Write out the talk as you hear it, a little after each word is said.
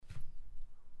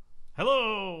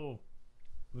Hello!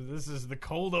 This is the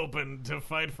cold open to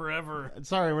Fight Forever.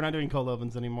 Sorry, we're not doing cold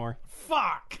opens anymore.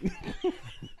 Fuck!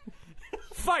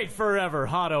 Fight Forever,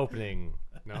 hot opening.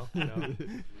 No?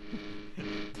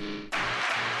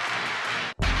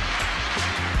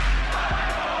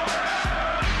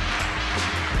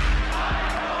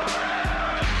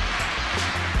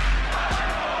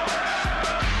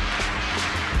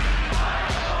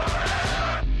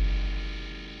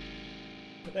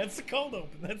 That's the cold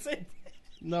open. That's it.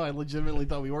 No, I legitimately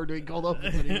thought we weren't doing cold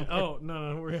opens anymore. Oh,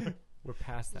 no. We're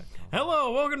past that.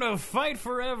 Hello, welcome to Fight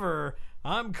Forever.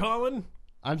 I'm Colin.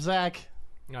 I'm Zach.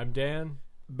 I'm Dan.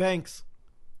 Banks.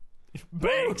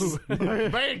 Banks.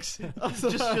 Banks.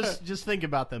 just think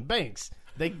about them. Banks.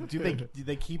 Do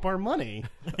they keep our money?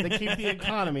 They keep the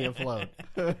economy afloat.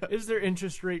 Is their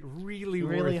interest rate really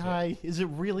Really worth high? Is it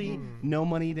really no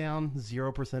money down,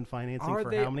 0% financing Are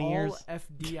for they how many all years?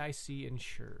 FDIC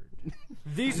insured?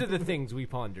 These are the things we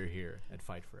ponder here at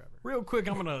Fight Forever. Real quick,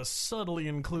 I'm going to subtly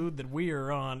include that we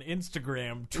are on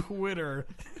Instagram, Twitter,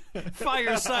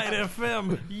 Fireside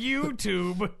FM,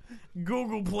 YouTube,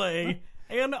 Google Play,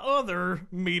 and other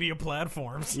media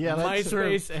platforms. Yeah, that's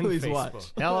true. MySpace and Please Facebook.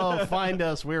 watch. Hello, find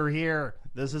us. We're here.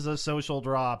 This is a social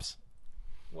drops.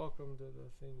 Welcome to the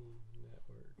Thing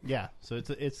Network. Yeah, so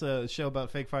it's a show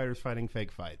about fake fighters fighting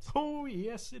fake fights. Oh,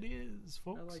 yes, it is,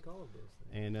 folks. I like all of those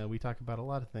things. And we talk about a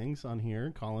lot of things on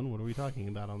here. Colin, what are we talking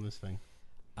about on this thing?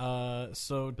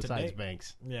 So Besides today,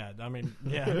 Banks. Yeah, I mean,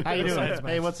 yeah. How you doing? besides Hey,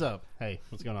 Banks. what's up? Hey,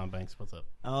 what's going on, Banks? What's up?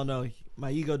 I don't know.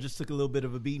 My ego just took a little bit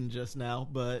of a beating just now,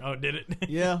 but Oh, did it?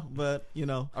 yeah, but you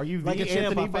know, Are you like the a champ,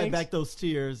 Anthony I fight Banks? back those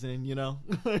tears, and you know,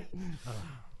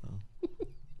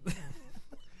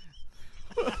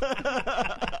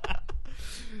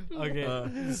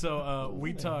 Okay, so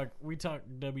we talk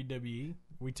WWE,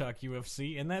 we talk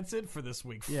UFC, and that's it for this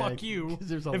week. Yeah, Fuck you. 'cause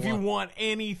there's a If you lot. want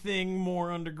anything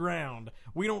more underground,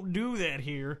 we don't do that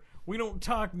here. We don't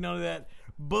talk none of that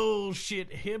bullshit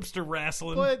hipster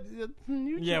wrestling. But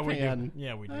New Yeah, we Japan. do.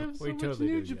 Yeah, we do. I have so We much totally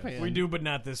New do, yes. Japan. We do, but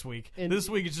not this week. And- This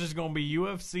week it's just going to be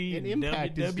UFC And and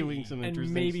Impact WWE. is doing some And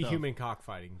interesting maybe stuff. human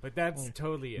cockfighting, but that's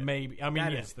totally it. Maybe. I mean,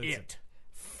 That yes, is that's it. it.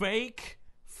 Fake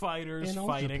fighters In all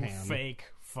fighting Japan. fake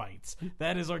fights.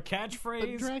 That is our The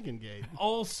catchphrase. Dragon Gate.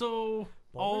 Also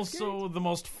the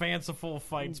most fanciful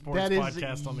fight sports That is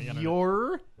podcast on the internet.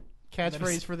 your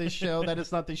catchphrase for this show. That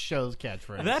is not the show's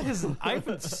catchphrase. I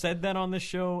haven't said that on the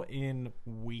show in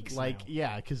weeks. like, now.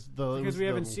 yeah, because we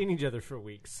haven't seen each other for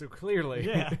weeks, so clearly,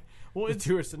 Yeah. Well, the it's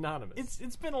two are synonymous.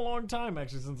 it's been a long time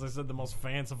actually since I said the most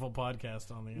fanciful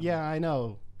podcast on the internet. Yeah, I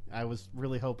know. I was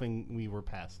really hoping we were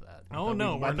past that. I Oh, thought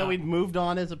no, I we're thought not. we'd moved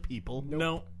on as a people.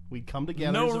 No, We'd come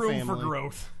together. no as a room family. for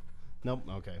growth. Nope.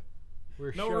 Okay.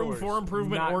 We're No room showers, for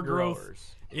improvement not or growth.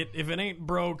 growers. If it ain't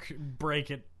broke,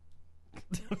 break it.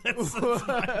 that's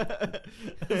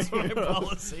my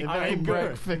policy. If I I am ain't broke,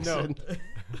 good. fix No.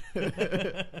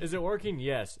 it. Is it working?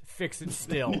 Yes. Fix it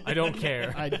still. I don't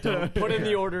care. I don't Put in care.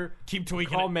 the order. Keep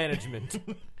tweaking Call it. management.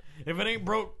 If it ain't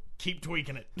broke, keep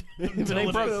tweaking it. If it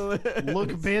ain't broke,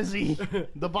 look busy.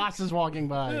 The boss is walking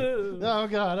by. Oh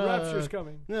God! Rapture's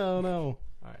coming. No.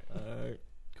 All right.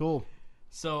 Cool.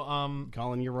 So,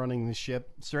 Colin, you're running the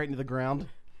ship straight into the ground.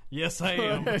 yes, I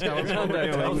am. Tell us what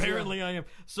we're doing. Apparently, I am.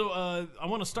 So, I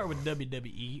want to start with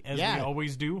WWE, as Yeah. we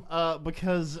always do.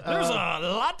 Because There's a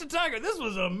lot to talk about. This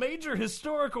was a major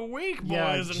historical week, boys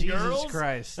Yeah, and Jesus girls.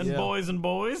 Christ. And Yeah. boys and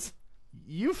boys.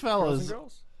 you Girls fellas, and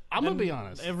girls. I'm gonna And be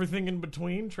honest. Everything in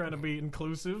between, trying to be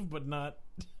inclusive, but not...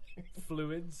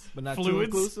 Fluids. but not Fluids? too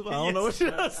inclusive. I don't know what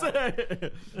you're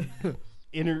saying.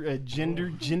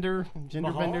 Gender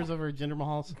Mahal? benders over gender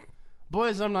mahals.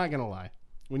 Boys, I'm not gonna lie.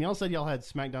 When y'all said y'all had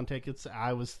SmackDown tickets,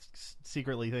 I was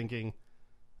secretly thinking,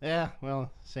 yeah,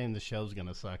 well, same. The show's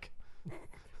gonna suck.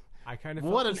 I kind of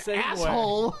felt What the an same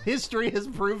asshole history has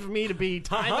proved me to be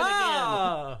time and again.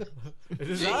 Ah! It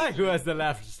is I who has the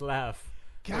laughest laugh.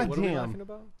 God Wait, what are we damn. laughing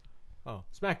about? Oh,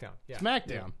 SmackDown. Yeah.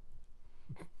 SmackDown.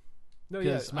 No,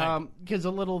 yeah. Because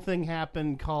a little thing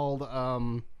happened called, I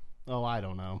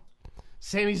don't know.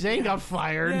 Sami Zayn got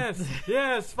fired.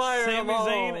 Yes, fire Sami them all.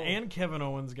 Zayn and Kevin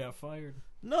Owens got fired.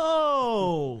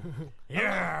 No,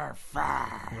 You're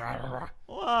fired.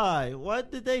 why?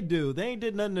 What did they do? They ain't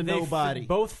did nothing to nobody.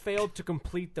 Both failed to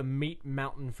complete the meat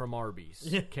mountain from Arby's.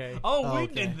 Okay. Oh, we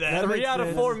Okay. did that. That 3 makes out of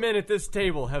sense. 4 men at this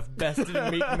table have bested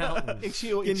meat mountains.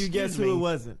 Excuse Can you guess excuse who me. it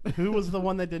wasn't? Who was the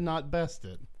one that did not best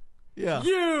it? Yeah.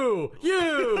 You.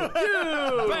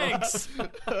 Thanks.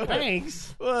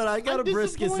 Thanks. What? I got I'm a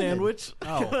brisket disappointed. sandwich.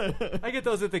 Oh, I get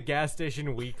those at the gas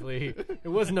station weekly. It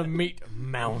wasn't a meat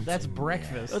mountain. that's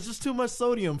breakfast. That's just too much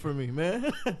sodium for me,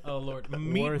 man. Oh Lord,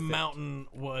 Meat Worth it. Mountain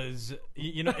was.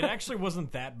 You know, it actually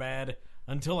wasn't that bad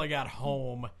until I got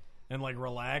home and like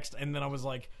relaxed, and then I was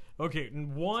like, okay,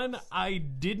 one, I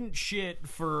didn't shit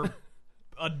for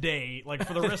a day, like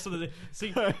for the rest of the day.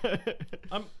 See,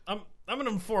 I'm gonna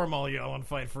inform all y'all on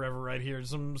Fight Forever right here.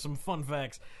 Some fun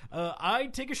facts. I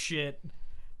take a shit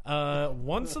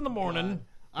once in the morning.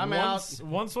 I'm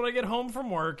once when I get home from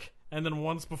work, and then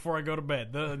once before I go to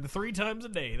bed. The 3 times a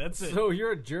day. That's it. So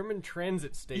you're a German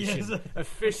transit station, Yes.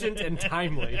 efficient and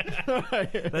timely.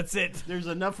 That's it. There's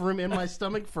enough room in my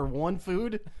stomach for one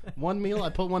food, one meal. I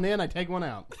put one in, I take one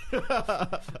out.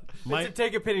 It's a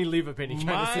take a penny, leave a penny kind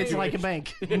of My- It's like a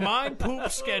situation. bank. My poop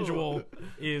schedule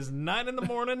is 9 in the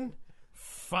morning,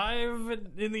 5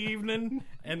 in the evening,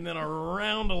 and then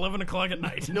around 11 o'clock at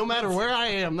night. No matter where I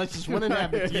am, that's just when it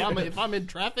happens. If I'm in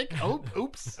traffic,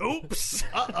 oops. Oops.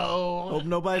 Uh-oh. Hope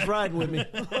nobody's riding with me.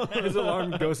 His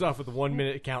alarm goes off with a 1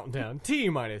 minute countdown. T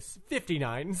minus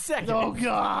 59 seconds. Oh,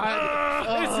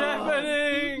 God. It's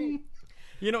happening.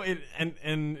 You know,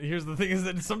 and here's the thing is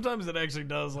that sometimes it actually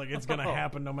does, like, it's gonna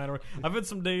happen no matter what. I've had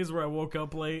some days where I woke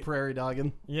up late. Prairie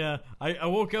dogging. Yeah, I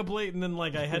woke up late and then,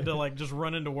 like, I had to, like, just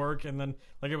run into work and then,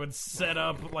 like, I would set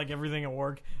up, like, everything at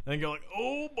work and then go, like,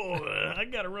 oh, boy, I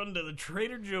gotta run to the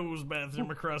Trader Joe's bathroom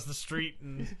across the street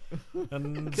and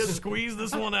squeeze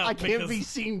this one out. I can't because be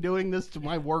seen doing this to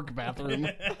my work bathroom.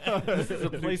 This is a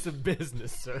place of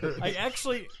business, sir. I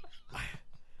actually,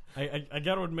 I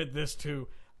got to admit this too.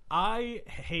 I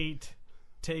hate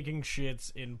taking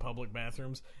shits in public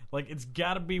bathrooms. Like, it's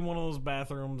got to be one of those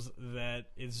bathrooms that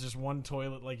is just one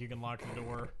toilet, like you can lock the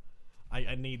door.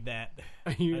 I need that.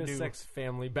 A do. unisex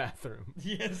family bathroom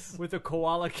Yes. with a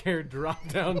koala care drop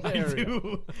down I area.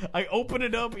 do. I open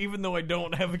it up even though I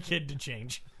don't have a kid to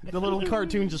change. The little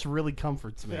cartoon just really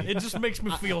comforts me. It just makes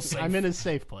me feel safe. I'm in a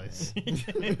safe place.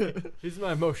 He's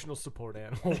my emotional support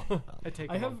animal. I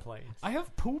take him on planes. I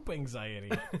have poop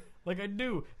anxiety. Like, I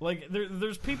do. Like,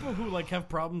 there's people who, like, have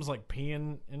problems, like,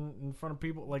 peeing in front of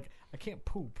people. Like, I can't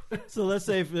poop. So let's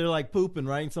say if they're like pooping,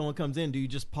 right, and someone comes in, do you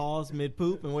just pause mid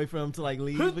poop and wait for them to like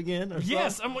leave again? Or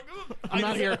Yes, something? I'm like, ugh. I'm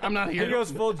not here. I'm not He here.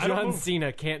 goes full I don't John move.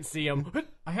 Cena, can't see him.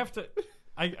 I have to.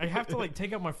 I have to like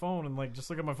take out my phone and like just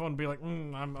look at my phone and be like,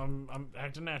 I'm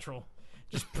acting natural,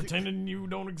 just pretending you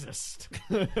don't exist.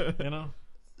 You know.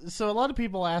 So a lot of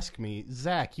people ask me,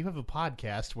 Zach, you have a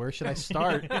podcast. Where should I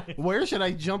start? Where should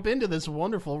I jump into this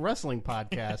wonderful wrestling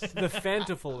podcast? The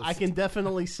Fantifulist. I can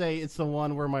definitely say it's the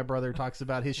one where my brother talks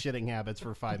about his shitting habits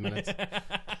for 5 minutes.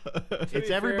 It's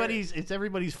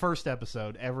everybody's first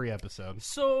episode, every episode.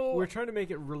 So We're trying to make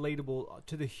it relatable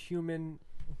to the human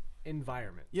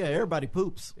environment. Yeah, everybody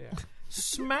poops. Yeah.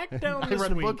 SmackDown I this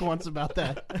read a week. book once about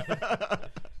that.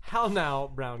 How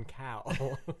now, brown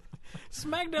cow?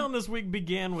 SmackDown this week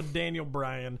began with Daniel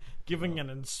Bryan giving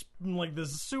like this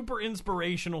super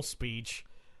inspirational speech.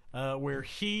 Where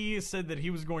he said that he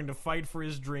was going to fight for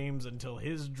his dreams until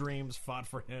his dreams fought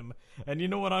for him. And you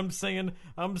know what I'm saying?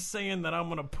 I'm saying that I'm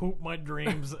going to poop my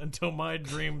dreams until my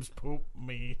dreams poop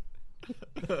me.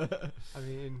 I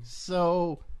mean,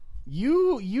 So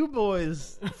you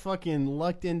boys fucking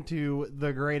lucked into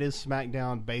the greatest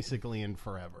SmackDown basically in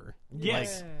forever.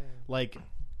 Yes. Like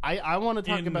I want to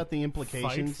talk In about the Fight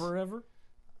implications. forever?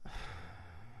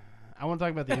 I want to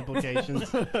talk about the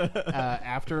implications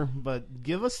after, but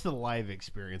give us the live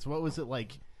experience. What was it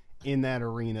like in that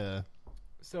arena?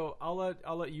 so I'll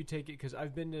let you take it because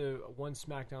I've been to one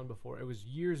SmackDown before. It was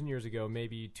years and years ago,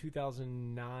 maybe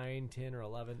 2009, 10, or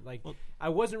 11. Like I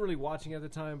wasn't really watching at the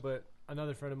time, but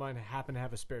another friend of mine happened to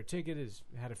have a spare ticket.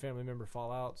 Had a family member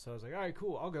fall out, so I was like, all right,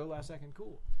 cool, I'll go. Last second,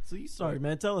 cool. So you sorry,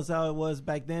 man. Tell us how it was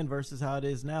back then versus how it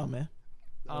is now, man.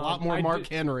 A lot more I Mark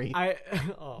did- Henry.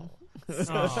 oh,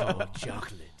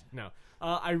 chocolate. No,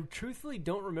 I truthfully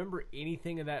don't remember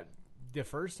anything of that the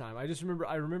first time. I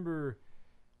remember.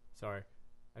 Sorry,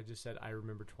 I just said I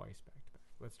remember twice back to back.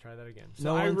 Let's try that again. So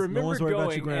No I one's- no remember one's worried about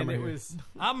going, your grammar and it here. was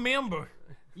I remember.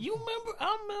 You remember?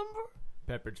 I remember.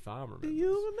 Pepperidge Farm. Do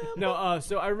you remember? No,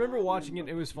 so I remember watching it.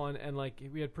 It was fun, and like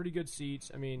we had pretty good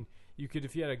seats. I mean, you could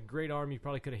if you had a great arm, you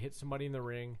probably could have hit somebody in the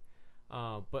ring.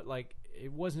 But like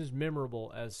it wasn't as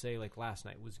memorable as say like last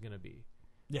night was gonna be.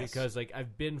 Yes. Because like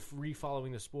I've been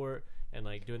re-following the sport and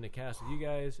like doing the cast with you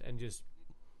guys and just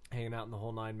hanging out in the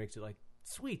whole nine makes it like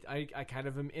sweet. I kind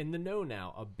of am in the know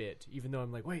now a bit, even though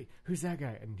I'm like, wait, who's that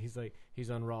guy? And he's like, he's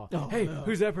on Raw. Oh, hey, no.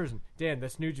 who's that person? Dan,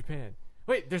 that's New Japan.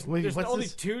 Wait, there's what's only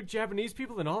this? 2 Japanese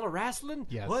people in all of wrestling?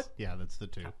 Yes. What? Yeah, that's the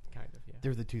 2. Kind of, yeah.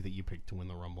 They're the 2 that you picked to win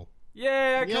the Rumble.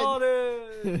 Yeah, I Yeah. called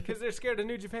it! Because they're scared of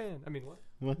New Japan. I mean, what?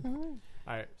 What?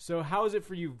 All right, so how is it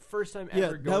for you? First time Yeah,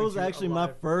 ever going that was to a actually my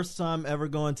live- first time ever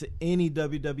going to any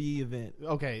WWE event.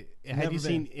 Okay, Never had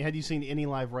been. you seen any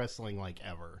live wrestling like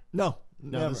ever? No,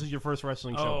 No, never. this is your first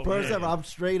wrestling Oh, show. First yeah. ever. I'm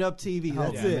straight up TV.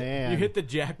 That's Oh, it. man. You hit the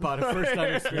jackpot of first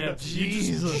time experience. You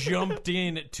just jumped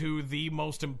in to the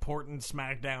most important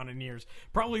SmackDown in years.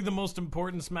 Probably the most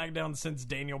important SmackDown since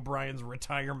Daniel Bryan's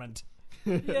retirement.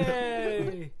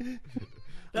 Yay!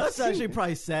 That's actually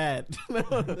probably sad. That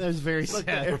was very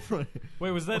sad.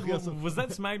 Wait, was that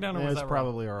SmackDown or Yeah, was it's that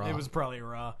probably Raw. It was probably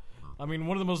Raw. I mean,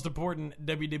 one of the most important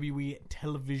WWE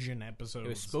television episodes. It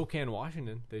was Spokane,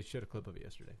 Washington. They showed a clip of it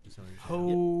yesterday. So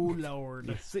Oh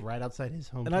Lord! Right outside his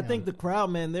home. And I think the crowd,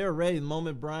 man, they're ready. The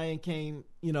moment Brian came,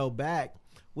 back,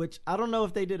 which I don't know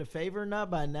if they did a favor or not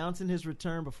by announcing his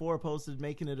return before opposed to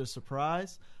making it a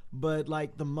surprise. But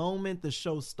like the moment the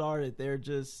show started, they're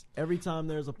just every time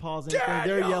there's a pause, anything,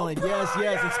 they're yelling,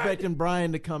 yes, expecting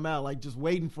Brian to come out, like just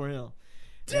waiting for him.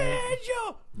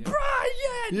 Daniel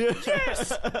Bryan!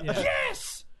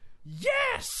 Yes!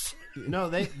 Yes! no,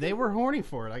 they were horny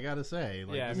for it. I gotta say,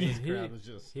 like, yeah, I this mean, crowd was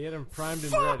just. he had him primed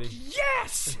and Fuck ready.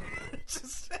 yes!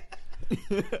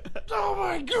 Oh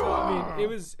my So, god! I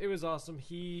mean, it was awesome.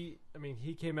 He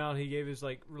came out. He gave his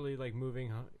like really like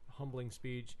moving, humbling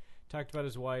speech. Talked about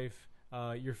his wife,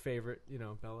 your favorite,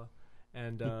 Bella,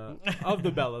 and of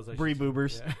the Bellas, I Brie should say.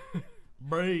 Boobers. Yeah.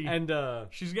 Brie. And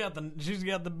she's got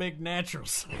the big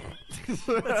naturals.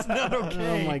 That's not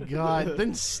okay. Oh my god!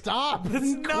 Then stop. That's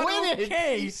Then not quit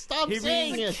okay. It. Stop He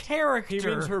saying means- it. Character. he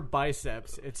means her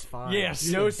biceps. It's fine. Yes.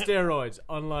 No steroids,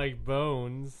 unlike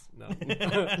Bones. No.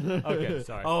 Okay,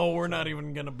 sorry. Oh, we're not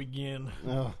even gonna begin.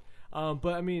 Oh,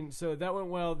 But I mean, so that went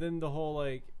well. Then the whole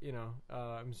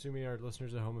I'm assuming our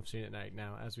listeners at home have seen it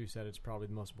now. As we've said, it's probably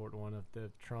the most important one of the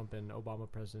Trump and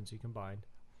Obama presidency combined,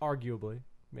 arguably,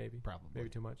 maybe, Probably. maybe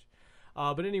too much.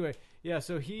 But anyway, yeah.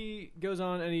 So he goes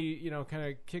on and he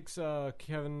kind of kicks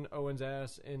Kevin Owens'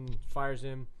 ass and fires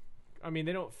him. I mean,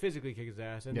 they don't physically kick his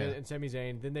ass, and Yeah. then and Sami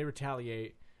Zayn. Then they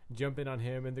retaliate. Jump in on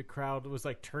him, and the crowd was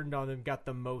like turned on them. Got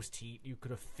the most heat you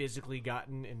could have physically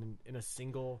gotten in a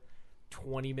single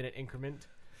 20-minute increment.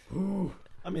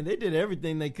 I mean, they did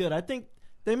everything they could. I think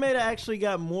they may have actually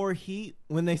got more heat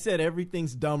when they said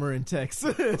everything's dumber in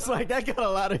Texas. It's like that got a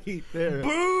lot of heat there.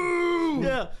 Boo!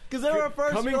 Yeah, because they were at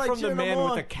first Coming you're, like, from the cheering them man on,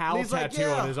 with the cow and he's like, tattoo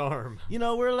yeah, on his arm.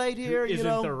 we're late here.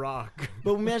 Isn't The Rock?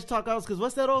 But we managed to talk out because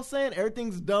what's that old saying?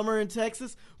 Everything's dumber in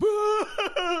Texas. Boo!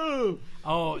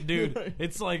 Oh, dude,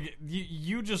 it's like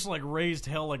you just like raised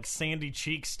hell like Sandy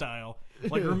Cheek style.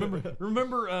 Like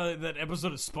remember that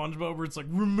episode of SpongeBob where it's like,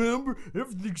 remember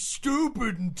everything's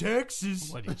stupid in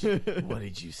Texas. what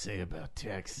did you say about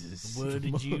Texas? What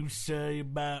did you say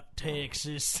about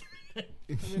Texas? I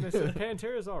mean, I said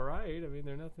Pantera's all right. I mean,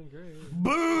 they're nothing great.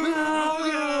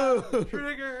 Boo!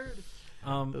 Triggered.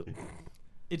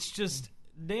 It's just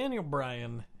Daniel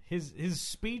Bryan. His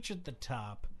speech at the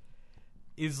top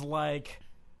is like.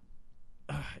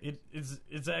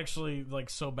 It's actually like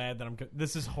so bad that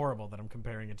this is horrible that I'm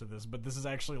comparing it to this, but this is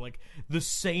actually like the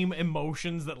same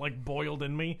emotions that like boiled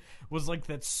in me was like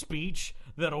that speech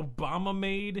that Obama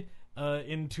made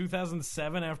in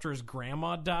 2007 after his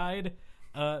grandma died,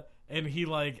 and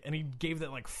he gave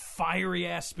that like fiery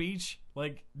ass speech.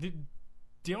 Like,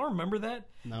 do y'all remember that?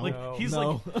 No. Like No. he's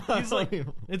No. like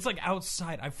it's like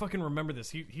outside. I fucking remember this.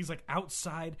 He's like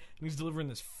outside and he's delivering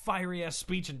this fiery ass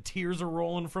speech and tears are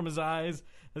rolling from his eyes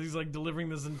as he's like delivering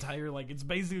this entire like it's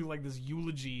basically like this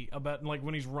eulogy about like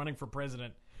when he's running for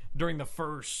president during the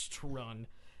first run,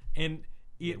 and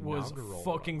it was Inaugural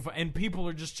fucking fun. And people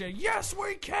are just saying, "Yes,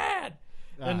 we can,"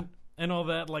 and all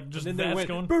that like just Then they that's went,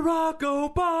 going. Barack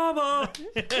Obama.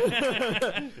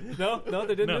 No,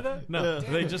 they didn't do that. No,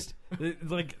 they just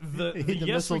like the yes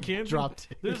missile we can. dropped.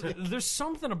 There's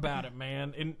something about it,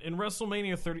 man. In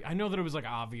WrestleMania 30, I know that it was like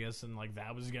obvious and like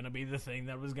that was gonna be the thing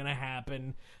that was gonna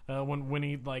happen when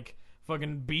he like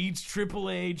fucking beats Triple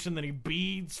H and then he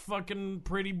beats fucking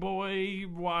Pretty Boy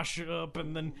Wash Up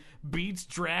and then beats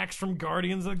Drax from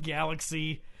Guardians of the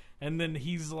Galaxy. And then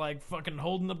he's like fucking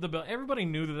holding up the belt. Everybody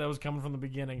knew that was coming from the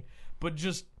beginning, but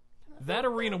just that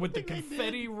arena with the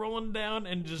confetti rolling down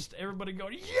and just everybody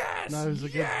going, yes, No, it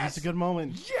was yes, a good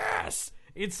moment. yes.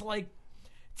 It's like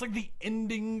the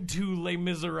ending to Les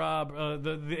Miserables,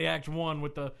 the Act 1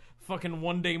 with the fucking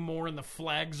one day more and the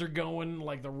flags are going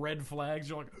like the red flags.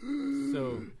 You're like,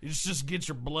 So, it just gets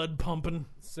your blood pumping.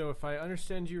 so if I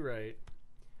understand you right,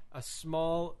 a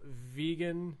small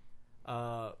vegan,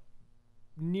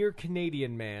 near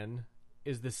Canadian man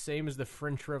is the same as the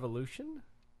French Revolution?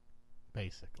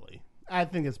 Basically, I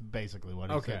think it's basically what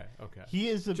he said. Okay. He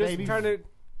is a Just baby. trying to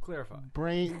clarify.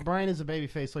 Brian is a baby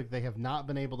face like they have not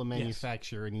been able to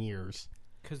manufacture in years.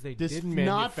 Because they This didn't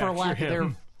not for manufacture lack of him.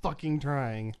 their fucking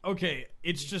trying. Okay,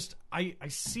 it's just I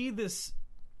see this.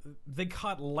 They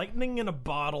caught lightning in a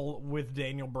bottle with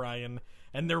Daniel Bryan,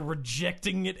 and they're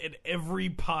rejecting it at every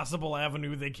possible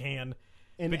avenue they can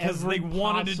In because every they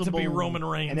wanted it to be possible- Roman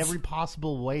Reigns. in every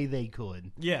possible way they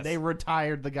could. Yes. They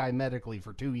retired the guy medically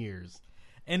for 2 years.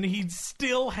 and he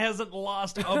still hasn't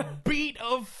lost a beat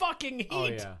of fucking heat. Oh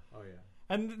yeah.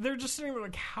 And they're just sitting there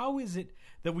like, how is it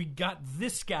that we got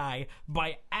this guy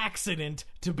by accident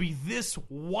to be this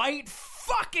white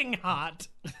fucking hot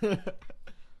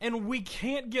and we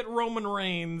can't get Roman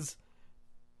Reigns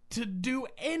to do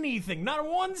anything, not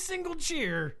one single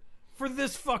cheer for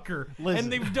this fucker. Listen.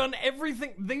 And they've done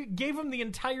everything. They gave him the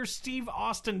entire Steve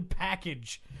Austin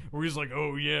package where he's like,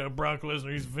 oh yeah, Brock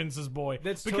Lesnar, he's Vince's boy.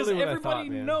 That's because totally what I everybody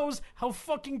thought, man. knows how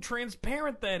fucking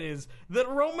transparent that is, that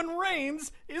Roman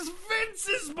Reigns is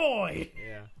Vince's boy.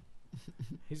 Yeah.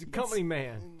 He's a company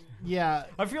man. Yeah,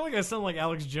 I feel like I sound like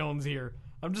Alex Jones here.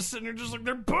 I'm just sitting here just like,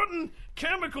 they're putting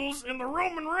chemicals in the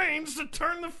Roman Reigns to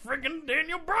turn the friggin'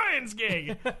 Daniel Bryan's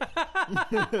gay.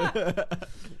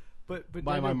 But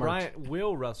Buy my Daniel merch. Bryan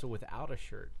will wrestle without a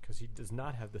shirt because he does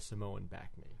not have the Samoan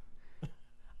back knee.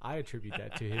 I attribute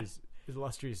that to his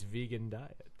illustrious vegan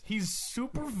diet. He's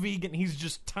super vegan. He's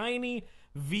just tiny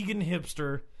vegan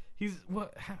hipster. He's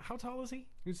what? How tall is he?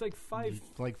 He's like 5'7",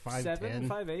 like 5'10",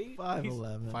 5'8".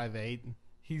 5'11". 5'8",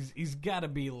 He's got to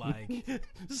be like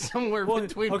somewhere Well,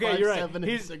 between okay, 5'7" you're right. and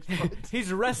He's 6 foot.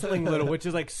 he's wrestling little, which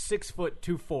is like 6 foot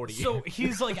 240. so.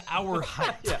 He's like our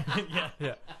height. Yeah.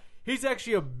 yeah, he's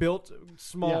actually a built,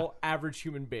 small, average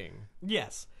human being.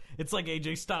 Yes. It's like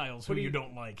AJ Styles, who But he- you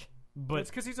don't like, but That's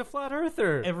because he's a flat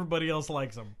earther. everybody else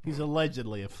likes him. He's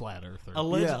allegedly a flat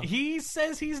earther. Yeah. He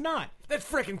says he's not. That's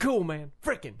freaking cool, man.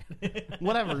 Freaking.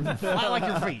 Whatever. I like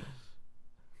your feet.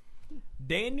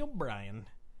 Daniel Bryan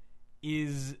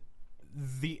is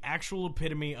the actual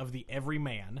epitome of the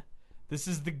everyman. This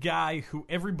is the guy who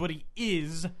everybody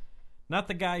is, not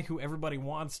the guy who everybody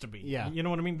wants to be. Yeah. You know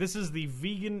what I mean? This is the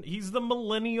vegan, he's the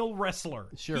millennial wrestler.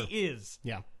 Sure. He is.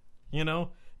 Yeah. You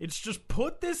know? It's just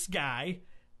put this guy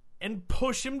and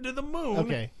push him to the moon.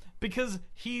 Okay. Because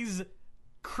he's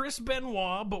Chris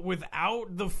Benoit, but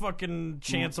without the fucking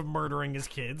chance of murdering his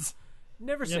kids.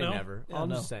 Never say know? never. Yeah, I'm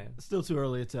no. just saying. Still too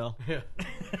early to tell.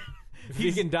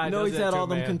 Vegan diet. You know does he's that had to all a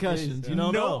them man. concussions. You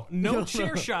don't know. No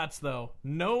chair shots though.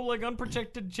 No like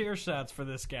unprotected chair shots for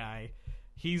this guy.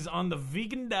 He's on the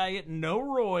vegan diet, no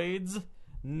roids,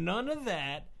 none of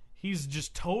that. He's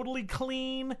just totally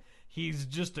clean. He's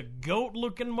just a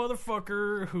goat-looking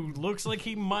motherfucker who looks like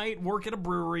he might work at a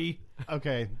brewery.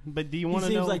 Okay, but do you He want to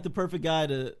seems know? like the perfect guy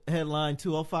to headline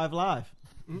 205 Live.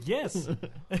 Yes.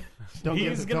 don't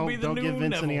he's give, gonna don't, be the don't new give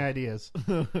Vince any Neville. ideas.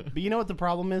 But you know what the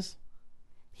problem is?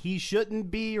 He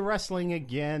shouldn't be wrestling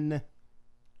again.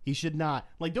 He should not.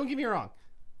 Like, don't get me wrong.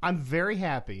 I'm very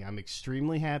happy. I'm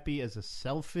extremely happy as a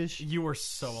selfish, You were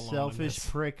so alone in selfish this.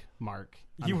 prick, Mark.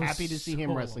 You I'm were happy to see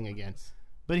him so wrestling alone in again. this.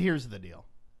 But here's the deal.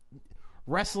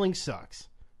 Wrestling sucks.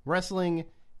 Wrestling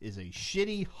is a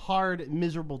shitty, hard,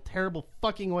 miserable, terrible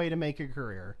fucking way to make a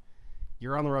career.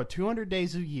 You're on the road 200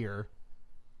 days a year.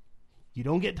 You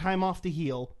don't get time off to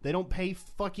heal. They don't pay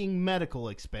fucking medical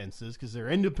expenses because they're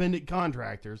independent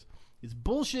contractors. It's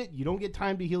bullshit. You don't get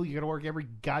time to heal. You gotta work every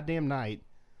goddamn night.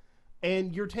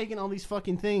 And you're taking all these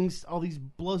fucking things, all these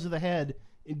blows of the head,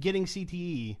 and getting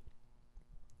CTE.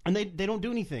 And they don't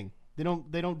do anything. They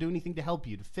don't do anything to help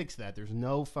you to fix that. There's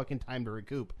no fucking time to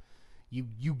recoup.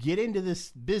 You get into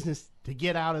this business to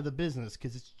get out of the business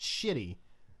because it's shitty.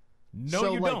 No,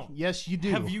 So, you like, don't. yes, you do.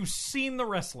 Have you seen The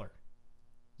Wrestler?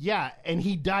 Yeah, and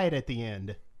he died at the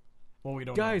end. Well, we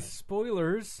don't Guys,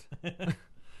 spoilers. know that.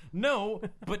 No,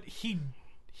 but he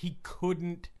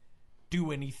couldn't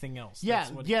do anything else. Yeah,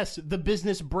 That's what- yes, the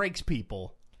business breaks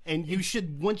people. And you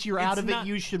should, once you're out it's of it, not-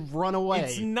 you should run away.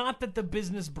 It's not that the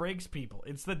business breaks people.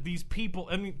 It's that these people.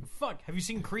 I mean, fuck. Have you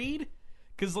seen Creed?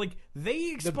 Because like they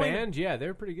The explain band, yeah,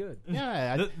 they're pretty good.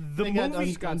 yeah, the they got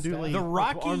movie Scott unduly- the Stapp.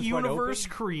 Rocky Arms wide Universe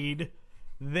open. Creed.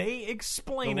 They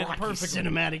explain the it Rocky perfectly.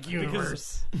 Cinematic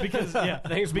Universe. Because yeah,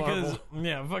 Thanks, because Marvel.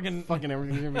 yeah, fucking. Fucking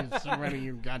everything. Surrounding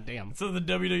you, goddamn. So the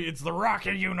WWE, it's the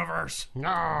Rocky Universe.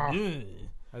 Ah. Ugh.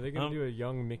 Are they going to do a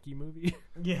young Mickey movie?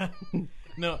 Yeah,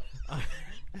 no.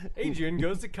 Adrian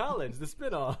goes to college, the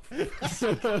spinoff.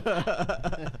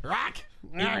 Rock.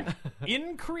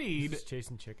 in Creed, Just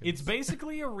chasing chickens. it's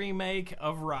basically a remake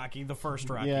of Rocky, the first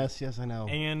Rocky. Yes, I know.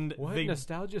 And what they,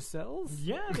 nostalgia sells.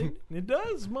 yeah, it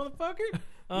does, motherfucker.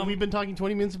 We've been talking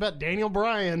 20 minutes about Daniel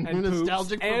Bryan, And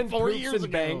nostalgic poops, from and 4 poops years and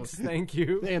ago. banks. Thank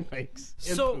you. And banks.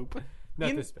 And So, poop.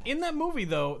 Not this bad. in that movie,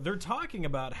 though, they're talking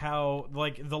about how,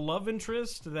 like, the love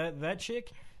interest, that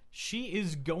chick, she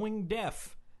is going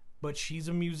deaf, but she's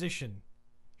a musician.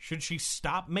 Should she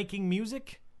stop making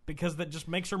music? Because that just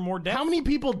makes her more deaf? How many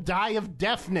people die of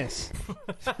deafness?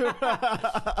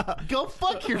 Go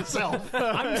fuck yourself.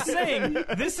 I'm saying,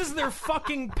 this is their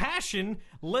fucking passion.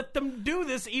 Let them do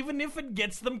this, even if it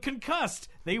gets them concussed.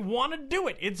 They want to do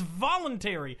it. It's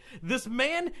voluntary. This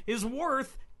man is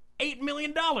worth $8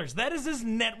 million. That is his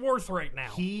net worth right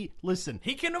now. Listen.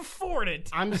 He can afford it.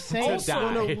 I'm saying,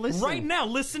 die. no, listen. Right now,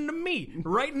 listen to me.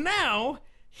 Right now,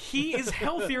 he is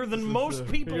healthier than most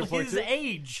people his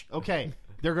age. Okay,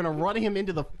 they're gonna run him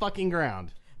into the fucking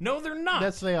ground. No, they're not.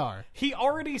 Yes, they are. He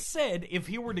already said if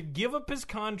he were to give up his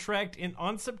contract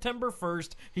on September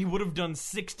 1st, he would have done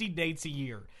 60 dates a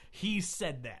year. He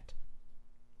said that.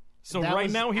 So That right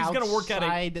was now he's going to work out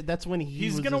outside- That's when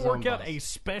he's was going to his work own out boss. a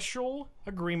special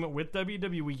agreement with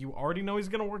WWE. You already know he's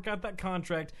going to work out that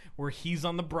contract where he's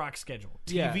on the Brock schedule.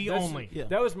 TV that's- only. Yeah.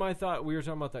 That was my thought. We were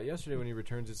talking about that yesterday when he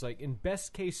returns. It's like, in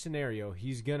best case scenario,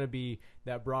 he's going to be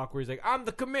that Brock where he's like, I'm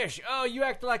the commish. Oh, you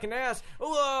acted like an ass.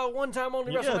 Oh, one time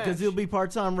only wrestle Yeah, match. because he'll be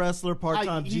part-time wrestler,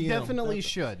 part-time GM. He definitely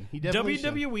should. He definitely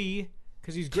should. WWE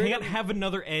Because he's great. can't have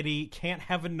another Eddie, can't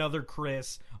have another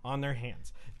Chris on their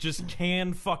hands. Just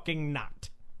can fucking not.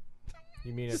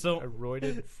 You mean So- a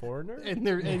roided foreigner? And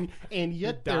they're and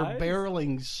yet they're dies?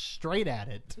 barreling straight at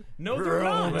it. No, they're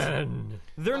not. Roman.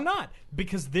 They're not,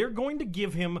 because they're going to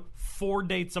give him 4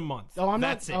 dates a month. Oh,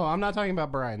 That's it. I'm not talking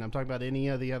about Brian. I'm talking about any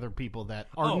of the other people that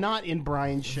are Oh. not in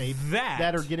Brian's shape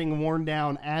That- are getting worn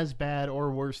down as bad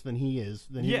or worse than he is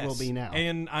than Yes, he will be now.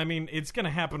 and I mean it's going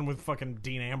to happen with fucking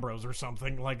Dean Ambrose or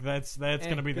something. Like that's going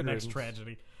to be the good next riddance.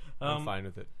 tragedy. I'm fine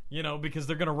with it. You know, because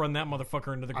they're going to run that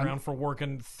motherfucker into the ground for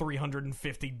working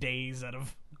 350 days out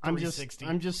of I'm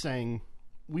 360. just saying,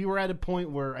 we were at a point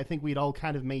where I think we'd all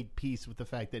kind of made peace with the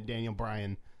fact that Daniel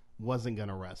Bryan wasn't going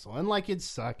to wrestle, and like it'd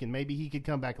suck, and maybe he could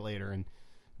come back later and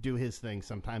do his thing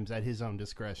sometimes at his own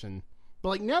discretion. But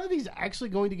like now that he's actually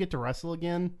going to get to wrestle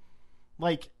again,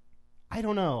 like I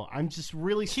don't know, I'm just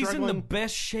really He's struggling. in the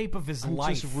best shape of his I'm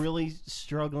life. just really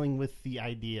struggling with the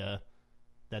idea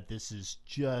that this is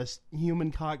just human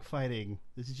cockfighting.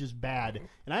 This is just bad.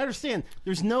 And I understand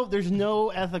there's no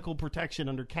ethical protection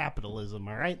under capitalism,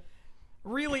 all right?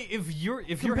 Really, if you're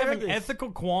Compare having this.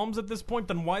 ethical qualms at this point,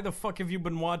 then why the fuck have you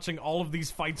been watching all of these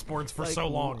fight sports for so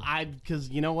long? Because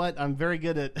you know what? I'm very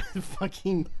good at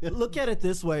fucking Look at it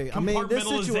this way. I mean, this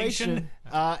situation.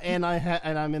 and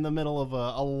I'm in the middle of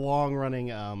a long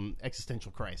running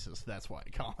existential crisis. That's why,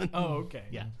 Colin. Oh, okay.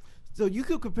 Yeah. So you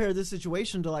could compare this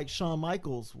situation to like Shawn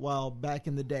Michaels while back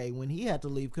in the day when he had to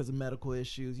leave because of medical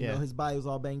issues. You Yeah. know, his body was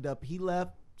all banged up. He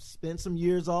left, spent some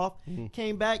years off,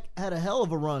 came back, had a hell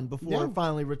of a run before Yeah.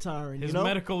 finally retiring. His you know?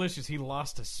 medical issues, he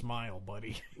lost his smile,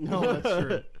 buddy. No, that's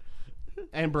true.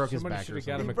 And broke his Somebody back should or have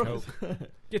got him a something. Coke.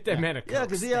 Get that man a Coke. Yeah,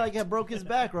 because he like had broke his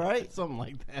back, right? Something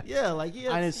like that. Yeah, like he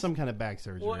I had had some kind of back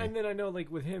surgery. Well, and then I know, like,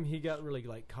 with him, he got really,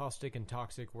 like, caustic and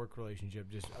toxic work relationship,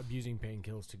 just abusing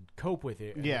painkillers to cope with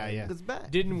it. And Yeah, then yeah. his back.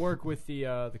 Didn't work with the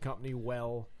company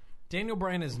well. Daniel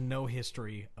Bryan has no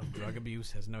history of drug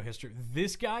abuse, has no history.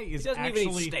 This guy is He doesn't actually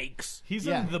even eat steaks. he's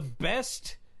Yeah. in the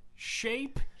best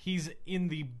shape. He's in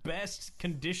the best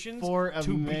conditions for a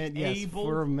to man, be yes, able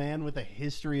for a man with a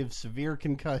history of severe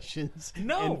concussions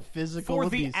no and physical for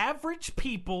abuse. the average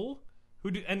people who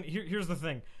do. And here's the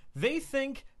thing: they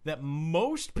think that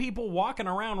most people walking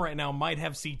around right now might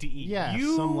have CTE. Yeah,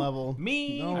 you, some level.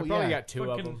 Me, No, I probably yeah. got two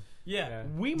of fucking- them. Yeah, Yeah.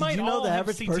 we Did might you know all the have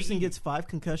average CTE. person gets 5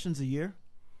 concussions a year?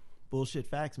 Bullshit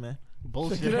facts, man.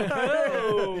 Bullshit.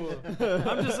 Oh!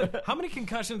 I'm just saying, how many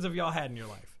concussions have y'all had in your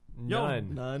life? Yo,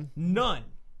 None. None. None.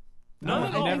 None at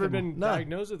I've all. never been None.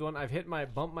 diagnosed with one.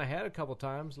 I've bumped my head a couple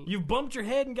times. You've bumped your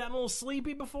head and gotten a little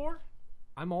sleepy before?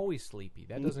 I'm always sleepy.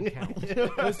 That doesn't count.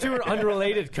 Those two are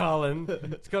unrelated, Colin.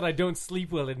 It's called I don't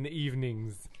sleep well in the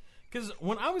evenings. Because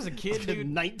when I was a kid, dude,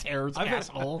 Night terrors,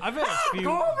 asshole. I've had a few.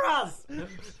 Cobras!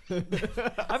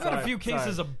 I've had a few Sorry.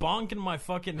 cases of bonking my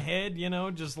fucking head, you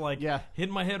know, just like Yeah.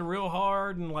 hitting my head real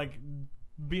hard and like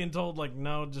being told like,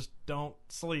 no, just don't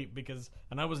sleep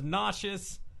and I was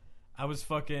nauseous. I was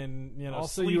fucking, you know,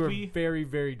 Also, sleepy. you were very,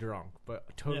 very drunk, but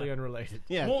totally Yeah. unrelated.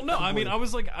 Yeah. Well, no, I mean, I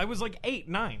was like 8,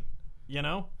 9, you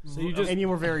know. So you just and you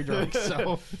were very drunk,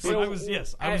 so So I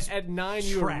was at 9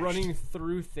 you were trashed. running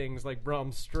through things like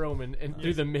Braun Strowman and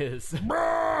through the Miz.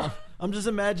 I'm just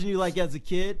imagining you like as a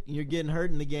kid, you're getting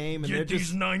hurt in the game, and Get they're these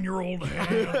just 9-year-old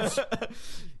hands.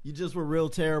 you just were real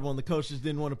terrible, and the coaches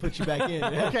didn't want to put you back in.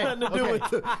 It had Okay, nothing to do okay. with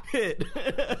the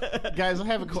hit. Guys, I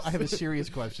have a serious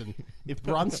question. If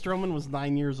Braun Strowman was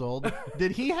 9 years old,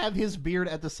 did he have his beard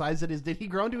at the size it is? Did he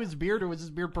grow into his beard, or was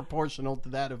his beard proportional to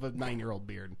that of a 9-year-old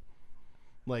beard?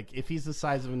 Like, if he's the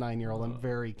size of a 9-year-old, I'm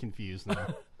very confused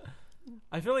now.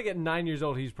 I feel like at 9 years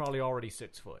old, he's probably already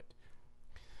 6 foot.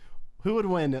 Who would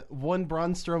win, one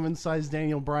Braun Strowman-sized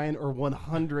Daniel Bryan or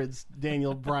 100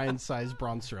 Daniel Bryan-sized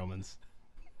Braun Strowmans?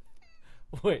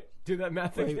 Wait, do that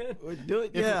math again? Do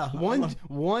it, If yeah.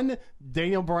 one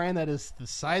Daniel Bryan that is the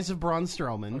size of Braun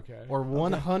Strowman, Okay. or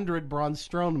 100 Braun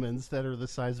Strowmans that are the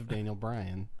size of Daniel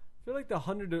Bryan. I feel like the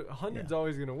 100's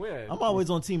always going to win. I'm always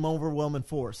on team overwhelming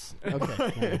force.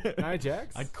 Okay. Nia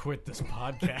Jax? I'd quit this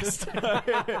podcast.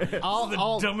 I'll, the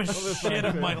I'll, dumbest shit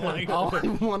of my life. all I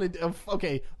wanted.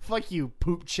 Okay, fuck you,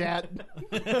 poop chat.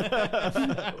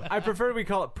 I prefer we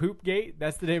call it Poopgate.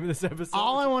 That's the name of this episode.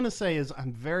 All I want to say is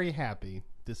I'm very happy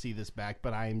to see this back,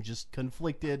 but I am just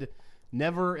conflicted.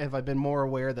 Never have I been more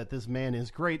aware that this man is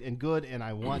great and good, and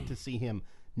I want to see him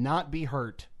not be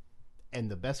hurt. And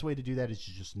the best way to do that is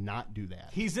to just not do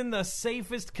that. He's in the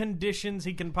safest conditions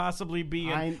he can possibly be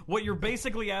in. What you're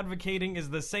basically advocating is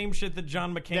the same shit that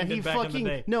John McCain That did he back in fucking the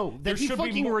day. that he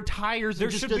fucking retires There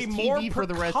and just should does be more TV for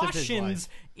the rest of his precautions life.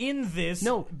 in this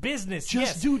business.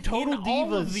 just yes. do Total in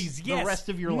all of Divas these, the yes. rest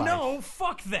of your life. No,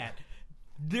 fuck that.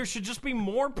 There should just be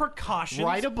more precautions.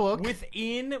 Write a book.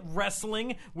 Within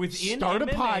wrestling, within Start a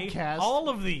MMA, podcast. all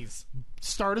of these.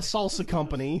 Start a salsa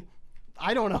company.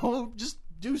 I don't know. Just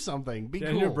do something. Be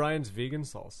Daniel cool. Bryan's vegan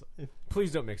salsa.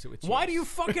 Please don't mix it with cheese. Why do you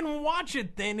fucking watch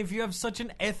it then if you have such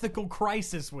an ethical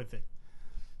crisis with it?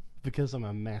 Because I'm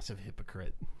a massive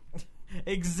hypocrite.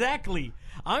 Exactly.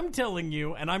 I'm telling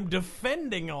you, and I'm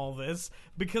defending all this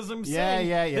because I'm saying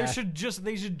yeah.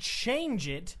 they should change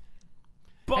it.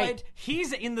 But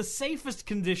he's in the safest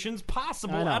conditions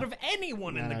possible I know. out of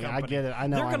anyone in the I company. get it. I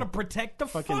know. They're I going to know. protect the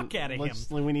fuck out of him.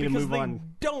 We need to because move they on.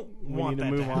 Don't We want need to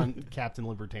that move happen. on. Captain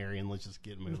Libertarian. Let's just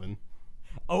get moving.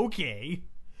 Okay.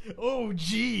 Oh,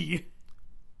 gee.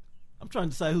 I'm trying to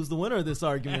decide who's the winner of this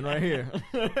argument right here.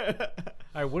 All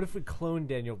right, what if we clone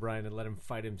Daniel Bryan and let him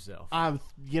fight himself?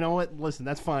 You know what? Listen,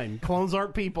 that's fine. Clones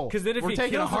aren't people. Because then if we're he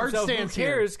taking kills a hard himself, stance who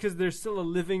here. cares? Because there's still a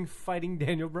living fighting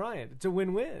Daniel Bryan. It's a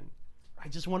win-win. I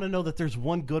just want to know that there's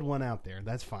one good one out there.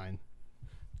 That's fine.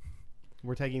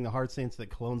 We're taking the hard stance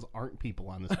that clones aren't people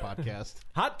on this podcast.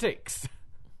 Hot takes.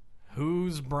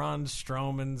 Who's Braun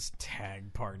Strowman's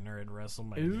tag partner at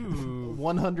WrestleMania? Ooh.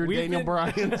 100 We've Daniel been-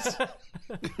 Bryans.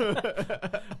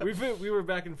 We were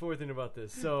back and forth about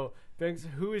this. So, Banks,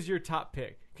 who is your top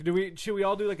pick? Should we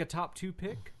all do like a top 2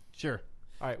 pick? Sure.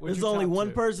 All right, what's There's your only top one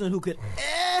 2? person who could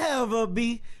ever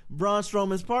be Braun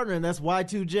Strowman's partner, and that's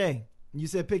Y2J. You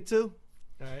said pick 2?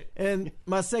 All right. And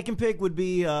my second pick would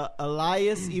be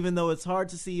Elias, even though it's hard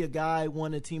to see a guy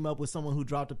want to team up with someone who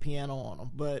dropped a piano on him.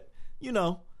 But,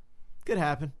 could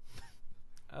happen.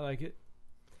 I like it.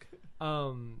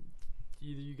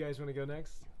 You guys want to go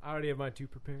next? I already have my 2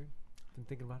 prepared. Been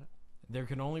thinking about it. There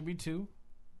can only be 2.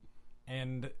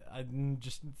 And I'm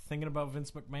just thinking about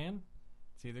Vince McMahon.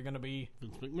 It's either going to be...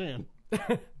 Vince McMahon.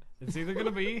 It's either going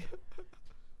to be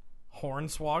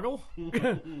Hornswoggle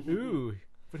Ooh,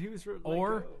 but he was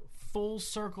or full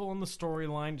circle on the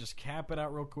storyline. Just cap it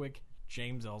out real quick.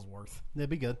 James Ellsworth. That'd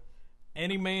be good.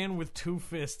 Any man with 2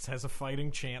 fists has a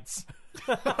fighting chance.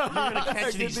 You're going to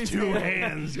catch these 2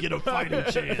 hands, get a fighting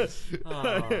chance. Oh,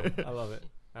 I love it.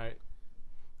 All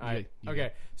right. You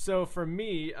Okay. So for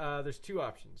me, there's 2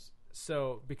 options.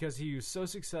 So because he was so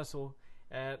successful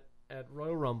at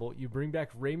Royal Rumble, you bring back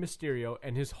Rey Mysterio,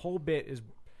 and his whole bit is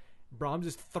Braun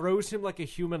just throws him like a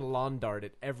human lawn dart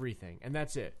at everything, and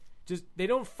that's it. Just they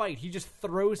don't fight. He just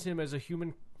throws him as a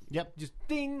human. Yep. Just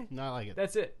ding. No, I like it.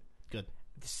 That's it. Good.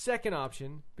 The second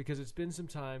option, because it's been some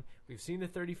time, we've seen the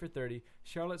 30 for 30.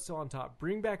 Charlotte's still on top.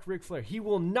 Bring back Ric Flair. He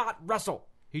will not wrestle.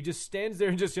 He just stands there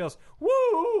and just yells,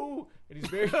 "Woo!" And he's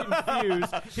very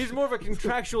confused. He's more of a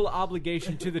contractual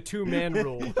obligation to the 2-man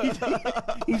rule.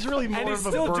 He's really more And he's of a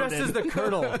still burden. dressed as the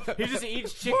Colonel. He just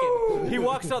eats chicken. He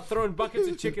walks out throwing buckets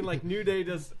of chicken like New Day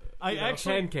does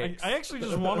pancakes. I actually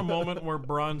just want a moment where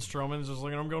Braun Strowman is just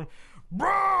looking at him going,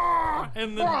 "Brah!"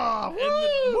 and then, Brah! and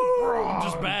then Woo!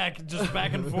 just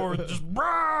back and forth, just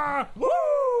brah,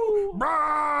 woo,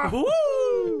 brah,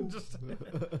 woo. Just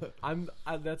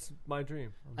That's my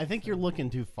dream. I think you're looking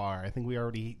too far. I think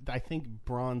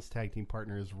Braun's tag team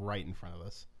partner is right in front of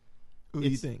us. Who do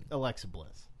you It's think? Alexa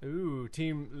Bliss. Ooh,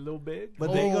 team Lil Big.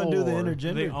 But they gonna do the Or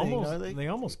intergender They thing, almost are they? they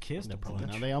almost kissed a No,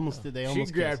 bunch. they almost did. They She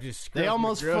almost grabbed kissed. his They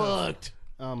almost McGruff. fucked.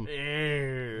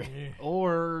 Eh.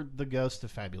 Or the ghost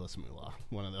of Fabulous Moolah.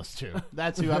 One of those two.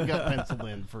 That's who I've got penciled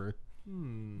in for.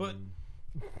 But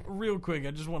real quick,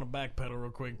 I just want to backpedal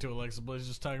real quick to Alexa Bliss,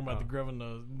 just talking about the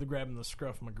grabbing the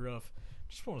scruff McGruff.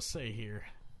 Just want to say here,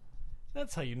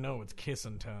 that's how you know it's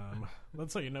kissing time.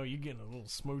 That's how you know you're getting a little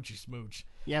smoochy smooch.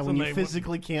 Yeah, So when you they-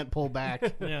 physically can't pull back,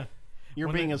 Yeah. you're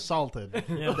When being they- assaulted.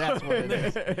 Yeah. That's what it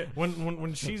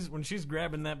is. When she's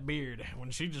grabbing that beard,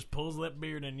 when she just pulls that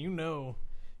beard, and you know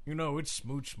it's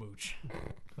smooch.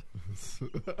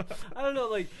 I don't know,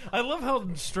 like I love how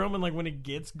Strowman, like when he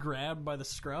gets grabbed by the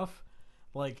scruff,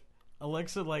 like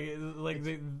Alexa,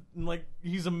 like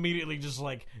he's immediately just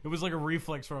like it was like a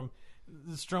reflex from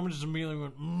Strowman. Just immediately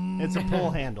went. It's a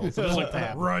pull handle. It's a pull like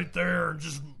tab. right there,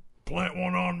 just plant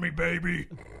one on me, baby.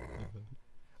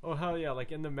 oh hell yeah,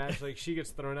 like in the match, like she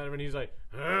gets thrown at him and he's like,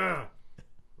 ah,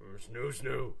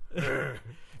 snoo.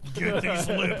 Get these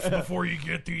lips before you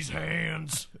get these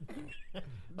hands.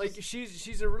 Like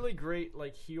she's a really great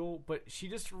like heel, but she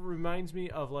just reminds me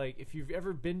of like if you've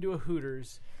ever been to a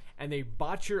Hooters and they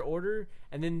botch your order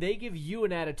and then they give you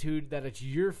an attitude that it's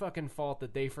your fucking fault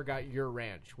that they forgot your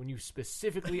ranch when you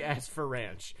specifically asked for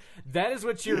ranch. That is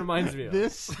what she reminds me of.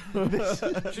 This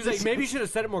She's like, maybe you should have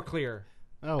said it more clear.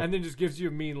 Oh. And then just gives you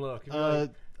a mean look. And you're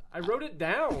like, I wrote it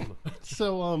down.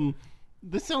 So,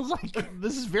 this sounds like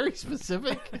this is very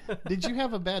specific. Did you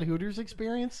have a bad Hooters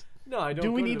experience? No, I don't.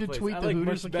 Do we go need the to place. tweet I the like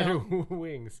Hooters much better account?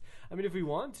 wings. I mean, if we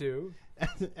want to.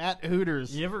 At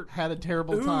Hooters, You ever- had a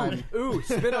terrible time? Ooh,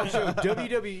 spin-off show.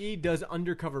 WWE does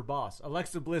Undercover Boss.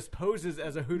 Alexa Bliss poses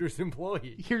as a Hooters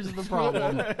employee. Here's the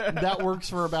problem. That works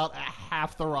for about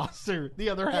half the roster. The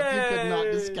other half you could not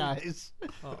Yay! disguise.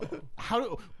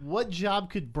 What job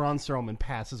could Braun Strowman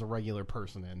pass as a regular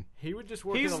person in? He would just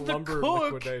work He's in a the lumber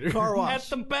cook liquidator. Car wash. at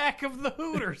the back of the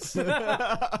Hooters.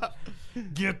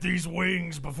 Get these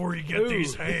wings before you get Ooh.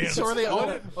 these hands. So are they all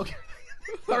okay?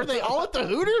 Are they all at the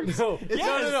Hooters? No,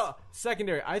 Yes. no.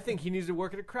 Secondary. I think he needs to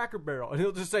work at a Cracker Barrel, and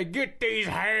he'll just say, "Get these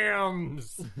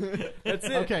hams." That's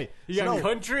it. Okay, You got so-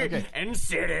 country okay. and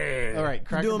city. All right,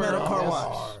 Cracker Do 'em at a Barrel, car yes.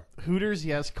 wash. Hooters,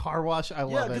 yes. Car wash, I Yeah,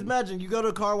 love because it. imagine you go to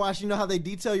a car wash. You know how they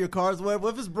detail your cars. What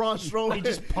if it's Braun Strowman? He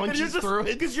just punches through it.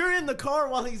 because you're in the car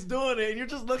while he's doing it, and you're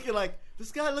just looking like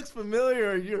this guy looks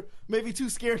familiar. And you're maybe too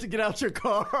scared to get out your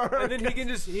car. And then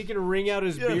he can wring out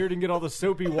his beard and get all the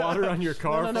soapy water on your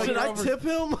car. No, no, should you're I over- tip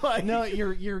him? Like No,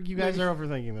 you guys are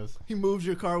overthinking this. he moves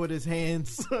your car with his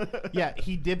hands. Yeah,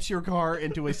 he dips your car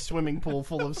into a swimming pool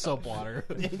full of soap water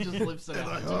and just lifts it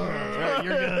out. All right,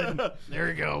 you're good. There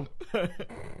you go.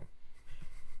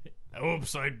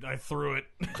 Oops, I threw it.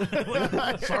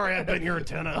 Sorry, I bent your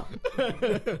antenna.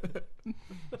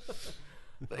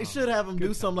 They should have him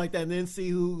do something like that, and then see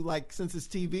who, like, since it's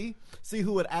TV, see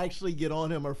who would actually get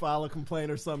on him or file a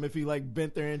complaint or something if he like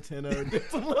bent their antenna or did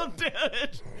some little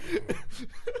damage.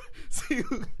 See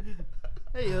who.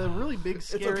 Hey, a really big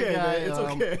scary okay, guy. man, it's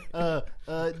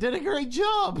okay. Did a great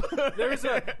job. There's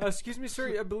a excuse me,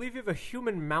 sir. I believe you have a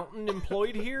human mountain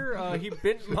employed here. He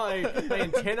bent my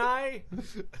antennae.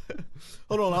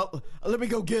 Hold on, let me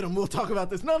go get him. We'll talk about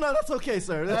this. No, that's okay,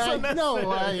 sir. That's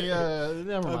unnecessary.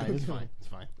 Never mind. It's fine. It's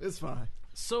fine. It's fine.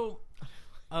 So,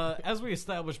 as we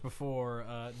established before,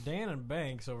 Dan and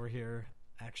Banks over here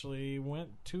actually went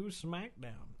to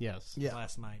SmackDown Yes. Yeah.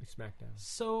 last night. Smackdown.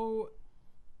 So,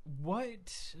 what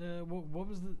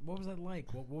was that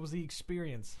like? What was the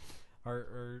experience?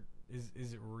 Or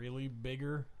is it really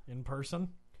bigger in person?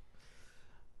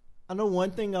 I know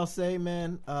one thing I'll say,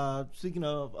 man. Speaking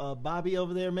of Bobby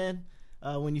over there, man.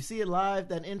 When you see it live,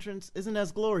 that entrance isn't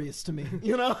as glorious to me.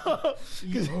 You know?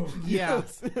 Yeah.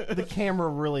 The camera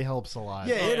really helps a lot.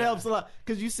 Yeah, it helps a lot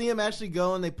because you see him actually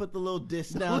go and they put the little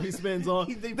disc down he spins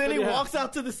on. Then he walks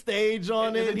out to the stage on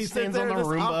And it then and he stands sits there on in the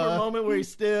this Roomba. awkward moment where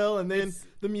he's still and then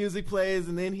the music plays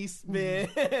and then he spins.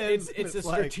 It's a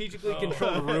like, strategically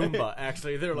controlled Roomba.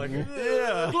 Actually, they're like,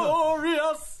 Yeah.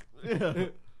 glorious. Yeah.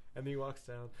 And then he walks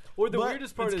down. Or the But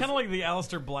weirdest part It's is kind of like the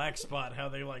Aleister Black spot, how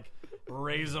they like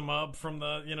raise him up from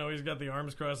the, he's got the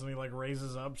arms crossed and he like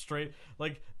raises up straight.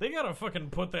 Like they gotta fucking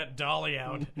put that dolly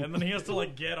out, and then he has to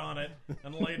like get on it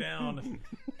and lay down,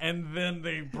 and then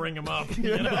they bring him up.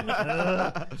 You know?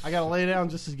 I gotta lay down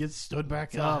just to get stood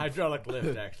back a up. hydraulic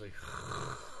lift. Actually,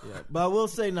 But I will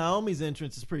say Naomi's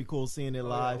entrance is pretty cool seeing it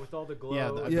live. with all the glow.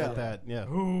 Yeah, I Yeah. bet that. Yeah.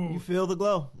 You feel the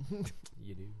glow.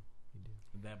 You do.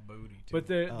 That booty. Too. But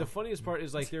the funniest part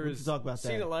is like there We is can talk about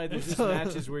seeing that. it live. There's just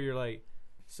matches where you're like,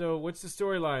 so what's the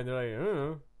storyline? They're like, I don't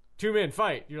know. 2 men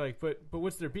fight. You're like, but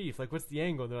what's their beef? Like, what's the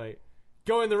angle? And they're like,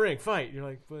 go in the ring, fight. You're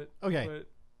like, but Okay. but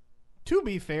To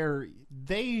be fair,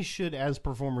 they should, as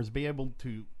performers, be able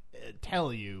to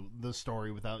tell you the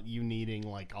story without you needing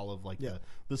like all of like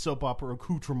the soap opera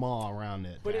accoutrement around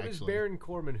it. But it was Baron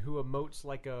Corbin who emotes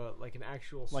like an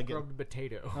actual scrubbed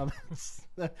potato,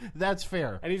 that's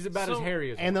fair. and he's about as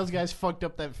hairy as. And those guys fucked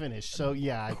up that finish. So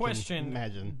yeah, I Question: can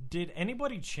imagine. Did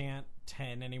anybody chant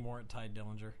 10 anymore at Ty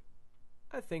Dillinger?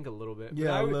 I think a little bit.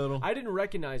 Yeah, But a little. I didn't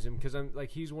recognize him because I'm like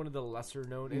he's one of the lesser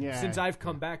known. And since I've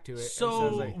come back to it, So and I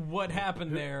was like, what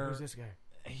happened there? Who's this guy?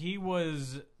 He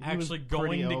was actually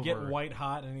pretty going to get over. white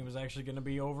hot, and he was actually going to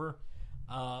be over.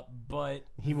 But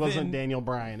He wasn't then- Daniel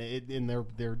Bryan. In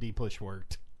their D push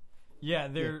worked. Yeah,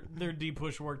 their D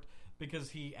push worked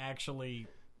because he actually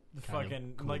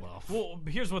fucking cooled like. off. Well,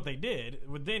 here's what they did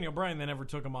with Daniel Bryan. They never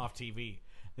took him off TV.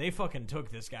 They fucking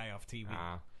took this guy off TV.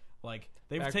 Like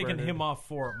they've taken Backburnered. him off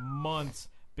for months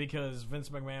because Vince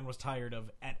McMahon was tired of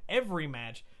at every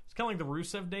match. It's kind of like the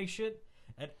Rusev Day shit.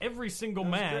 At every single That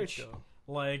was great, match, though.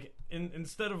 like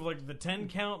instead of like the 10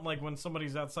 count, like when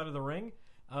somebody's outside of the ring.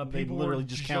 They People literally were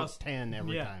just count 10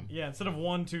 every time. Yeah, instead of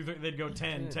 1, 2, 3, they'd go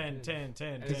 10, 10, 10,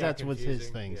 10. Because got that's what's his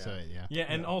confusing. thing. Yeah. So yeah. Yeah,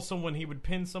 and also when he would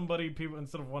pin somebody, people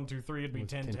instead of 1, 2, 3, it'd be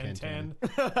 10, 10, 10.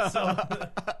 10. So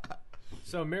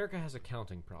So America has a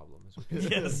counting problem. Is what you're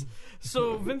saying. yes,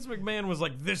 so Vince McMahon was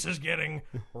like, "This is getting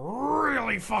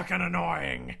really fucking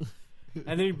annoying.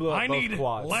 And then he blew up I both need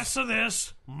quads. less of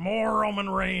this, more Roman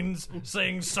Reigns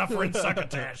saying suffering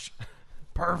succotash."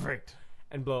 Perfect.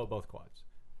 and blow up both quads.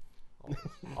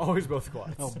 Always both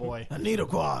quads. Oh boy. I need a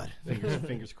quad.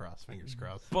 Fingers crossed. Fingers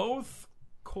crossed. Both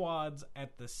quads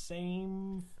at the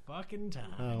same fucking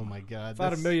time. Oh my god. If I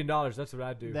had $1 million, that's what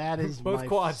I'd do. That is both my-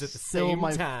 quads at the still same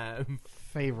my time.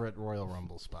 favorite Royal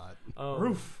Rumble spot.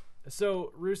 Roof.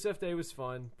 So Rusev Day was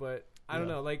fun, but I don't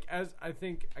know. Like as I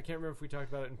think I can't remember if we talked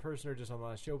about it in person or just on the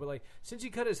last show. But like since he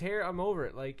cut his hair, I'm over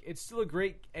it. Like it's still a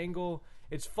great angle.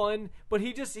 It's fun, but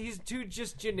he's too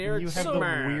just generic. You have so the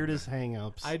man. weirdest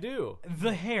hang-ups. I do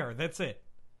The hair, that's it.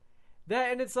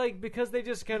 that, and it's like because they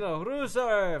just kind of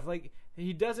Rusev. Like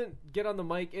he doesn't get on the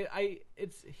mic.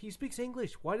 He speaks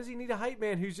English. Why does he need a hype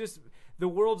man who's just the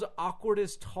world's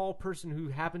awkwardest tall person who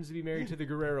happens to be married to the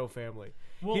Guerrero family?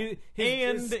 Well,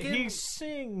 his skin- he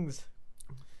sings.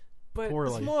 But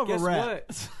Poorly. It's more of a guess rap.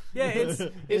 what? Yeah,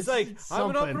 it's like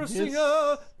I'm an something. opera It's-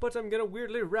 singer, but I'm gonna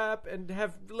weirdly rap and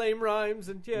have lame rhymes.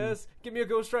 And yes, give me a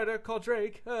ghostwriter called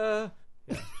Drake.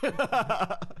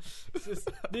 Just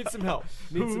need some help.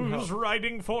 Need some Who's help.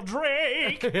 writing for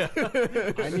Drake?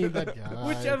 I need that guy.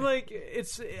 Which I'm like,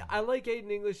 I like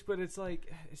Aiden English, but it's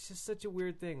like it's just such a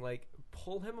weird thing. Like,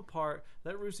 pull him apart,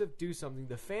 let Rusev do something.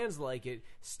 The fans like it.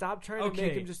 Stop trying to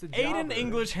make him just a jobber. Aiden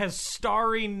English has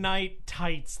Starry Night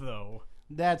tights, though.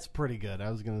 That's pretty good. I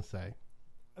was gonna say.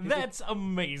 That's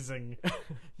amazing.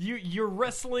 You're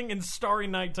wrestling in Starry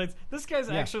Night tights. This guy's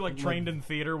actually like trained in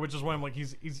theater, which is why I'm like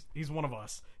he's one of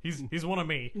us. He's one of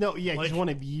me. No, yeah, Like, he's one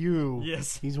of you.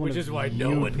 Yes. he's one Which of is why you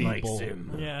no one people. likes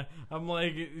him. Yeah, I'm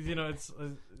like it's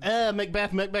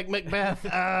Macbeth.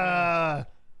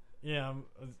 yeah.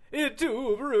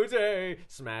 Into Rusev.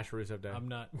 Smash Rusev down. I'm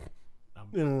not.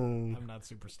 I'm not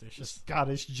superstitious.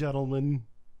 Scottish gentleman.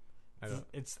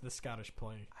 It's the Scottish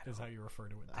play is how you refer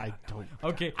to it. I don't.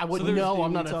 Okay, I wouldn't so there's- know.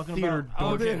 I'm not a talking theater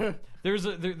about? dork. Okay, there's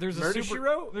a Murder, She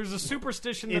Wrote? there's a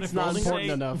superstition that It's if not you important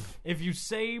say, enough. If you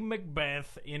say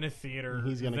Macbeth in a theater,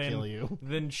 He's gonna then, kill you.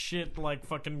 Then shit like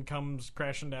fucking comes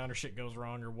crashing down, or shit goes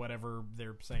wrong, or whatever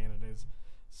they're saying it is.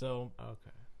 So Okay.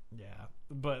 yeah,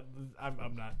 but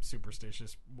I'm not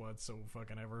superstitious whatsoever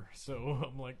fucking ever. So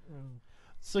I'm like,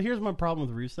 So here's my problem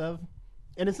with Rusev,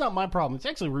 and it's not my problem. It's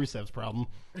actually Rusev's problem.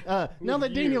 Now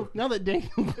that Daniel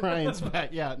Bryan's back,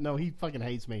 yeah, no, he fucking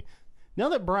hates me. Now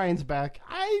that Bryan's back,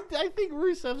 I think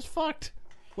Rusev's fucked.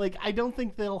 Like, I don't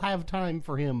think they'll have time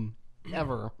for him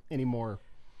ever anymore.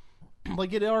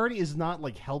 Like, it already is not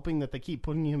like helping that they keep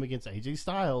putting him against AJ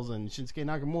Styles and Shinsuke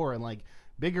Nakamura and like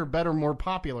bigger, better, more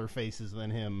popular faces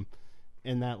than him.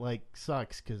 And that, like,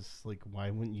 sucks, because, like, why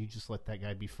wouldn't you just let that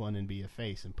guy be fun and be a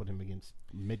face and put him against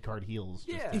mid-card heels?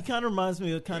 Yeah. He kind of reminds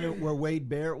me of kind of where Wade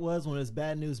Barrett was when it was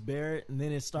Bad News Barrett, and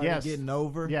then it started Yes. getting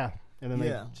over. Yeah. And then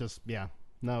Yeah. they just,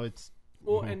 No, it's...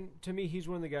 Well, and to me, he's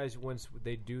one of the guys once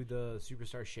they do the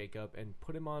superstar shakeup and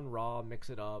put him on Raw,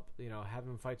 mix it up, have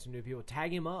him fight some new people,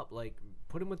 tag him up, like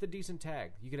put him with a decent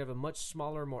tag. You could have a much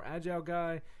smaller, more agile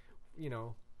guy,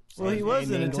 Well, he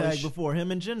was in in a tag English. before him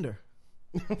and Jinder.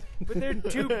 But they're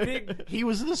too big He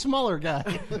was the smaller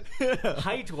guy.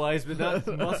 height-wise, but not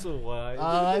muscle-wise.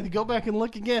 I had to go back and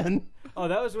look again. Oh,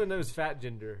 that was when there was fat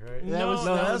Jinder, right? No,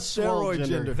 that's swole steroid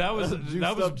gender. That was Juiced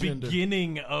up gender.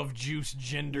 beginning of Juice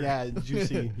Gender. Yeah,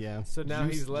 juicy. Yeah. So now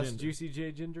Juice he's less Jinder. Juicy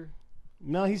J Jinder?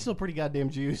 No, he's still pretty goddamn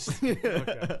juiced.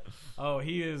 Okay. Oh,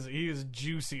 he is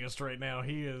juiciest right now.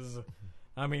 He is,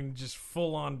 I mean, just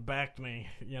full on back knee.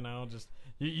 You know, just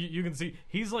you can see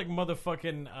he's like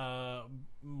motherfucking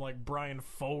like Brian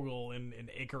Fogel in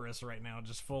Icarus right now,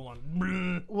 just full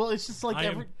on. Well, it's just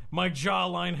like My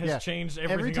jawline has changed.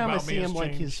 Everything every time I about me see has him, like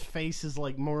changed. his face is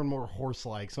like more and more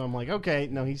horse-like. So I'm like, okay,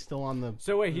 no, he's still on the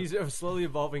So wait, he's slowly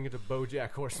evolving into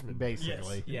BoJack Horseman.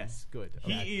 basically. Yes, good.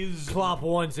 He is Clop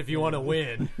once if you want to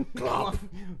win. Clop.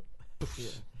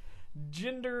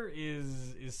 Jinder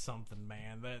is something,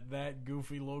 man. That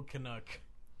goofy little Canuck.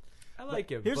 I like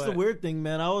him. Here's but the weird thing,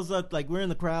 man. I was like, we're in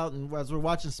the crowd, and as we're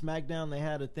watching SmackDown, they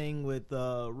had a thing with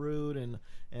Rude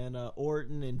and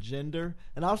Orton and Jinder,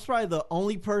 and I was probably the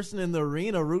only person in the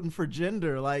arena rooting for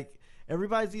Jinder. Like,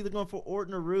 everybody's either going for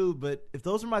Orton or Rude, but if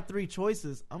those are my three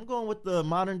choices, I'm going with the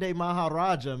modern day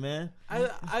Maharaja, man.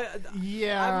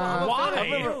 Yeah. I'm a Why?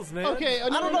 fan of heels, man. Okay, I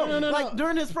don't know. No. Like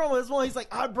during his promo, this one, he's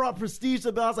like, "I brought prestige to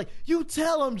the belt." I was like, "You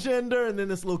tell him, Jinder," and then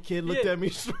this little kid looked Yeah. at me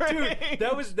straight. Dude,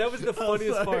 that was the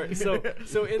funniest part. sorry.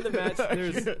 So in the match,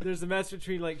 there's a match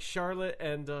between like Charlotte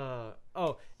and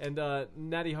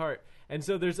Natty Hart. And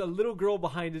so there's a little girl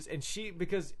behind us, and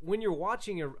because when you're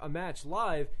watching a match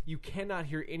live, you cannot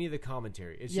hear any of the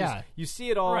commentary. It's just, you see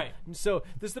it all. Right. And so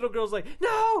this little girl's like,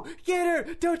 "No, get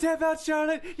her! Don't tap out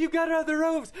Charlotte! You got her on the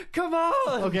ropes! Come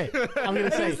on!" Okay, I'm gonna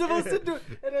And say I'm supposed to do it.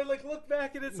 And I like look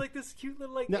back, and it's like this cute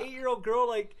little like No. 8-year-old girl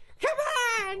like, "Come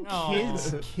on!"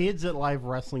 Oh. kids at live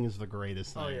wrestling is the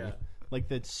greatest thing. Oh, yeah. Like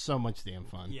that's so much damn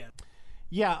fun. Yeah.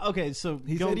 Yeah. Okay. So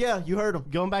He said, "Yeah, you heard him."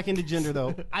 Going back into Jinder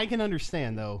though, I can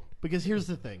understand though because here's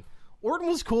the thing. Orton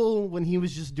was cool when he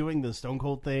was just doing the Stone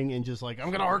Cold thing and just like, I'm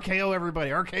gonna RKO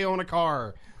everybody, RKO in a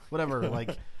car, whatever.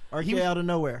 Like, RK out of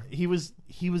nowhere. he was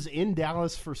in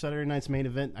Dallas for Saturday Night's main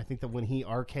event. I think that when he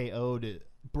RKO'd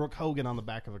Brooke Hogan on the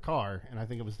back of a car, and I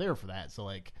think it was there for that. So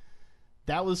like,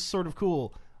 that was sort of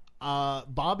cool.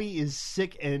 Bobby is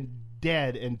sick and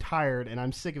dead and tired, and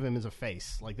I'm sick of him as a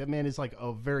face. Like that man is like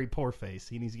a very poor face.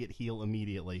 He needs to get heel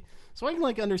immediately. So I can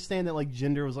like understand that like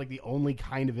Jinder was like the only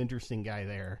kind of interesting guy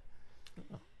there.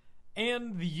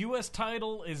 And the U.S.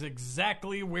 title is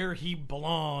exactly where he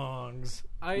belongs.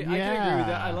 I can agree with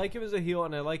that. I like him as a heel,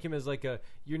 and I like him as like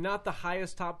you're not the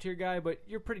highest top tier guy, but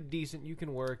you're pretty decent. You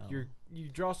can work. You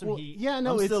draw some heat. Yeah,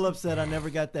 no, I'm it's still upset I never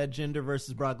got that Jinder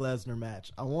versus Brock Lesnar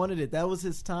match. I wanted it. That was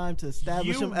his time to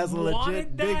establish You him as a wanted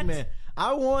legit that? big man.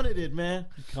 I wanted it, man.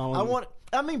 Colin-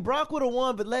 I mean, Brock would have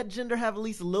won, but let Jinder have at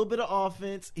least a little bit of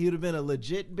offense. He would have been a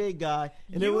legit big guy,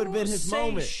 and it would have been his say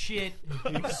moment. Shit.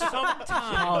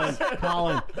 Sometimes.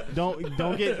 Colin,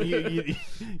 don't get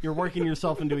you're working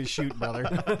yourself into a shoot, brother.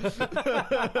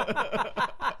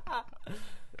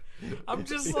 I'm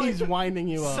just like, He's winding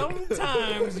you up.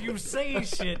 sometimes you say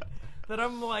shit that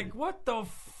I'm like, what the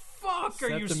fuck are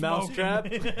Set you the smoking? mousetrap,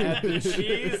 add the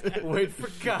cheese, wait for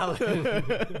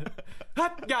Colin.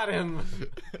 Hot, got him.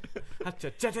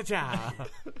 Ha-cha-cha-cha-cha.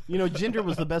 You know, Jinder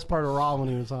was the best part of Raw when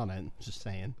he was on it. Just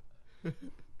saying.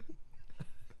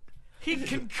 He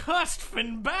concussed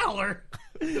Finn Balor.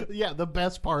 Yeah, the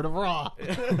best part of Raw.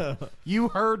 You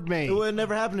heard me. It would have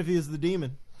never happened if he was the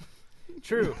demon.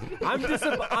 True.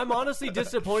 I'm honestly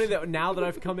disappointed that now that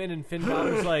I've come in and Finn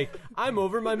Balor's like, I'm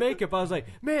over my makeup. I was like,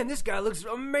 man, this guy looks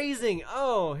amazing.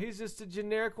 Oh, he's just a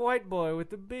generic white boy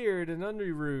with a beard and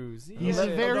underoos. He's Yeah.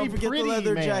 a very Don't forget pretty the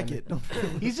leather man. jacket.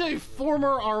 He's a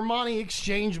former Armani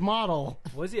Exchange model.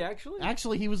 Was he actually?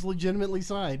 Actually, he was legitimately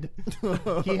signed.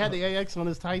 He had the AX on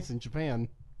his tights in Japan.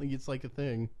 Like it's like a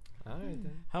thing. All right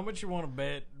then. How much you want to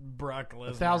bet Brock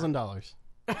Lesnar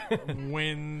 $1,000.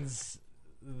 wins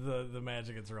the match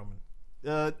against Roman?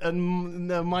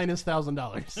 Minus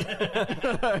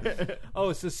 $1,000.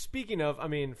 Oh, so speaking of, I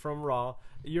mean, from Raw,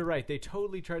 you're right. They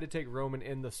totally tried to take Roman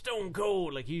in the Stone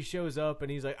Cold. Like, he shows up and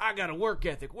he's like, I got a work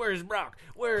ethic. Where's Brock?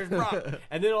 Where's Brock?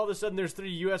 And then all of a sudden there's 3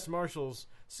 U.S. Marshals,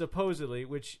 supposedly,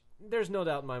 which there's no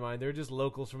doubt in my mind. They're just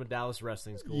locals from a Dallas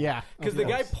wrestling school. Yeah, Because of the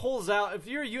guy course. pulls out, if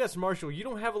you're a U.S. Marshal, you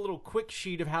don't have a little quick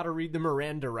sheet of how to read the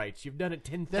Miranda rights. You've done it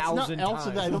 10,000 That's not times.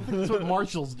 also. I don't think that's what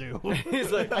marshals do.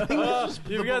 He's like, think that's just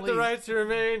you've the got the belief. right to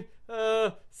remain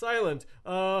silent.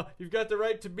 You've got the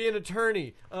right to be an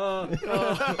attorney. The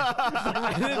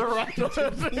right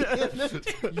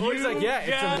He's like, yeah,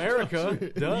 it's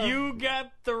America. Duh. You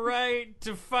got the right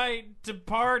to fight, to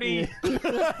party.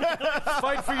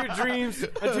 Fight for your dreams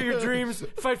until your dreams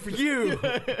fight for you,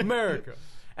 America.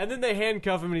 And then they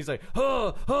handcuff him, and he's like,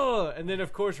 huh, huh. And then,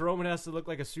 of course, Roman has to look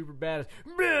like a super badass.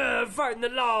 Fighting the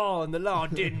law, and the law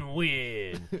didn't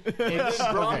win. And then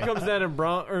Braun comes down and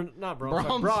Brock.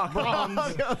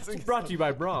 It's brought to you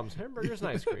by Brahms. Hamburgers and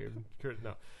ice cream.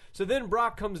 No. So then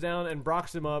Brock comes down and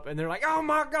Brocks him up, and they're like, oh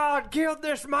my God, killed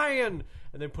this man.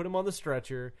 And they put him on the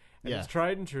stretcher. And it's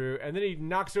tried and true. And then he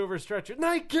knocks over a stretcher. And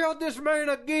they killed this man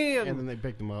again. And then they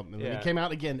picked him up. And then he came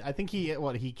out again. I think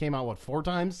he came out, 4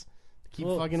 times? Keep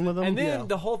fucking with him. And then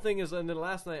the whole thing is, and then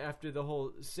last night after the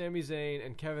whole Sami Zayn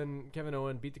and Kevin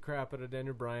Owen beat the crap out of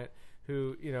Daniel Bryan,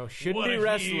 who, shouldn't be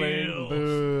wrestling.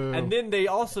 Boo. And then they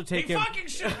also take him. He fucking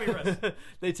should be wrestling.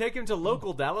 They take him to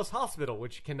local Dallas hospital,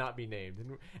 which cannot be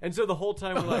named. And so the whole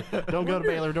time we're like, don't go to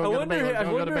Baylor, don't go to Baylor,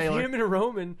 don't go to Baylor. Him and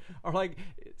Roman are like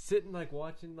sitting, like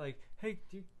watching, like, hey,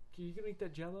 can you gonna eat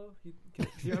that Jello?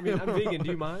 I'm vegan.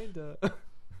 Do you mind?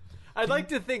 I'd like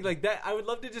to think like that. I would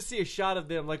love to just see a shot of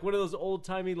them, like one of those old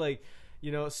timey, like,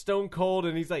 Stone Cold,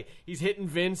 and he's hitting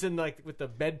Vince and like with the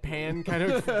bedpan kind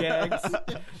of gags.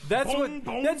 That's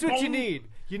what you need.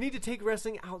 You need to take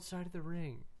wrestling outside of the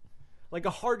ring, like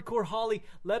a hardcore Holly.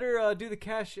 Let her do the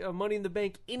cash Money in the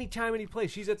Bank anytime, any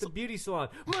place. She's at the beauty salon.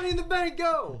 Money in the Bank,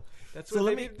 go. That's what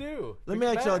they need to do. Let me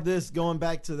ask y'all this, going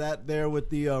back to that there with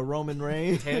the Roman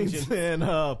Reigns and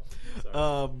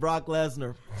Brock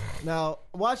Lesnar. Now,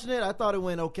 watching it, I thought it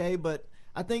went okay, but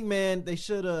I think, man, they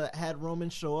should have had Roman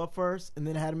show up first and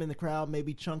then had him in the crowd,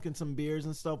 maybe chunking some beers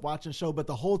and stuff, watching the show. But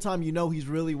the whole time, he's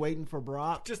really waiting for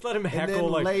Brock. Just let him heckle, and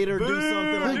then like, later do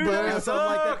something like that, or something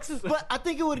like sucks. that. But I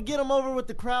think it would get him over with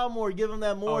the crowd more, give him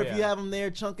that more if you have him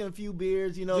there chunking a few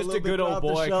beers, a little a bit good old throughout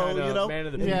boy the show, kind of man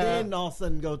of the and people. then all of a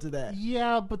sudden go to that.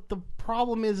 Yeah, but the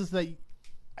problem is that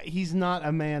he's not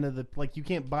a man of the, like, you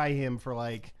can't buy him for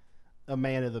like a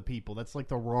man of the people. That's like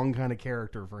the wrong kind of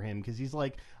character for him, because he's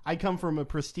like, I come from a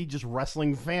prestigious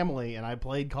wrestling family and I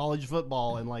played college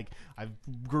football and like I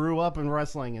grew up in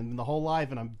wrestling and the whole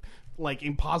life, and I'm like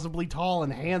impossibly tall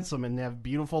and handsome and have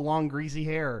beautiful long greasy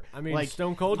hair. I mean, like,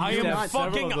 Stone Cold. I am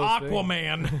fucking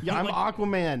Aquaman. Yeah, I'm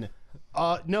Aquaman.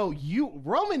 No,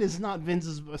 Roman is not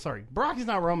Vince's. Sorry, Brock is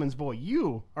not Roman's boy.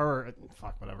 You are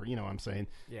whatever. You know what I'm saying?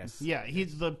 Yes. Yeah,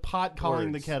 he's the pot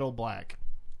calling the kettle black.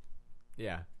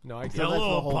 Yeah. No, I get So that's the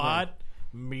Hello, whole pot.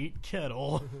 Meet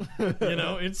kettle.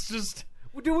 It's just.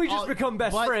 Do we just become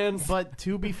best friends? But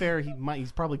to be fair,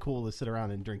 he's probably cool to sit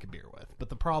around and drink a beer with. But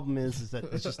the problem is that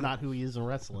it's just not who he is in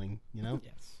wrestling.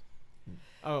 Yes.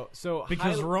 Oh, so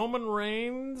Because Roman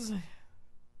Reigns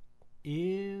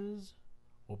is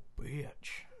a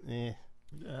bitch.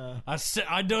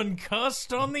 I done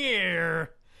cussed on the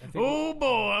air. Oh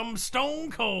boy, I'm stone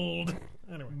cold.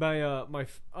 Anyway. My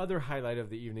other highlight of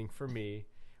the evening for me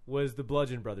was the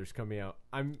Bludgeon Brothers coming out.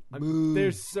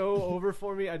 They're so over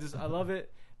for me. I love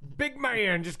it. Big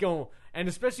man just going, and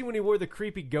especially when he wore the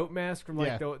creepy goat mask from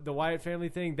like the Wyatt family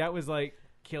thing, that was like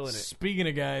killing it. Speaking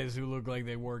of guys who look like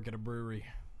they work at a brewery.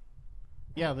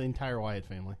 Yeah, the entire Wyatt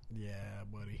family. Yeah,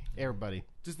 buddy. Everybody.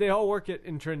 Just they all work at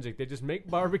Intrinsic. They just make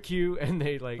barbecue and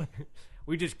they like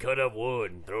we just cut up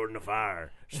wood and throw it in the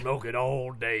fire, smoke it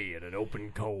all day at an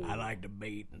open coal. I like to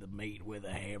bait the meat with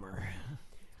a hammer.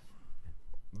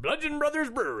 Bludgeon Brothers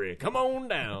Brewery, come on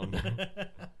down.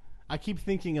 I keep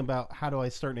thinking about how do I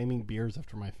start naming beers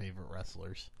after my favorite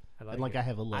wrestlers. I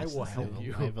have a list. I will help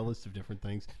you. I have a list of different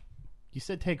things. You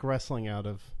said take wrestling out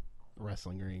of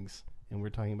wrestling rings, and we're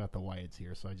talking about the Wyatts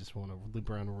here, so I just want to loop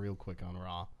around real quick on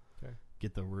Raw. Okay.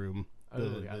 Get the room,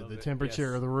 the the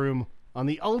temperature of the room on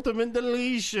the ultimate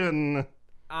deletion.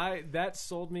 That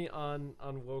sold me on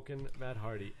Woken Matt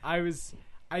Hardy.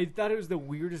 I thought it was the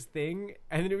weirdest thing,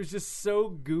 and then it was just so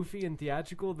goofy and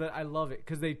theatrical that I love it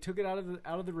because they took it out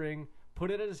of the ring,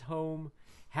 put it at his home,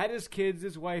 had his kids,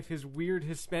 his wife, his weird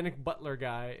Hispanic butler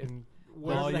guy, and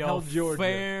where's the hell Georgia?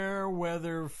 Fair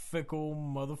weather fickle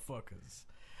motherfuckers.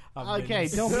 Okay,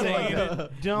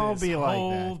 don't be like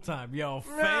whole that. time, y'all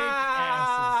fake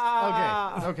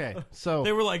asses. Okay. So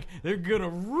They were like, they're gonna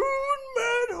ruin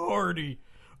Matt Hardy.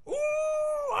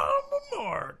 Ooh, I'm a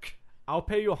mark. I'll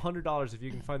pay you $100 if you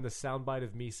can find the soundbite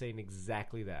of me saying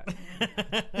exactly that.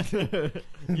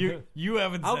 You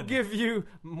haven't. I'll give you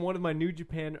one of my New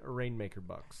Japan Rainmaker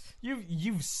bucks.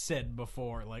 You've said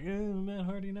before, like Matt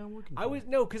Hardy not working.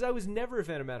 Because I was never a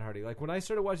fan of Matt Hardy. Like when I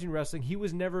started watching wrestling, he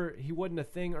wasn't a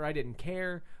thing, or I didn't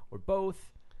care, or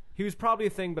both. He was probably a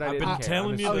thing, but I I've didn't been care.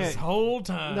 telling you Okay. this whole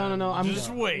time. No, I'm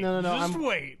just wait. Just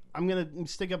wait. I'm gonna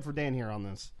stick up for Dan here on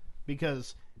this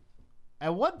because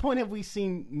at what point have we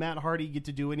seen Matt Hardy get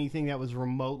to do anything that was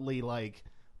remotely like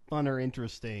fun or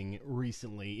interesting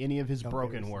recently? Any of his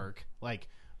broken work? Like,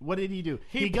 what did he do?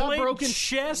 He got played broken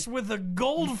chess with a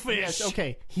goldfish. Yes,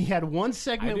 okay. He had one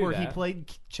segment I knew where he that.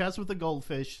 played chess with a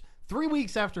goldfish 3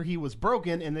 weeks after he was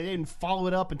broken, and they didn't follow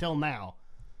it up until now.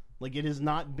 Like, it has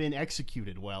not been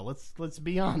executed well. Let's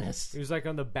be honest. He was like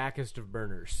on the backest of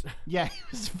burners. Yeah, he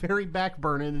was very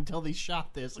backburning until they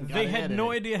shot this. And got They ahead had of no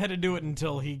it. idea how to do it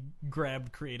until he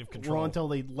grabbed creative control. Well, until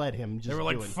they let him just they were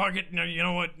like, do it. "Fuck it, no, you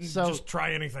know what? So- just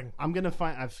try anything." I'm gonna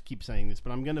find. I keep saying this,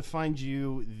 but I'm gonna find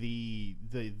you the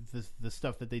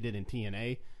stuff that they did in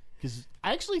TNA because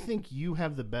I actually think you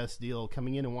have the best deal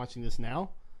coming in and watching this now.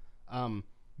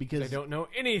 Because I don't know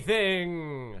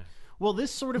anything. well,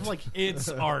 this sort of like It's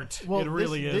art. well, it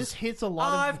really this, is. This hits a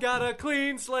lot of. I've got a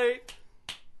clean slate.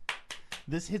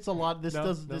 This hits a lot. This No,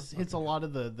 does. no, This hits a lot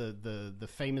of the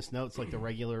famous notes, like the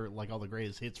regular, like all the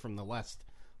greatest hits from the last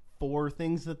 4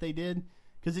 things that they did.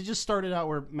 Because it just started out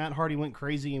where Matt Hardy went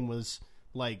crazy and was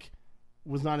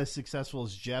not as successful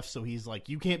as Jeff. So he's like,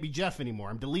 "You can't be Jeff anymore.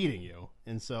 I'm deleting you."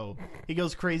 And so he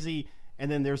goes crazy. And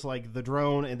then there's like the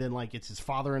drone, and then like it's his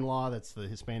father-in-law. That's the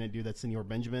Hispanic dude. That's Senor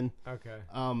Benjamin. Okay.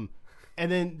 And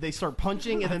then they start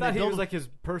punching, and I then thought they he build was like his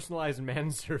personalized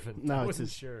manservant. No, I it's wasn't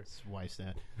his, sure. his wife's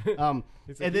dad.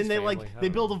 It's like and then his they family. like I they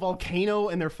don't build know. a volcano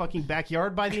in their fucking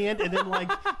backyard by the end, and then like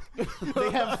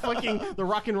they have fucking the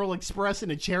Rock and Roll Express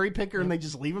and a cherry picker, and they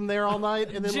just leave him there all night.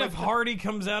 And then Jeff like, Hardy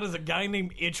comes out as a guy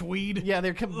named Itchweed. yeah,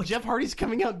 Jeff Hardy's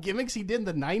coming out gimmicks he did in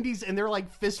the '90s, and they're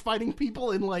like fist fighting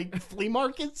people in like flea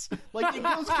markets. Like it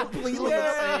goes completely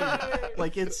insane.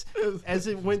 Like it's as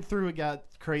it went through, it got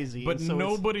crazy. But and so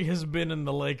nobody has been in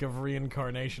the lake of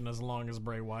reincarnation as long as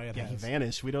Bray Wyatt he has.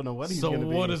 vanished. We don't know what he's So going to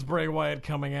be. what is Bray Wyatt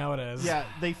coming out as? Yeah,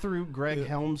 they threw Greg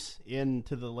Helms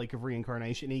into the Lake of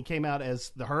Reincarnation. And he came out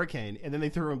as the Hurricane, and then they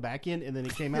threw him back in, and then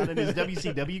he came out in his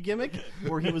WCW gimmick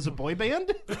where he was a boy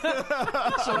band.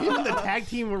 So him and the tag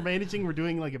team were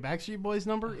doing like a Backstreet Boys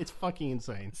number. It's fucking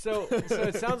insane. So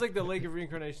it sounds like the Lake of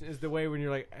Reincarnation is the way when you're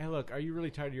like, hey, look, are you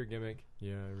really tired of your gimmick?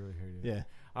 Yeah, I really heard you. Yeah.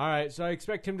 All right, so I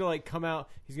expect him to like come out.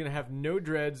 He's gonna have no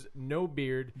dreads, no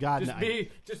beard. God, just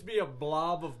no. be a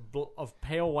blob of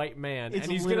pale white man, It's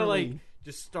and he's gonna like literally-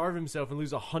 just starve himself and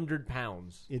lose 100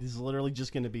 pounds. It is literally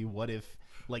just going to be what if,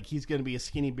 like, he's going to be a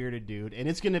skinny bearded dude, and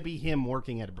it's going to be him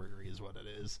working at a brewery, is what it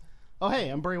is. Oh, hey,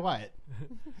 I'm Bray Wyatt.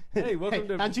 Hey, welcome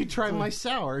to. How'd you try my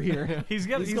sour here? He's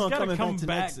got He's gonna to come come back to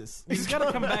back. Nexus. He's got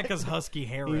to come back as Husky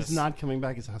Harris. He's not coming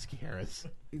back as Husky Harris.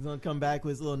 He's gonna come back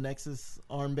with his little Nexus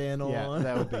armband Yeah, on.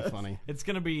 that would be funny. It's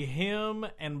going to be him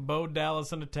and Bo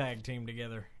Dallas in a tag team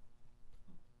together.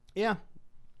 Yeah.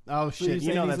 Oh, So you're shit. You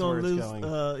saying know he's that's gonna where lose, it's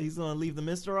going. he's gonna leave the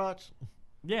Mr. Roch?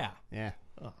 Yeah. Yeah.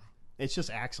 It's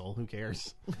just Axel. Who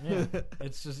cares? Yeah.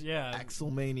 It's just, yeah.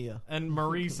 Axelmania. And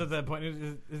Maurice at that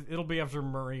point, it'll be after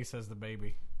Maurice has the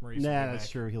baby. Maurice will Nah, be that's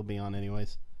back. true. He'll be on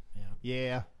anyways. Yeah.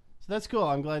 Yeah. So that's cool.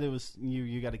 I'm glad it was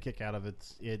you got a kick out of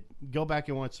it. Go back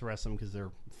and watch the rest of them because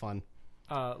they're fun.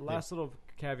 Last little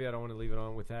caveat I want to leave it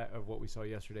on with that of what we saw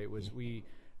yesterday was we,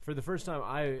 for the first time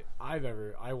I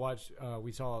watched,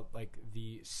 we saw like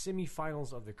the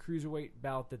semifinals of the cruiserweight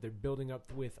bout that they're building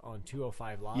up with on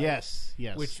 205 Live. Yes.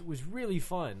 Which was really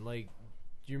fun. Like,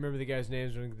 do you remember the guys'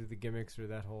 names running through the gimmicks or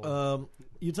that whole?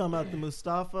 You talking about the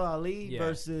Mustafa Ali Yeah.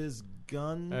 versus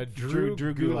Drew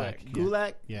Drew Gulak. Yeah.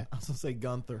 Gulak? Yeah. I was gonna say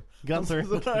Gunther. Gunther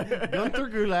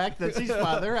Gulak. That's his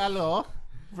father. Hello.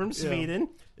 From Sweden.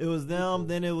 It was them.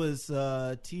 Then it was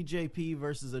TJP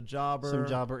versus a jobber. Some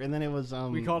jobber. And then it was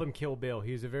we called him Kill Bill.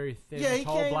 He was a very thin, Yeah, he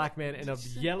tall came- black man in a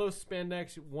yellow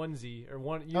spandex onesie or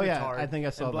one unitard. Oh, yeah, I think I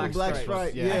saw and that. black, Black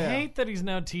stripes. stripe, Yeah. I yeah. hate that he's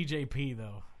now TJP,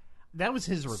 though. That was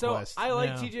his So request. I like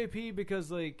Yeah. TJP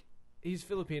because like he's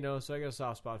Filipino, so I got a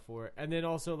soft spot for it. And then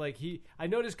also like I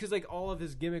noticed because like all of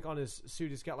his gimmick on his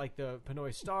suit, it's got like the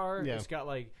Pinoy star. Yeah. It's got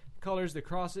like colors, the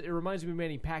crosses. It reminds me of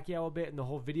Manny Pacquiao a bit, and the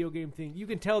whole video game thing. You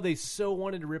can tell they so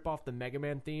wanted to rip off the Mega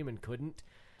Man theme and couldn't.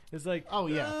 It's like, Oh,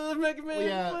 yeah. Mega Man.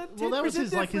 yeah. but Well, that was 10%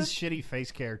 his like his different. shitty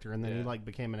face character, and then he Yeah. like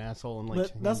became an asshole and like. But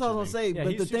changed that's what I was his gonna name. say. Yeah,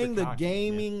 but he's the super thing, the cocky,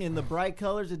 gaming and the bright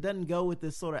colors, it doesn't go with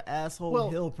this sort of asshole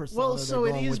hill persona. Well, they're so it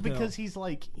going is with him. because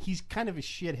he's kind of a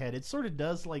shithead. It sort of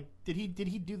does like did he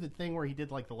do the thing where he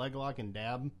did like the leg lock and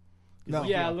dab? No.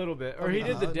 Yeah, a little bit. Or he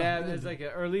did the no, dab no. as like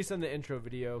or at least on the intro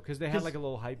video because they had 'Cause like a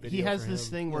little hype video. He has for this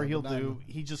him. thing where Yeah, he'll but do.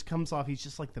 He just comes off. He's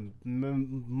just like the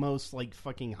most like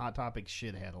fucking Hot Topic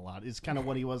shithead. A lot. It's kind of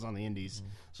what he was on the Indies.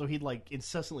 So he'd like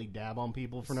incessantly dab on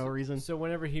people for no reason. So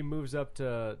whenever he moves up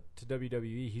to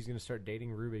WWE, he's going to start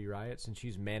dating Ruby Riott since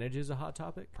she manages a Hot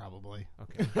Topic. Probably.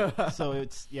 Okay. So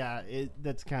it's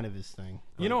that's kind of his thing.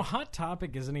 You know, Hot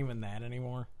Topic isn't even that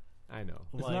anymore. I know.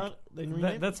 It's Like, not. They that,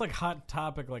 renamed it? that's like Hot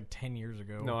Topic like 10 years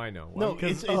ago. No, I know. No, Well,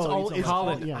 it's oh, all. he's It's on all.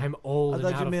 Colin, Yeah. I'm old. I and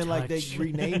thought out you of meant like they touch.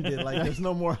 renamed it. Like there's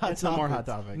no more Hot It's no more Hot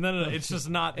Topics. Topic. No, it's just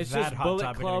not It's that just Hot Bullet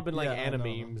Topic Club and like Yeah, I Anna know.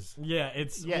 memes. Yeah,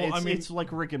 it's Yeah, well, it's, I mean, it's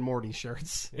like Rick and Morty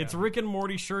shirts it's Rick and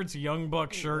Morty shirts, Young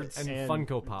Buck shirts, And, And-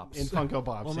 Funko Pops. and Funko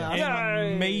Pops. Well, yeah. man,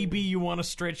 and Yay! maybe you want to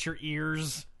stretch your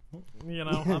ears. You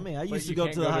know, I mean, I used to you go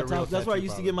can't to the go to Hot a real Topics. That's where I tattoo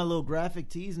used to parlor. get my little graphic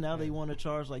tees. Now they want to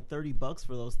charge like $30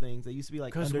 for those things. They used to be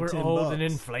like Because under we're $10. old and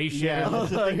inflation. Yeah,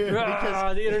 that's the thing.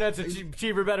 Ah, the internet's a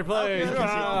cheaper, better place. Okay,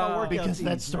 Ah. Because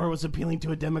that tees. store was appealing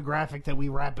to a demographic that we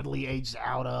rapidly aged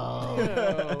out of.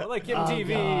 Oh, like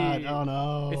MTV. Oh, God. Oh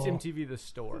no. It's MTV the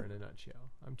store in a nutshell.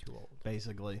 I'm too old.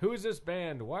 Basically. Who is this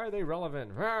band? Why are they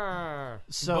relevant? Ah.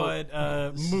 So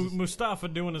but Mustafa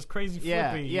doing his crazy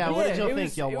flippy. Yeah, what did y'all it think?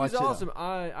 was, Y'all it watched was it? awesome.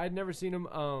 I'd never seen him.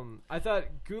 I thought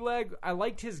Gulag. I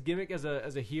liked his gimmick as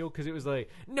a heel because it was like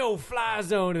no fly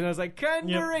zone, and I was like kind of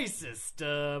Yep.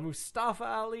 racist. Mustafa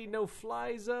Ali, no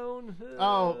fly zone.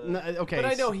 Oh, no, okay. But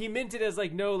I know he meant it as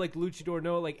like no like luchador,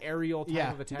 no like aerial type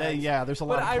Yeah, of attack. there's a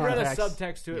lot But of I read a context.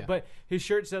 subtext to it. Yeah. But his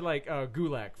shirt said like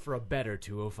Gulak for a better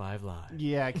 205 live.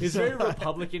 Yeah, He's very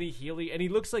Republican-y, heely, and he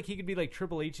looks like he could be like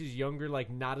Triple H's younger, like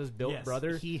not as built Yes.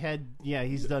 brother.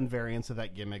 he's done variants of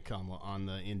that gimmick on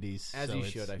the indies. As so he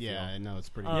it's- should, I feel. Yeah, I know it's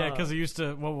pretty. Yeah, because he used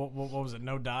to. What was it?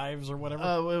 No dives or whatever.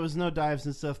 It was no dives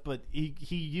and stuff, but he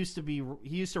used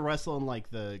to wrestle in like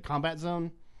the Combat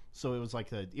Zone, so it was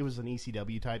like it was an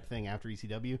ECW type thing after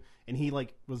ECW, and he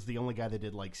like was the only guy that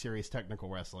did like serious technical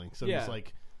wrestling. So Yeah. he's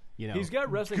like, He's got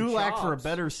wrestling Gulak for a chops.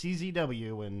 better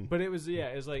CZW, and But it was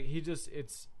it's like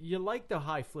it's you like the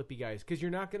high flippy guys because you're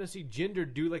not going to see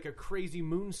Jinder do like a crazy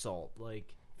moonsault.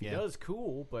 Like if he Yeah. does,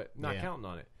 cool, but not Yeah. counting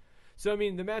on it. So I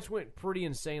mean, the match went pretty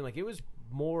insane. Like it was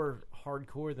more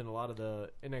hardcore than a lot of the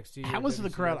NXT. how or was the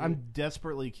crowd? WCW. I'm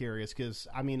desperately curious because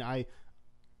I mean I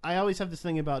always have this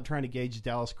thing about trying to gauge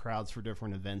Dallas crowds for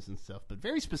different events and stuff, but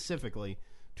very specifically,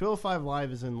 205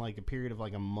 Live is in like a period of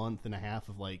like a month and a half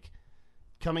of like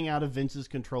coming out of Vince's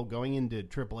control, going into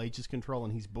Triple H's control,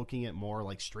 and he's booking it more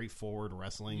like straightforward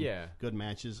wrestling, Yeah. good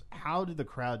matches. How did the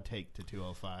crowd take to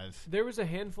 205? There was a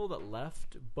handful that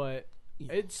left, but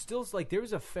it's still like there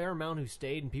was a fair amount who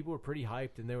stayed, and people were pretty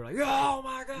hyped, and they were like, "Oh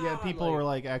my god!" Yeah, people were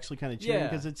like actually kind of cheering Yeah.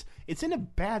 because it's in a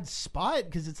bad spot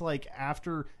because it's like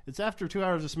after 2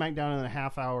 hours of SmackDown and a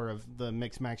half hour of the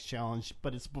Mixed Match Challenge,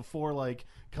 but it's before like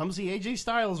comes the AJ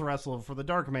Styles wrestle for the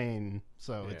Dark Main,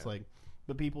 so it's Yeah. like,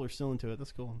 but people are still into it.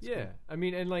 That's cool. That's Yeah, cool. I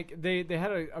mean, and like they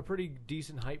had a pretty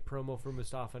decent hype promo for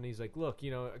Mustafa, and he's like, "Look,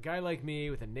 a guy like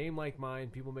me with a name like mine,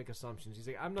 people make assumptions." He's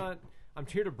like, I'm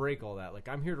here to break all that. Like,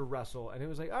 I'm here to wrestle." And it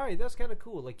was like, all right, that's kind of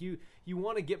cool. Like, you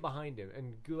want to get behind him,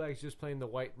 and Gulag's just playing the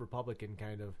white Republican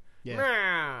kind of. Yeah.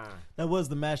 "Meh." That was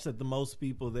the match that the most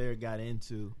people there got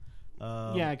into.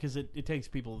 Yeah, because it takes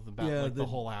people about Yeah, like the the-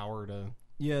 whole hour to.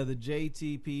 Yeah, the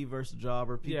JTP versus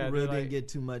Jobber. People Yeah, they're really like- didn't get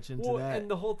too much into Well, that. and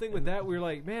the whole thing with that, we were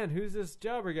like, man, who's this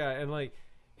jobber guy? And like,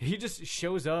 he just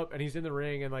shows up and he's in the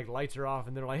ring and like lights are off,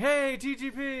 and they're like, hey,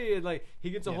 TGP, and like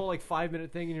he gets a whole like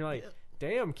 5-minute thing, and you're like,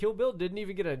 damn, Kill Bill didn't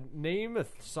even get a name, a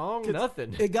song,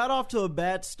 nothing. It got off to a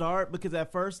bad start because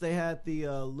at first they had the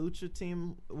Lucha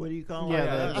team. What do you call them?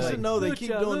 Yeah, I should know. They Lucha, keep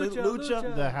doing the Lucha, Lucha.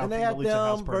 Lucha. The And they had Lucha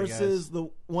House them Party versus guys. the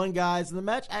one guys. And the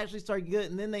match actually started good.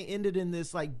 And then they ended in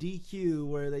this like DQ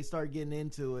where they started getting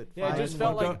into it. Yeah, it fighting just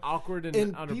felt one like guy. awkward and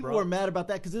And unabrupt. people were mad about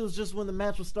that because it was just when the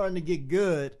match was starting to get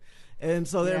good. And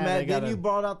so they're Yeah, mad. they Then gotta- you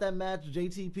brought out that match,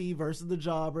 JTP versus the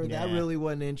Jobber. That Yeah. really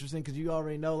wasn't interesting because you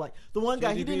already know, like, the one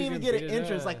guy, he JTP didn't is even gonna get an beat his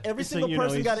entrance. ass. Like, every So single you know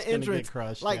person he's got an gonna get entrance.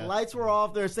 crushed, Like, yeah. lights were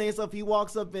off. They're saying stuff. He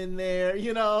walks up in there,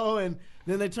 and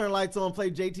then they turn lights on,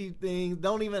 play JT things.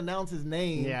 Don't even announce his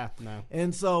name. Yeah, no.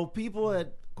 And so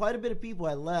quite a bit of people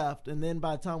had left. And then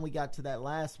by the time we got to that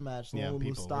last match, the Yeah, one with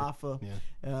people Mustafa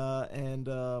were- and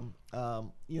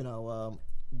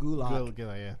Gulak.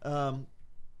 Good,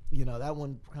 yeah. That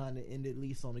one kind of ended at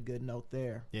least on a good note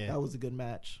there. Yeah. That was a good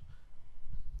match.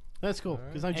 That's cool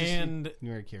because I'm just And-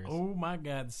 very curious. Oh my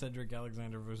God, Cedric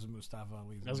Alexander versus Mustafa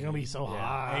Ali. That was gonna be so a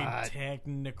hot.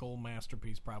 technical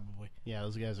masterpiece, probably. Yeah,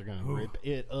 those guys are gonna Ooh. rip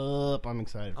it up. I'm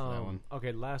excited for that one.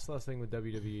 Okay, last thing with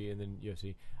WWE and then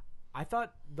UFC. I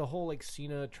thought the whole like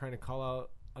Cena trying to call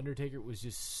out Undertaker was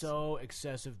just so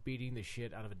excessive, beating the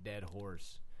shit out of a dead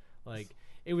horse. Like,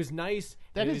 it was nice.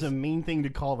 That is a mean thing to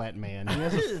call that man. He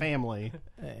has a family.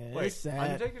 Wait, It's sad.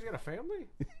 Undertaker's got a family?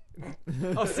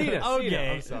 Oh, Cena. Okay, Cena,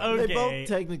 I'm sorry. They both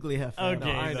technically have family.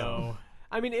 Okay, I know. though.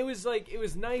 I mean, it was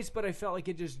nice, but I felt like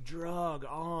it just drug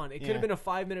on. It could Yeah. have been a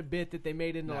 5-minute bit that they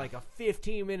made into like a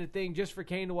 15-minute thing just for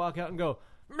Kane to walk out and go,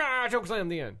 chokeslam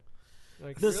the end.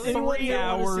 Like, Does really? anyone 3 here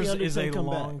wanna see hours is a Undertaker come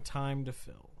long back? time to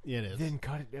fill. It is. Then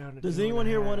cut it down. To Does 2.5. anyone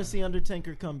here want to see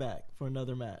Undertaker come back for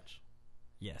another match?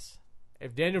 Yes.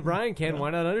 If Daniel Bryan can,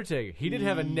 why not Undertaker? He did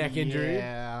have a neck injury.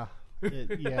 Yeah.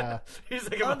 Yeah. He's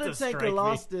like about to Undertaker strike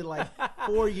lost it like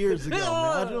 4 years ago. Man.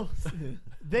 I don't-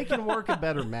 They can work a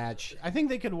better match. I think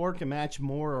they could work a match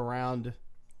more around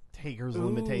Taker's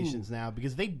limitations now,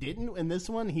 because they didn't in this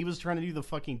one. He was trying to do the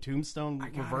fucking tombstone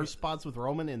reverse spots with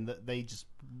Roman, and they just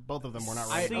both of them were not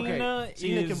right. Cena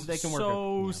Cena is they can work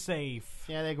so yeah. safe.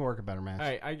 Yeah, they can work a better match. All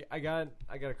right, I got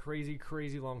a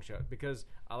crazy long shot because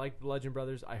I like the Legend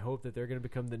Brothers. I hope that they're going to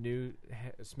become the new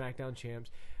SmackDown champs.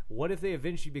 What if they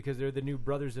eventually, because they're the new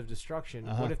Brothers of Destruction,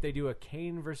 what if they do a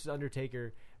Kane versus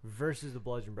Undertaker versus the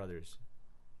Bludgeon Brothers?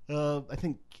 I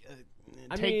think.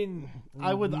 I mean,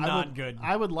 I would good.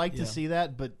 I would like Yeah. to see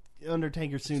that, but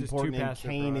Undertaker's soon just too important, and past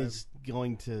their Kane prime. is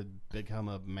going to become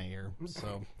a mayor.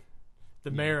 So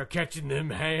the mayor catching them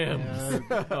hams.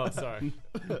 Oh, sorry.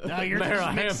 now you're Mayor just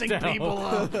of mixing Hamtown. people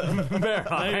up. Mayor of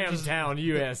Hamtown,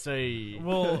 USA.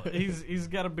 Well, he's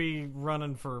got to be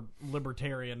running for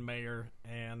libertarian mayor,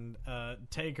 and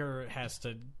Taker has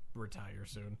to retire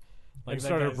soon. Like And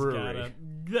start a brewery.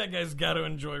 That guy's got to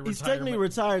enjoy retirement. He's technically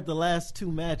retired the last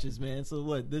 2 matches, man. So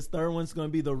what? This third one's going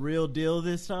to be the real deal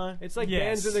this time. It's like Yes.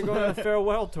 bands when they're going on a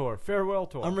farewell tour.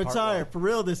 I'm retired for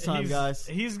real this time, guys.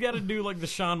 He's got to do like the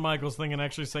Shawn Michaels thing and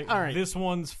actually say, All right. "This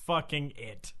one's fucking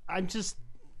it." I just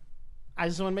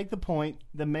want to make the point.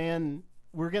 The man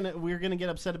we're gonna get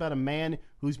upset about a man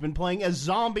who's been playing a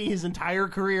zombie his entire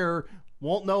career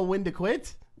won't know when to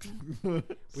quit. We've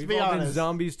be all been honest.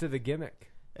 zombies to the gimmick.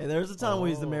 Hey, there was a time when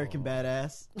he was the American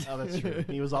badass. Oh, that's true.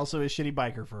 He was also a shitty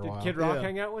biker for a Did while. Kid Rock Yeah.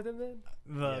 hang out with him then?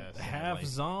 The Yes, half sadly.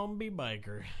 zombie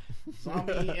biker.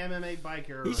 Zombie MMA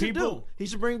biker. He should People- do. He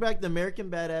should bring back the American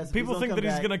badass. If People he's think gonna that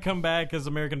he's come going back. to come back as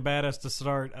American Badass to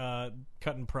start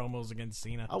cutting promos against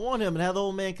Cena. I want him and have the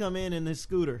old man come in his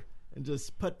scooter and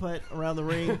just putt around the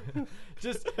ring.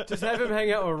 Just have him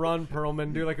hang out with Ron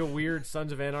Perlman, do like a weird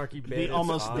Sons of Anarchy bit. the It's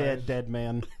almost fine. dead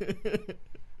man.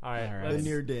 All right, All right. The let's-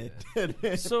 near dead.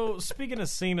 So speaking of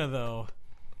Cena, though,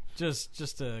 just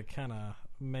to kind of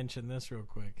mention this real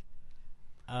quick,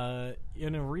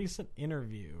 in a recent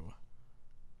interview,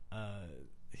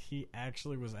 he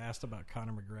actually was asked about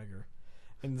Conor McGregor,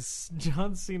 and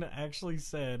John Cena actually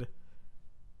said,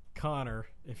 "Conor,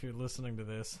 if you're listening to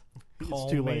this, call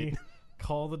too me, late.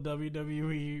 call the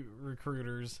WWE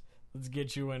recruiters." Let's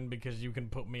get you in because you can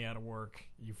put me out of work.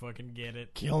 You fucking get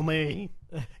it. Kill me.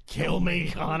 Kill me,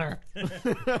 Connor.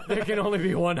 There can only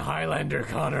be one Highlander,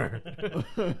 Connor.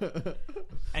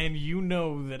 And you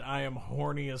know that I am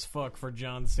horny as fuck for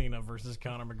John Cena versus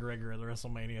Conor McGregor at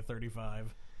WrestleMania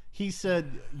 35. He said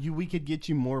we could get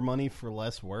you more money for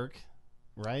less work,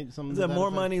 right? Something Is to that that more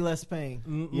effect. money, less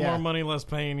pain? Yeah. More money, less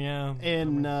pain, yeah.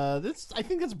 And I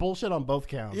think that's bullshit on both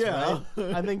counts. Yeah. right?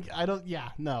 I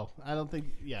don't think.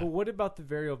 Yeah. But what about the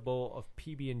variable of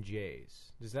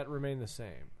PB&Js? Does that remain the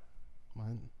same? What?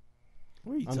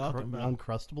 What are you talking about?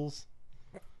 Uncrustables.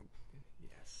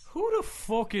 Who the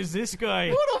fuck is this guy?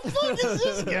 Who the fuck is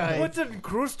this guy? What's an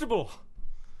Uncrustable?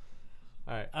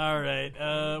 All right. All right.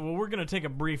 Well, we're going to take a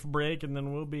brief break, and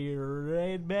then we'll be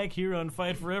right back here on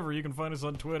Fight Forever. You can find us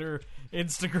on Twitter,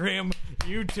 Instagram,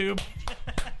 YouTube.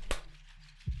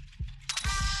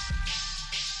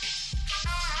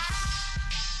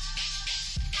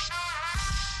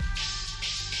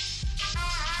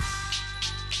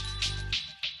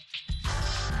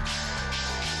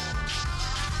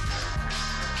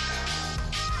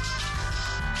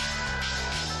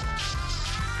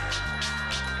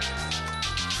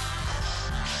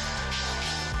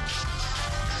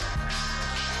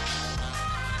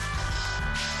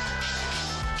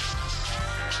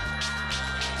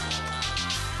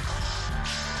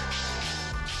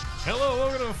 Hello,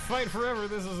 welcome to Fight Forever.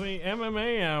 This is the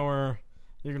MMA Hour.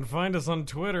 You can find us on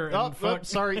Twitter. And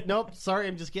Sorry.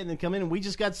 I'm just getting to come in. We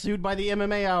just got sued by the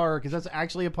MMA Hour because that's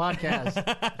actually a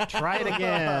podcast. Try it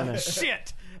again.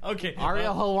 Shit. Okay.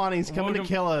 Ariel Helwani's coming to welcome-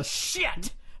 kill us.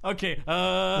 Shit. Okay.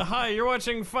 Hi, you're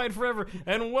watching Fight Forever,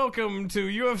 and welcome to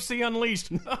UFC Unleashed.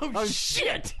 Oh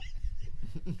shit.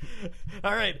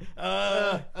 All right.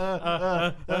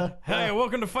 Hey,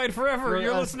 welcome to Fight Forever.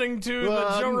 You're listening to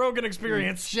the Joe Rogan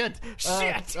Experience. Shit.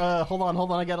 Shit. Hold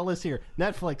on. I got a list here.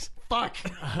 Netflix. Fuck.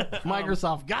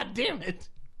 Microsoft. God damn it.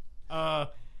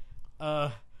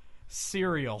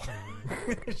 Cereal.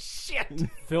 Shit.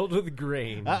 Filled with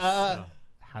grains.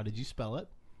 How did you spell it?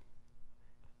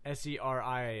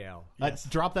 SERIAL.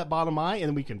 Drop that bottom I, and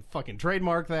then we can fucking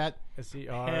trademark that.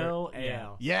 SERAL.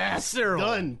 Yes. Cyril.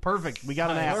 Done. Perfect. We got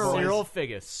an app. boys. Cyril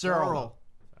Figgis. Cyril.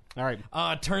 All right.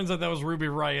 Turns out that was Ruby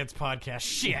Riot's podcast.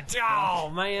 Shit. Oh,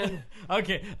 man.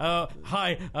 Okay.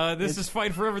 Hi. This is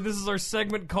Fight Forever. This is our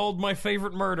segment called My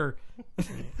Favorite Murder.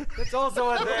 It's also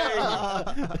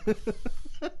a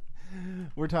thing.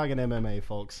 We're talking MMA,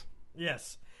 folks.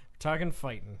 Yes. We're talking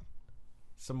fighting.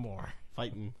 Some more.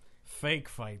 Fighting. Fake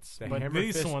fights. The but Hammer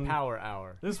this Fist one, Power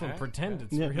Hour. this one pretended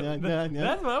it's Yeah, real. yeah, That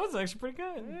yeah. was actually pretty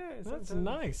good. That's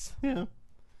nice. Yeah.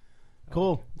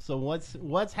 Cool. So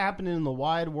what's happening in the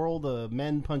wide world of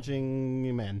men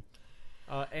punching men?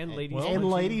 And ladies. Well, And punching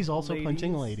ladies also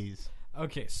punching ladies.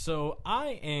 Okay, so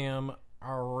I am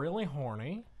really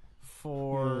horny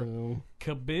for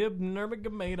Khabib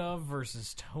Nurmagomedov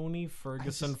versus Tony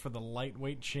Ferguson for the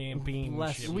lightweight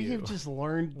championship. We have just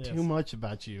learned Yes. too much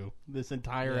about you this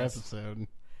entire Yes. episode.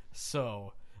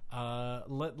 So,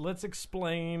 let's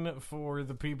explain for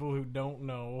the people who don't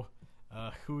know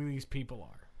who these people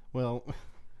are. Well,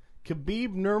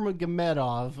 Khabib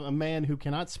Nurmagomedov, a man who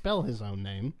cannot spell his own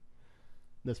name.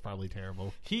 That's probably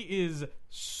terrible. He is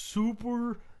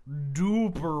super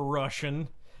duper Russian.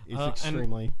 It's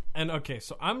extremely. And okay,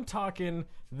 so I'm talking,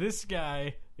 this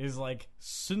guy is like,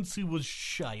 since he was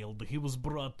child, he was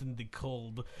brought in the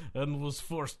cold and was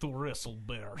forced to wrestle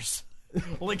bears.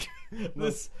 Like,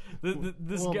 this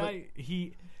guy,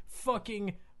 he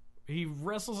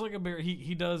wrestles like a bear.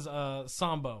 He does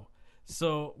sambo.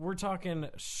 So we're talking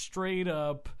straight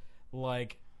up,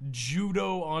 like,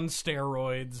 judo on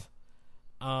steroids.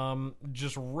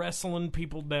 Just wrestling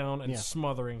people down and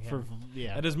smothering him.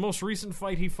 At his most recent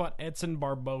fight, he fought Edson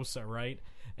Barbosa, right?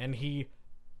 And he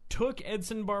took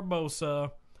Edson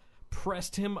Barbosa,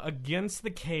 pressed him against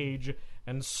the cage,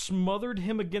 and smothered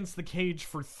him against the cage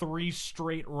for 3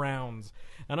 straight rounds.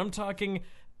 And I'm talking,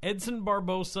 Edson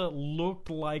Barbosa looked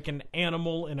like an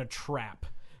animal in a trap.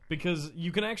 Because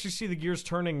you can actually see the gears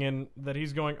turning in that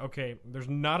he's going, okay, there's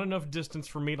not enough distance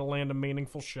for me to land a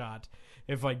meaningful shot.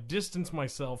 If I distance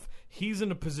myself, he's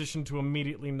in a position to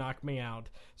immediately knock me out.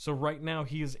 So right now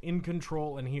he is in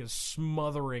control and he is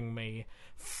smothering me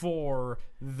for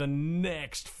the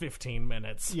next 15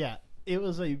 minutes. Yeah, it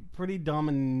was a pretty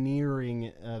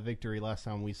domineering victory last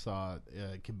time we saw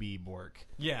Khabib work.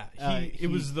 Yeah, it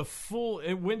was the full,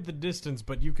 it went the distance,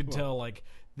 but you could tell, like,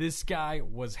 this guy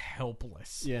was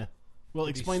helpless. Yeah. Well,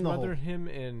 Did explain he the whole... smother him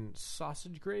in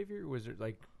sausage gravy, or was it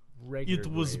like regular It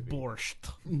was gravy?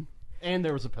 borscht. And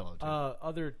there was a pillow, too.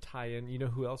 Other tie-in, you know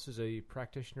who else is a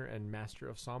practitioner and master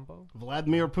of sambo?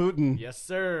 Vladimir Putin. Yes,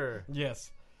 sir.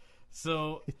 Yes.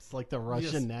 So, It's like the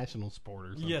Russian national sport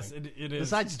or something. yes, it is.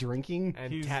 Besides drinking.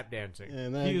 And He's- tap dancing.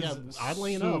 And He then, is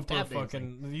oddly enough, super tap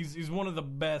dancing. fucking. He's one of the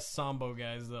best sambo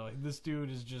guys, though. This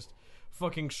dude is just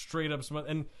fucking straight up smart,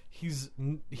 and he is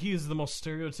the most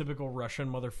stereotypical Russian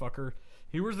motherfucker.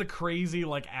 He wears the crazy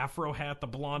like afro hat, the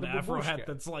blonde afro hat babushka.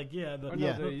 that's like no,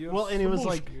 Yeah. the- Well, and it was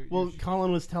like, you- well,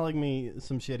 Colin was telling me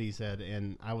some shit he said,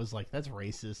 and I was like, that's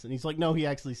racist. And he's like, no, he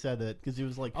actually said that because he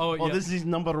was like, Oh, yeah. this is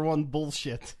number one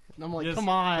bullshit. And I'm like, Yes, come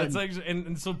on. It's actually,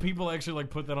 and so people actually like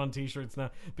put that on T-shirts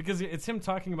now because it's him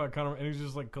talking about Conor, and he's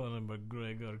just like Conor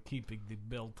McGregor keeping the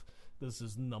belt. This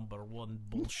is number one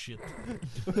bullshit.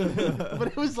 But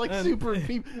it was like super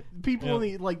people Yeah. in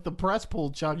the like the press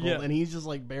pool chuckled, Yeah. and he's just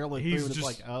like barely He's through. And it's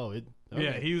just- like, oh, it. Okay.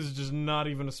 Yeah, he was just not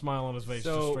even a smile on his face. just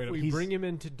So straight up. we bring him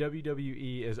into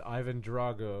WWE as Ivan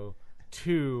Drago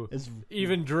to As-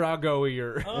 even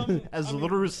Dragoier. as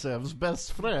Rusev's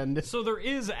best friend. So there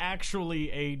is actually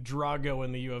a Drago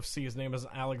in the UFC. His name is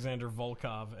Alexander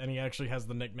Volkov, and he actually has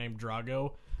the nickname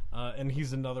Drago. And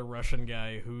he's another Russian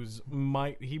guy who's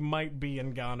might be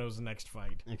in Gano's next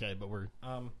fight. Okay, but we're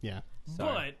yeah.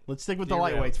 But Let's stick with the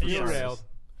Derailed. lightweights for Derailed.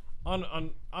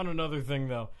 starters. on another thing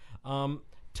though,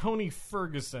 Tony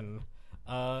Ferguson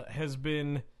has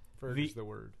been Ferg's the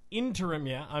word. interim.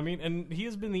 Yeah, I mean, and he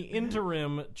has been the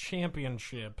interim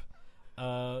championship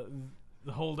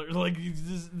holder. Like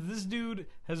this dude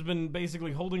has been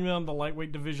basically holding down the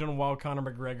lightweight division while Conor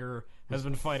McGregor has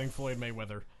been fighting Floyd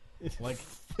Mayweather. Like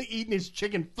Eating his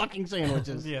chicken fucking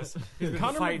sandwiches. yes,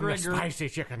 Conor Fighting the McGregor. spicy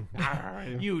chicken.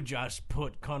 You just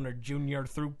put Conor Jr.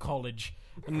 through college.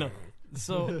 No,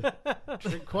 So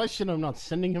Trick question, I'm not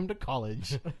sending him to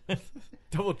college.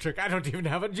 Double trick. I don't even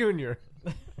have a junior.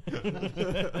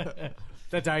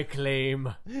 That I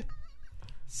claim.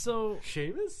 so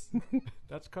Seamus?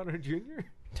 That's Connor Jr.?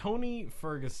 Tony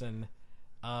Ferguson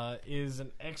is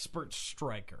an expert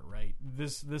striker, right?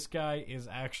 This guy is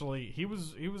actually he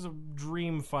was a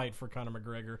dream fight for Conor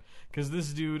McGregor because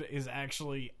this dude is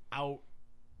actually out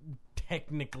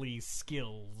technically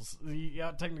skills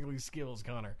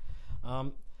Conor.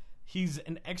 He's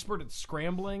an expert at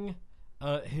scrambling.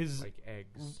 His Like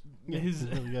eggs. his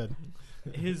Really good.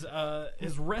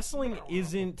 his wrestling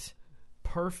isn't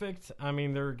perfect. I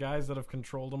mean, there are guys that have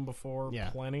controlled him before, Yeah.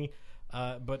 plenty.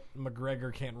 But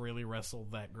McGregor can't really wrestle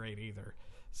that great either.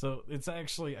 So it's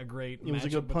actually a great It was a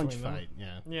matchup good punch between them. fight.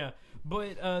 Yeah. Yeah,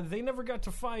 but they never got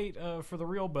to fight for the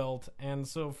real belt, and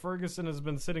so Ferguson has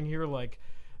been sitting here like,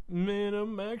 man,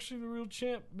 I'm actually the real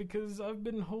champ because I've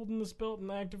been holding this belt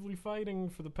and actively fighting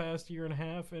for the past year and a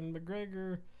half, and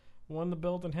McGregor won the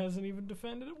belt and hasn't even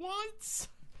defended it once.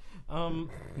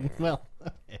 Well,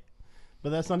 okay. But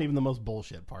that's not even the most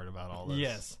bullshit part about all this.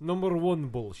 Yes, Number one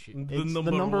bullshit. It's the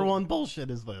number one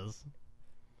bullshit is this.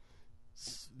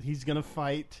 He's gonna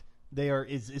fight.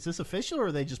 Is this official or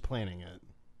are they just planning it?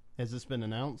 Has this been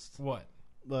announced? What?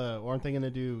 Aren't they gonna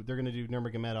do? They're gonna do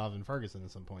Nurmagomedov and Ferguson at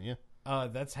some point. Yeah.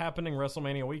 That's happening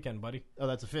WrestleMania weekend, buddy. Oh,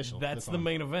 that's official. That's the fine.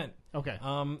 main event. Okay.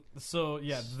 So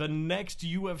yeah, the next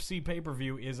UFC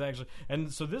pay-per-view is actually,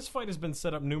 and so this fight has been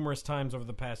set up numerous times over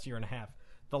the past year and a half.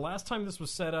 The last time this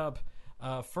was set up,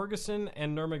 Ferguson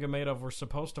and Nurmagomedov were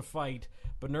supposed to fight,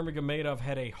 but Nurmagomedov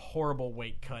had a horrible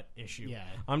weight cut issue. Yeah.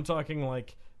 I'm talking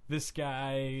like this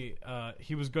guy,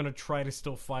 he was going to try to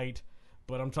still fight,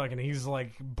 but I'm talking he's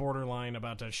like borderline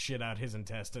about to shit out his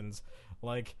intestines.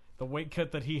 Like the weight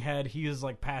cut that he had, he is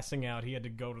like passing out. He had to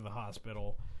go to the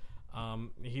hospital.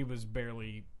 He was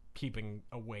barely keeping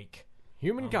awake.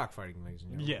 Human cockfighting, ladies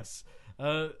and gentlemen. Yes.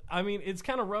 I mean, it's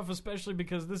kind of rough, especially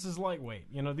because this is lightweight.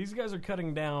 You know, these guys are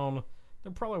cutting down.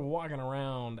 They're probably walking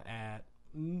around at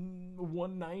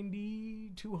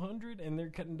 190, 200, and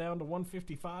they're cutting down to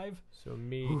 155. So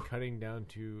me cutting down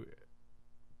to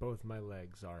both my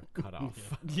legs are cut off.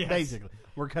 Yes. Basically,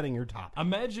 we're cutting your top.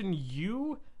 Imagine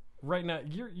you right now.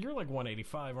 You're like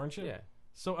 185, aren't you? Yeah.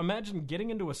 So imagine getting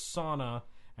into a sauna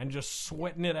and just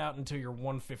sweating it out until you're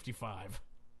 155.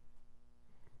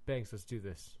 Banks, let's do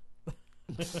this.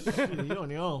 You on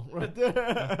your own right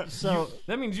there. So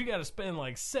That means you got to spend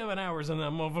like 7 hours in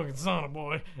that motherfucking sauna,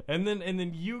 boy, and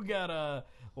then you gotta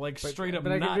like straight up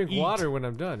But I not can drink eat. water when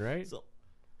I'm done, right? So,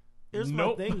 here's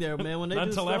Nope. my thing there, man. When they Not do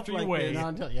until stuff after you like weigh. this, not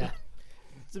until yeah.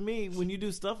 to me, when you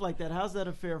do stuff like that, how's that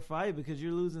a fair fight? Because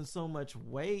you're losing so much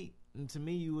weight, and to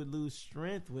me, you would lose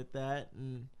strength with that,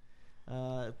 and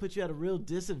it puts you at a real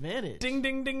disadvantage. Ding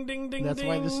ding ding ding ding. That's ding.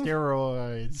 why the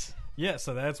steroids. Yeah,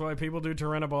 so that's why people do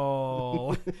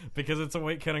Turinabol because it's a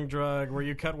weight cutting drug where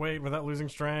you cut weight without losing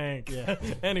strength. Yeah.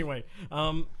 Anyway,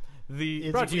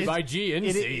 the Brought to you by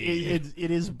GNC.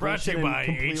 It is Brought to bullshit you and by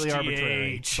completely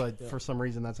arbitrary, HGH. but for some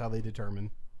reason that's how they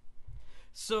determine.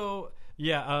 So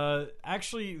yeah,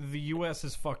 actually the U.S.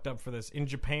 is fucked up for this. In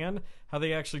Japan, how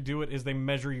they actually do it is they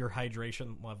measure your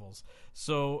hydration levels.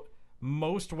 So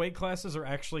most weight classes are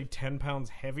actually 10 pounds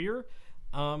heavier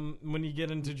when you get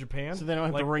into Japan. So they don't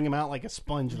have to wring them out like a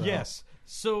sponge, though. Yes.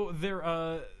 So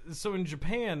so in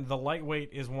Japan, the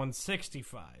lightweight is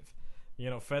 165. You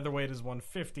know, featherweight is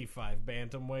 155.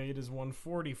 Bantamweight is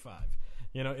 145.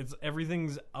 You know,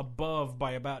 everything's above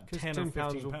by about 10 or 15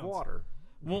 pounds of water.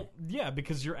 Well, yeah,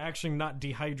 because you're actually not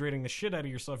dehydrating the shit out of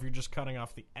yourself. You're just cutting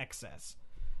off the excess.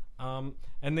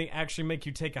 And they actually make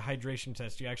you take a hydration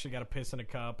test. You actually got to piss in a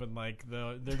cup, and like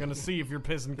they're gonna see if you're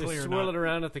pissing They clear or swirl not. it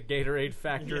around at the Gatorade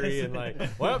factory Yes. and like,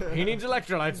 well, he needs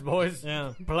electrolytes, boys.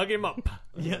 Yeah. Plug him up.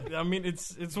 Yeah, I mean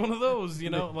it's one of those, you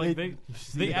know, like they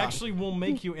the actually will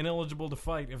make you ineligible to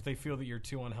fight if they feel that you're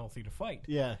too unhealthy to fight.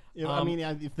 Yeah. I mean,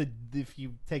 if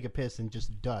you take a piss and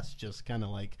just dust, just kind of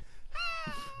like.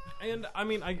 And I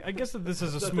mean, I guess that this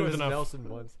is a That smooth was enough. Nelson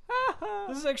once.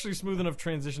 This is actually a smooth enough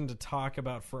transition to talk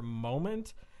about for a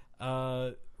moment.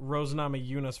 Rosanama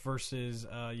Yunus versus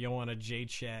Joanna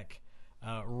Jacek,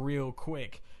 real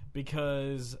quick,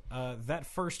 because that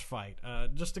first fight,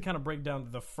 just to kind of break down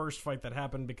the first fight that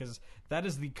happened, because that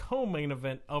is the co-main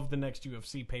event of the next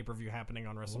UFC pay-per-view happening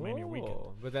on WrestleMania weekend.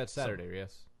 Whoa. But that's Saturday,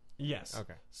 yes. Yes.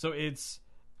 Okay. So it's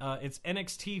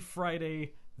NXT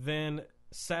Friday, then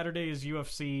Saturday is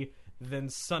UFC, then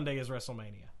Sunday is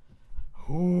WrestleMania.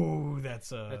 Ooh,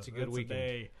 that's a good weekend.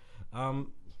 day.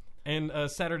 And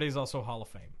Saturday's also Hall of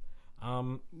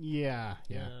Fame. Yeah.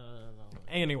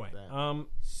 Anyway,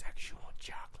 Sexual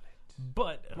chocolate.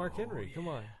 but Mark Henry, come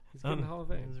on. He's good in the Hall of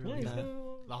Fame. Really he's good. good.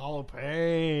 The Hall of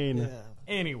Pain. Yeah.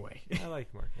 Anyway, I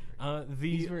like Mark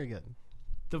Henry. He's very good.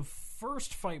 the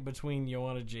first fight between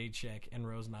Joanna Jacek and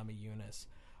Rose Namajunas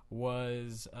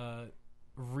was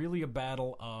really a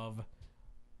battle of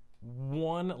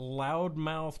one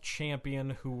loudmouth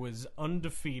champion who was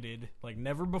undefeated, like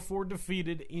never before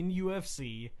defeated in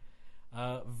UFC,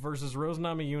 versus Rose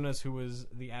Namajunas, who was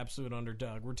the absolute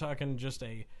underdog. We're talking just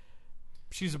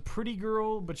she's a pretty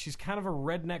girl, but she's kind of a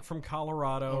redneck from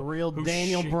Colorado. A real who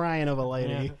Daniel Bryan of a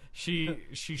lady. Yeah,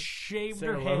 she shaved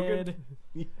Sarah her Logan? head.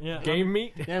 Yeah, Game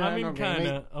meat? Yeah, I mean, no, kind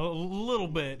game of a little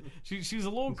bit. She's a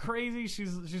little crazy.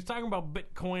 She's talking about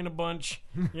Bitcoin a bunch.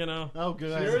 You know. Oh,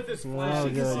 good. The earth is flat. Oh,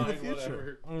 She can good. see the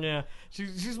future. Yeah,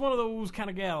 she's one of those kind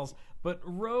of gals. But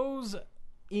Rose,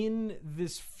 in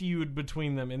this feud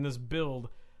between them, in this build,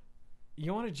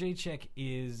 Joanna Jacek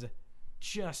is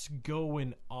just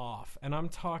going off, and I'm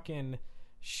talking.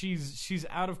 She's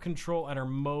out of control at her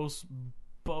most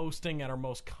boasting, at her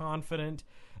most confident.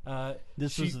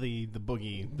 This was the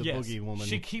boogie, Yes, boogie woman.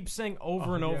 She keeps saying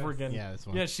over and over yes. again. Yeah, this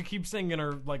one. Yeah, she keeps saying in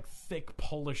her like thick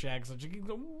Polish accent. She keeps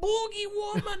going, "Boogie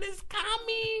woman is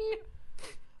coming."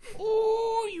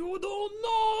 Oh, you don't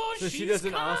know. So she's she does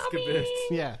an coming. Oscar-bist.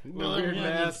 Yeah. weird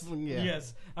mask. Yeah.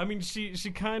 Yes, I mean she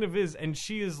kind of is, and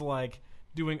she is like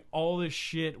doing all this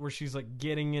shit where she's like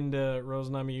getting into Rose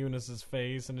Namajunas'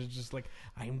 face, and it's just like,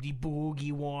 "I'm the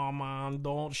boogie woman,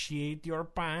 don't shit your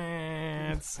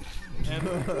pants." And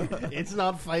It's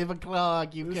not 5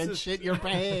 o'clock. You can is- shit your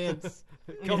pants.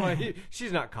 Come on,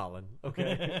 she's not Colin,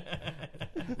 okay?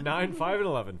 9, 5, and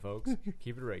 11, folks.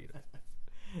 Keep it regular.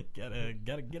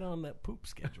 gotta get on that poop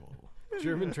schedule.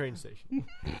 German train station.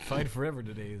 Fight Forever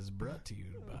today is brought to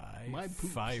you by My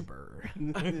poops. Fiber.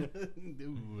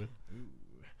 Ooh.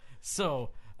 So,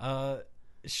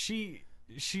 she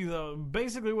though,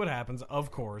 basically what happens,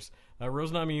 of course,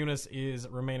 Rose Namajunas is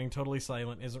remaining totally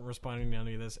silent, isn't responding to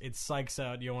any of this. It psychs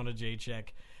out Joanna Jacek,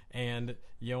 and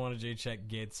Joanna Jacek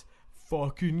gets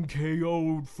fucking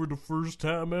KO'd for the first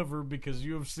time ever, because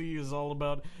UFC is all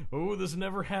about, oh, this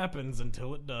never happens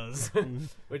until it does.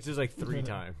 Which is like 3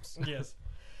 times. Yes.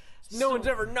 No one's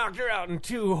ever knocked her out in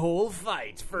 2 whole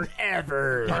fights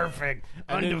forever. Perfect.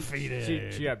 And then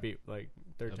Undefeated. She got beat like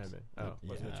 3rd time in. Oh,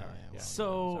 wasn't it? Yeah, Sorry. yeah.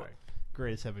 So, Sorry.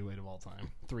 Greatest heavyweight of all time.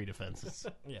 3 defenses.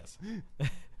 yes.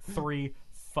 3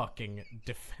 fucking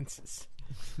defenses.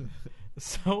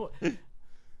 So,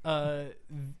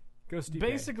 Go Steve.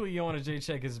 basically, Joanna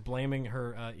Jacek is blaming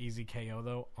her easy KO,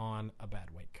 though, on a bad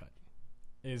weight cut.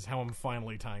 Is how I'm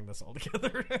finally tying this all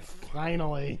together.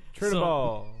 Finally. Turn so- the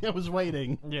ball. I was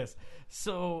waiting. Yes.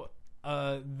 So,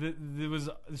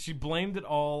 she blamed it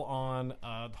all on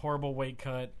a horrible weight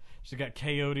cut. She got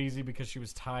KO'd easy because she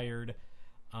was tired.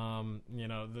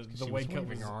 The weight cut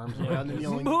was her arms yeah. around and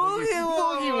yelling,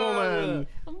 Boogie woman.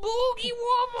 Boogie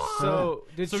woman. So,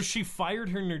 So she fired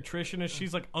her nutritionist.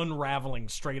 She's like unraveling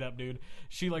straight up, dude.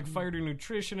 She like fired her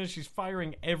nutritionist. She's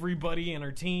firing everybody in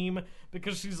her team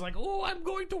because she's like, "Oh, I'm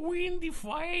going to win the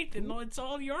fight, and it's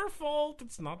all your fault.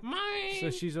 It's not mine." So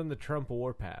she's on the Trump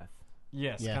warpath.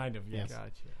 yes, Yeah. kind of. Yes.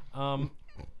 Gotcha.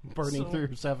 Burning So- through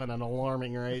herself at an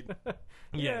alarming rate.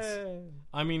 Yes. Yay.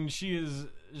 I mean, she's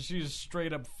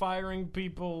straight up firing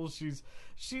people. She's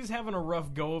having a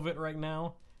rough go of it right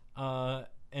now,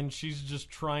 and she's just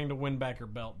trying to win back her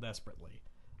belt desperately.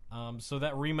 So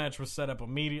that rematch was set up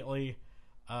immediately,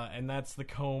 and that's the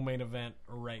co-main event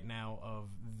right now of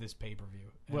this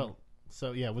pay-per-view. And Well,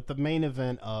 so yeah, with the main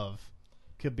event of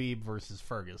Khabib versus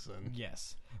Ferguson,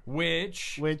 yes,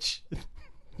 which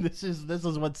this is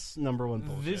what's number one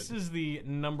bullshit. this is the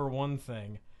number one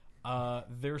thing.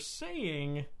 They're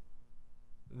saying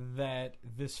that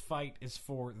this fight is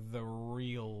for the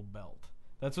real belt.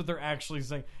 That's what they're actually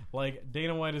saying. Like,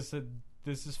 Dana White has said,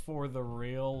 this is for the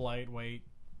real lightweight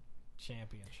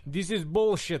championship. This is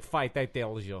bullshit fight, I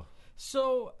tell you.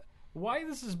 So, why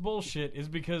this is bullshit is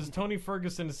because Tony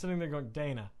Ferguson is sitting there going,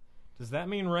 Dana, does that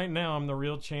mean right now I'm the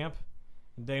real champ?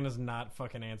 And Dana's not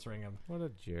fucking answering him. What a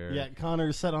jerk. Yeah,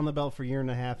 Connor's sat on the belt for a year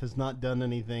and a half, has not done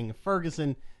anything.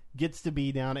 Ferguson gets to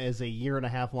be down as a 1.5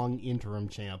 year long interim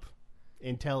champ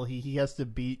until he has to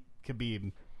beat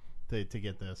Khabib to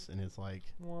get this, and it's like,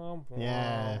 Womp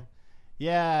womp.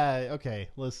 yeah, okay,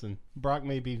 listen, Brock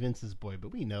may be Vince's boy,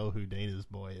 but we know who Dana's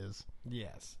boy is.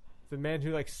 Yes. The man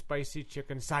who likes spicy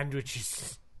chicken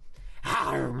sandwiches.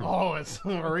 Oh, it's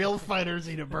real fighters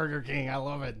eat at Burger King. I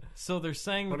love it. So they're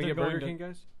saying that Want to they're get going Burger to... King,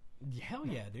 guys? Hell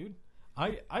yeah, dude.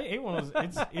 I ate one of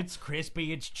those. It's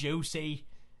crispy, it's juicy.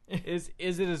 Is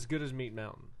it as good as Meat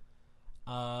Mountain?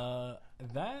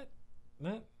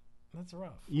 That's It's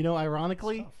rough. You know,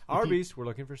 ironically, It's tough. Arby's, we're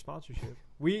looking for sponsorship.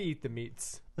 We eat the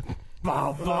meats.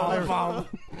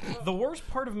 The worst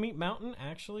part of Meat Mountain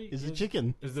actually is the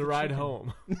chicken. Is the ride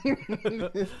home.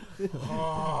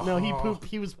 No, he pooped.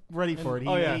 He was ready for it.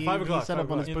 He, 5 o'clock. He set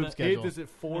up on his poop He ate schedule. this at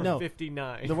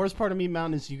 4:59. The worst part of Meat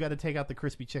Mountain is you got to take out the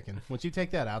crispy chicken. Once you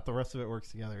take that out, the rest of it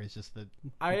works together. It's just the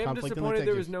I am conflict in the disappointed there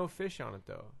textures. was no fish on it,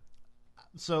 though.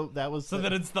 So that was So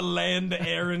that it's the land,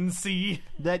 air, and sea.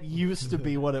 that used to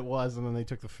be what it was, and then they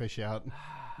took the fish out.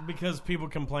 Because people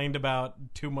complained about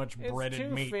too much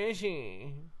breaded meat.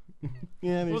 fishy.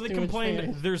 Yeah, Well, there's they too much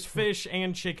complained fish. there's fish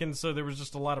and chicken, so there was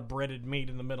just a lot of breaded meat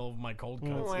in the middle of my cold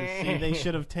cuts. See, they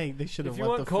should have taken. They should have If you let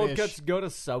want the cold fish. cuts, go to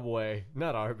Subway,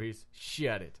 not Arby's.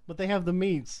 Shut it. But they have the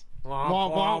meats. Womp,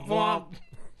 Womp, womp, womp.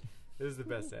 This is the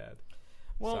best ad.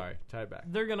 Well, Sorry, tie it back.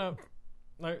 they're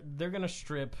gonna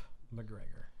strip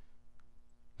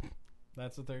McGregor.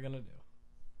 That's what they're gonna do.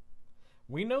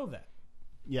 We know that.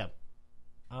 Yeah.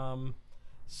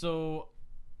 So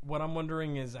what I'm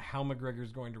wondering is how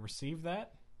McGregor's going to receive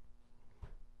that.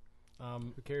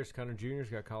 Who cares? Conor Jr.'s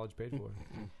got college paid for.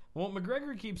 Well,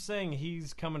 McGregor keeps saying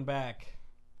he's coming back.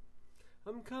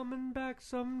 I'm coming back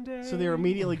someday. So they're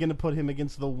immediately going to put him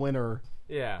against the winner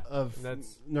yeah of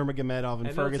that's Nurmagomedov and And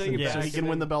they'll Ferguson, take it so back he and can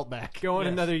win then the belt back. going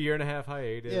Yes. another year and a half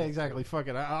hiatus. Yeah, exactly. Fuck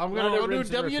it. I'm Another going to rinse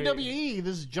do and repeat. WWE.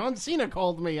 This John Cena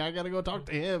called me. I got to go talk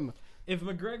to him. If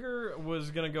McGregor was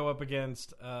going to go up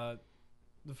against the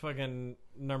fucking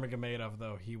Nurmagomedov,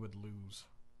 though, he would lose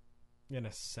in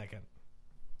a second.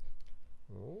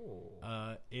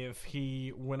 Oh. If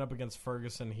he went up against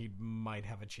Ferguson, he might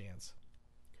have a chance.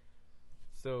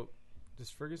 So, does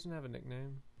Ferguson have a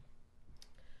nickname?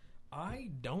 I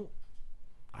don't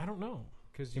know.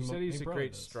 Because you He said mo- he's he a probably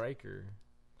great does. striker.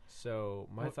 So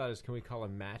my Well- thought is, can we call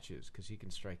him Matches? Because he can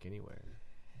strike anywhere.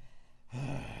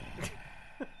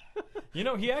 You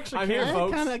know, he actually I'm can. here,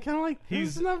 folks. Kind of like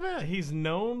He's it's not bad. He's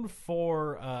known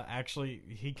for actually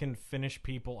he can finish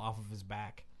people off of his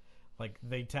back. Like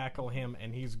they tackle him,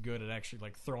 and he's good at actually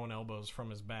like throwing elbows from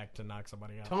his back to knock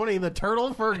somebody out. Tony the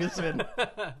Turtle Ferguson.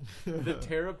 The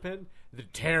Terrapin? The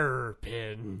Terror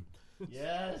Pin.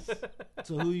 Yes.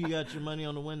 So who you got your money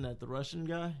on to win that? The Russian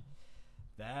guy?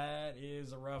 That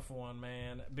is a rough one,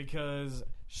 man, because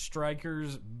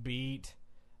strikers beat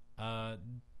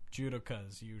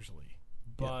judokas usually,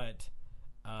 but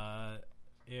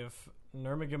if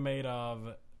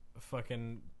Nurmagomedov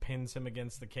fucking pins him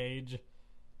against the cage,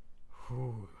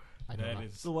 whew, I don't that know.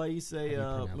 is So why you say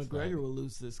How do you pronounce McGregor that? will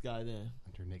lose this guy then?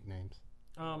 Under nicknames.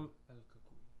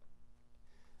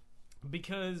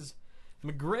 Because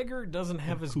McGregor doesn't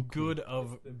have as good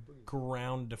of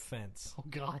ground defense. Oh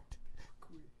God.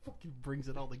 Fucking brings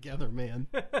it all together, man.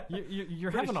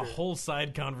 You're having a whole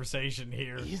side conversation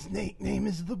here. His nickname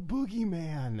is the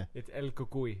Boogeyman. It's El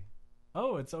Cucuy.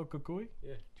 Oh, it's Okukui?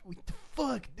 What the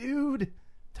fuck, dude?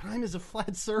 Time is a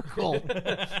flat circle.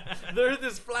 They're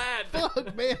this flat.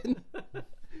 Fuck, man.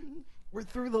 We're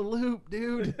through the loop,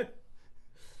 dude.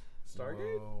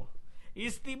 Stargate? Whoa.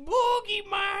 It's the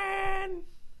boogeyman.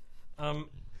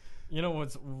 You know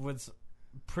what's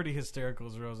pretty hysterical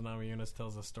is Rose Namajunas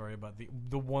tells a story about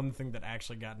the one thing that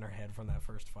actually got in her head from that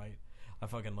first fight. I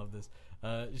fucking love this.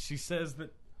 She says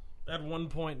that at one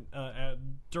point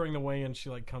during the weigh-in, she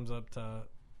like comes up to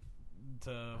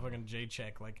fucking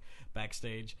Jacek like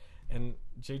backstage, and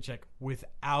Jacek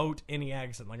without any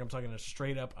accent, like I'm talking a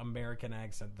straight up American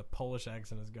accent, the Polish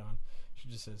accent is gone. She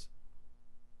just says,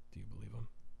 "Do you believe him?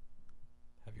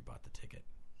 Have you bought the ticket?"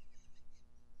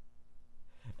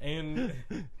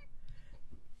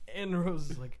 And Rose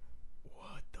is like,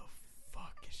 "What the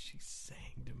fuck is she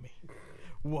saying to me?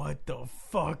 What the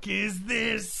fuck is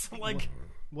this?" Like,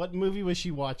 What movie was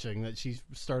she watching that she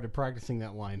started practicing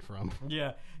that line from?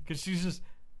 yeah, because she's just,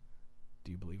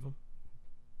 "Do you believe him?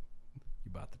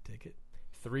 You bought the ticket?"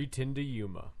 310 to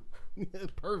Yuma.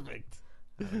 Perfect.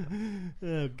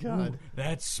 Oh God.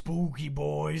 That's spooky,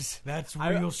 boys. That's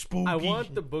real spooky. I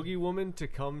want the Boogie Woman to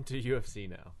come to UFC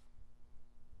now.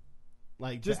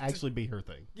 Like Just to actually be her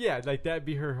thing. Yeah, like that'd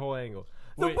be her whole angle.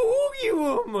 Wait. The Boogie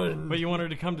Woman. But you want her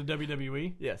to come to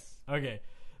WWE? Yes. Okay.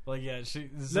 Like, yeah, she.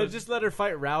 No, just let her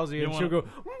fight Rousey, You and she'll wanna- go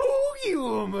Boogie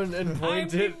Woman and I'm point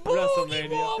the at boogie WrestleMania.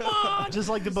 woman! Just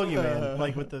like the Boogeyman,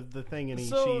 like with the thing, and he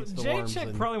So eats the worms. Jacek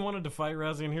And, probably wanted to fight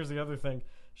Rousey, and here's the other thing: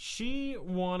 she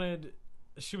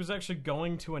was actually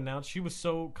going to announce. She was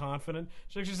so confident.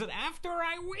 She actually said, "After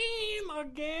I win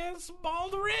against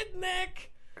Bald Redneck,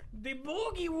 the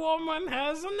Boogie Woman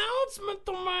has an announcement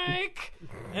to make."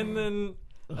 And then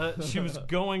She was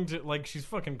going to, like, she's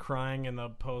fucking crying in the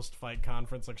post-fight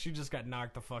conference. Like, she just got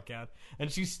knocked the fuck out.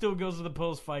 And she still goes to the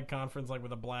post-fight conference, like,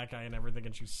 with a black eye and everything,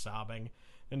 and she's sobbing.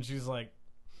 And she's like,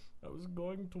 I was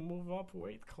going to move up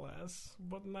weight class,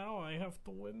 but now I have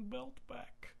to win belt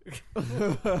back.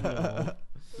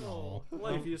 No.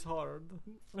 Life is hard.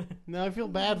 Now I feel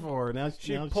bad for her. Now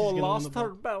She now she's Paul gonna lost win the her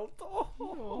belt. belt.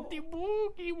 Oh. The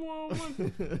boogie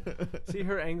woman. See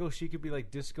her angle? She could be like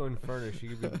Disco Inferno. She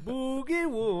could be Boogie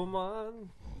Woman.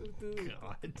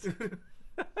 God.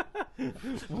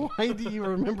 Why do you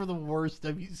remember the worst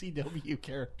WCW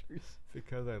characters?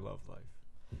 Because I love life.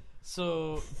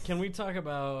 So, can we talk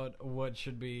about what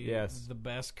should be Yes. the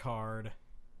best card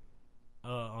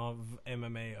of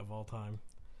MMA of all time?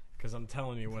 Because I'm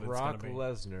telling you what Brock it's going to be.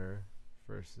 Lesnar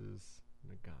versus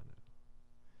Nagano.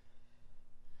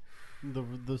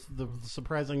 The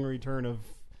surprising return of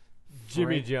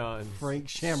Jimmy Frank- John. Frank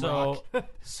Shamrock.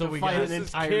 So we fight got an This is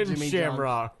entire Ken Jimmy John.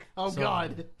 Shamrock. Oh So-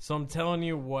 God! So I'm telling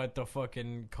you what the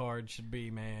fucking card should be,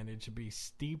 man. It should be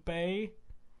Stipe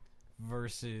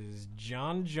versus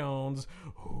John Jones.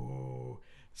 Ooh.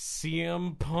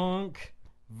 CM Punk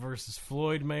versus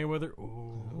Floyd Mayweather.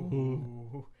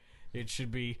 Ooh. It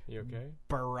should be You okay?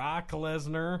 Barack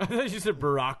Lesnar. I thought you said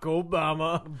Barack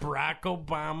Obama. Barack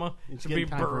Obama. It It's should be getting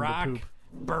time for him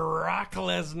to Barack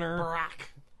Lesnar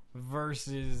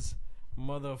versus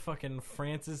motherfucking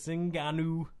Francis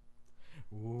Ngannou.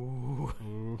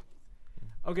 Ooh.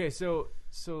 Okay, so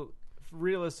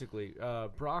realistically,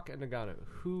 Brock and Nagano,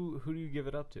 who do you give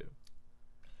it up to?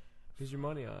 Who's your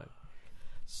money on?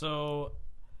 So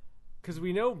Because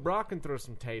we know Brock can throw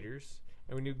some taters,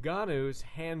 and we knew Nganou's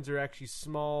hands are actually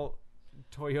small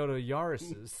Toyota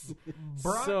Yaris's.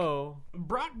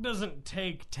 Brock doesn't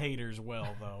take taters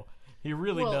well, though. He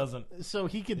really Well, doesn't. So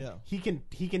he can Yeah. he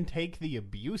can take the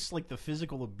abuse, like the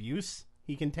physical abuse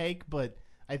he can take, but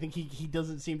I think he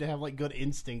doesn't seem to have like good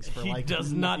instincts for He like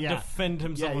does not yeah. defend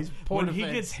himself. Yeah, he's poor when he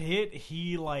defense. gets hit,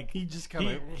 he like He just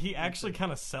kinda- he actually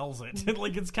kind of sells it.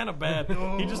 Like it's kind of bad.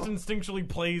 He just instinctually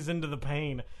plays into the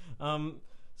pain.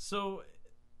 So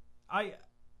I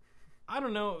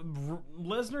don't know.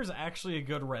 Lesnar's actually a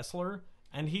good wrestler,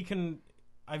 and he can.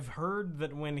 I've heard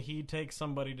that when he takes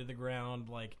somebody to the ground,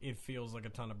 like it feels like a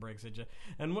ton of bricks at you.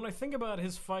 And when I think about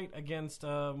his fight against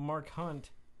Mark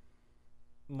Hunt,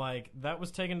 like that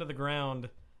was taken to the ground,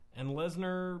 and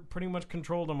Lesnar pretty much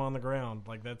controlled him on the ground.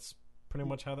 Like that's pretty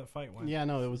much how that fight went. Yeah,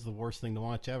 no, it was the worst thing to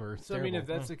watch ever. It's So I mean, if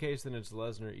terrible. that's the case, then it's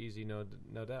Lesnar easy, no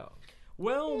doubt.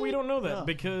 Well, we don't know that Yeah.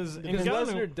 because Because Ngannou-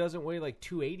 Lesnar doesn't weigh like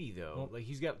 280 though. Well- Like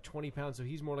he's got 20 pounds, so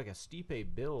he's more like a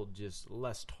Stipe build, just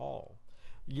less tall.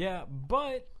 Yeah,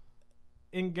 but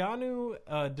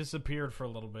Ngannou disappeared for a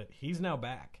little bit. He's now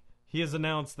back. He has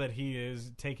announced that he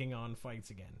is taking on fights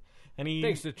again, and he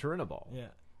Thanks to Turinabol. yeah.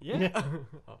 Yeah.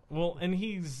 Well, and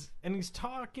he's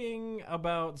talking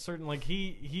about certain like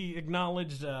he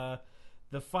acknowledged the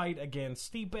fight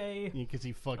against Stipe. because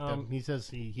he fucked up. He says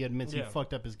he admits yeah. he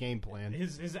fucked up his game plan.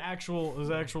 His actual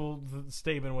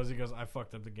statement was he goes, I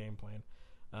fucked up the game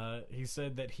plan. He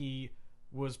said that he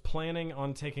was planning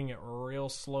on taking it real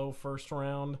slow first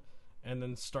round and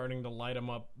then starting to light him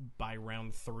up by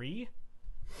round 3.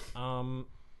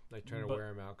 Like trying to But- wear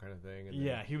him out, kind of thing. And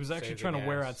Yeah, then he was actually save the trying to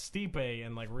wear out gas. Stipe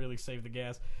and like really save the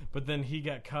gas. But then he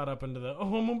got caught up into the I'm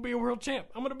gonna be a world champ.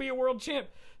 I'm gonna be a world champ.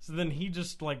 So then he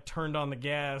just like turned on the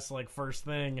gas like first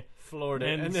thing. Floored it,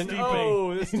 And and then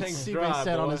Stipe- this tank's Steve dry.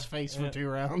 sat on boy. his face for 2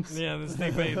 rounds. Yeah, then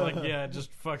Stipe like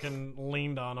just fucking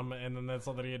leaned on him, and then that's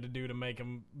all that he had to do to make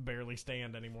him barely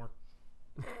stand anymore.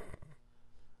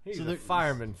 He's So a there-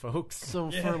 fireman, folks. So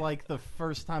Yeah. for like the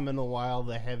first time in a while,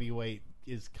 the heavyweight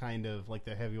is kind of like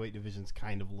the heavyweight division's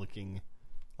kind of looking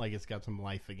like it's got some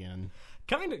life again.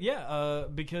 Kind of, yeah,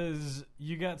 because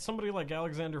you got somebody like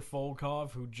Alexander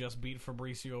Volkov who just beat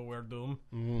Fabricio Verdum.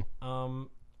 Mm-hmm.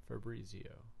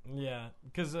 Fabrizio. Yeah,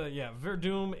 because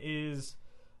Verdum is,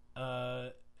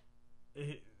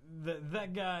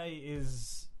 that guy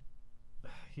is,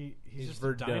 he's just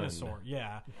Verdun. a dinosaur.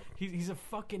 Yeah, he's a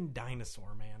fucking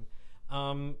dinosaur, man.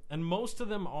 And most of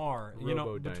them are,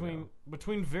 Robo-dino.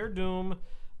 between Verdum,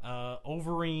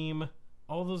 Overeem,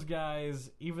 all those guys,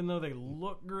 even though they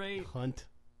look great, Hunt,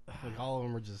 like all of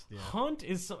them are just Hunt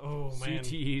is oh man.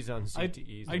 CTEs on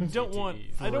CTEs. I on don't want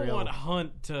CTEs. I don't real. want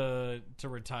Hunt to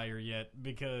retire yet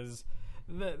because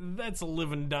that's a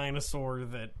living dinosaur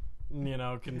that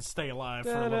can stay alive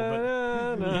for a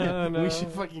little bit. Yeah, we should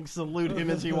fucking salute him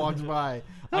as he walks by.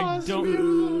 I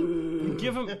don't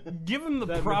give him the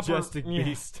That proper majestic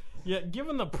beast. Yeah,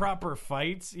 given the proper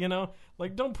fights,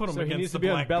 like don't put him So he against needs the to be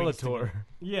on Black Beast Bellator. again.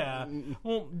 Yeah,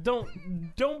 well,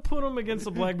 don't put him against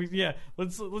the Black Beast. Yeah,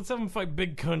 let's have him fight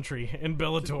Big Country in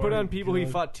Bellator. Put on people he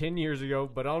fought 10 years ago,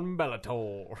 but on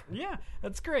Bellator. Yeah,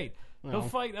 that's great. He'll Well.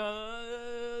 fight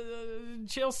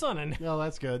Chael Sonnen. No,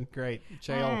 that's good. Great.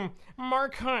 Chael.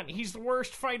 Mark Hunt, he's the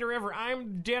worst fighter ever.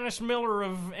 I'm Dennis Miller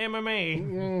of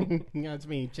MMA. That's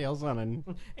me, Chael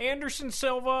Sonnen. Anderson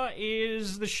Silva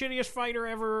is the shittiest fighter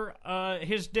ever.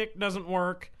 His dick doesn't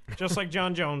work, just like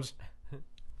John Jones.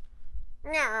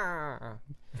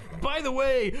 By the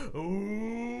way,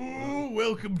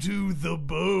 welcome to the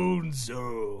Bone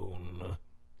Zone.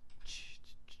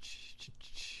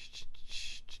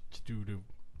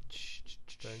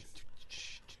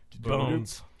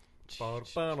 Bones.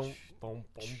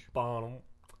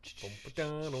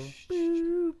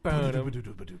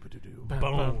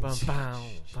 Bones.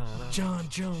 John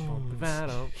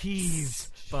Jones. He's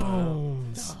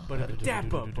Bones.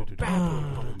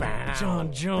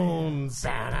 John Jones.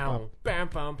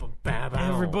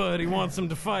 Everybody wants him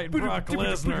to fight Brock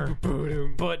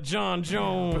Lesnar, but John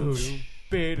Jones,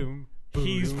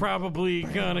 he's probably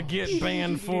gonna get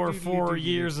banned for 4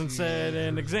 years and set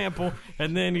an example,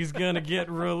 and then he's gonna get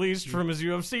released from his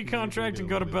UFC contract and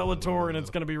go to Bellator, and it's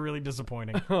gonna be really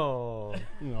disappointing. Oh.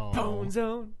 Oh. Bone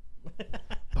Zone.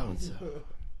 Bone Zone.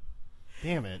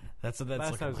 Damn it. That's Last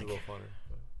looking time was a like. little funner.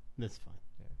 That's fine.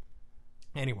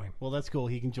 Anyway, Well, that's cool.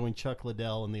 He can join Chuck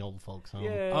Liddell in the old folks home.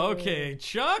 okay,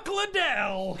 Chuck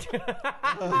Liddell.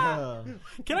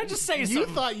 Can I just say You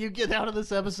something? thought you'd get out of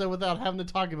this episode without having to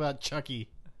talk about Chucky.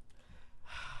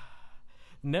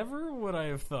 Never would I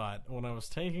have thought when I was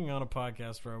taking on a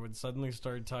podcast where I would suddenly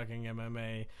start talking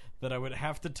MMA that I would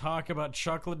have to talk about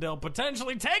Chuck Liddell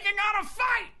potentially taking on a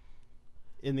fight.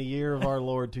 In the year of our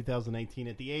Lord 2018,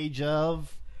 at the age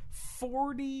of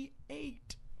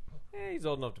 48. He's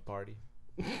old enough to party.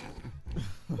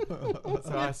 That's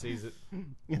how I sees it.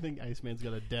 I think Iceman's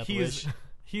got a death He wish.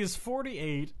 is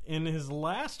 48 in his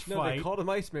last No, fight. they called him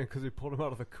Iceman because they pulled him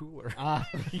out of the cooler. Ah,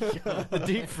 The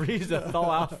deep freeze to thaw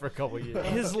out for a couple years.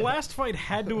 His last fight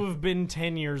had to have been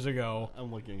 10 years ago.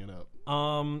 I'm looking it up.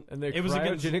 And they it was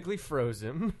against cryogenically froze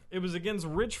him. it was against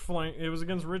Rich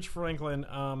Franklin.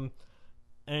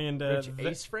 And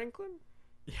Ace Franklin?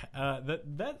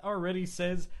 that already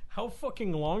says how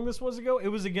fucking long this was ago. It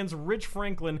was against Rich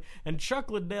Franklin, and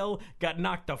Chuck Liddell got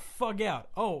knocked the fuck out.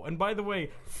 Oh, and by the way,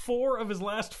 4 of his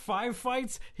last 5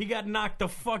 fights, he got knocked the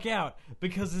fuck out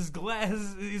because his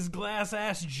glass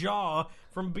ass jaw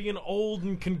from being old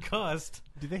and concussed.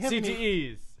 Do they have any,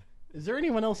 CTEs. Is there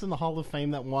anyone else in the Hall of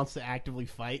Fame that wants to actively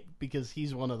fight? Because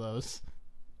he's one of those.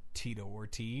 Tito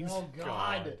Ortiz.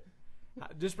 God.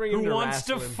 Just bring him Who to wants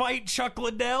to wrestling. fight Chuck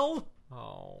Liddell?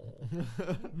 Oh.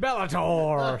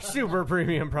 Bellator Super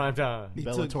Premium Primetime.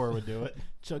 Bellator would do it.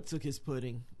 Chuck took his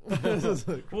pudding.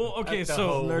 Well, okay, At the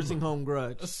so Nursing home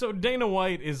grudge. So Dana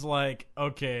White is like,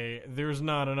 okay, there's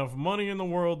not enough money in the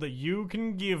world that you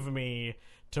can give me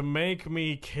to make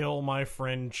me kill my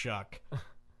friend Chuck.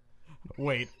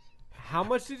 Wait, How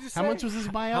much did you say? How much was his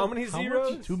buyout? How many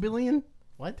zeros? $2 billion?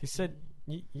 What? he said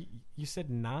you said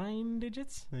 9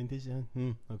 digits?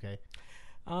 Okay.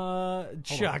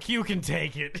 Chuck, you can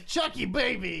take it. Chucky,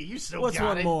 baby, you still What's got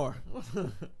one it. more?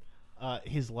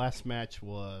 His last match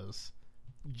was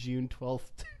June 12th,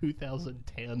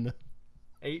 2010.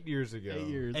 8 years ago. 8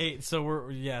 years. 8. So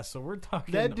we're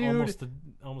talking That dude-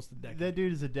 almost a decade. That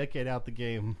dude is a decade out the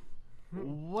game.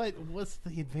 What's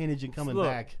the advantage in coming Look,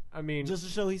 back? I mean, Just to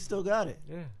show he still got it.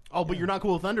 yeah. Oh, but you're not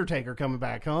cool with Undertaker coming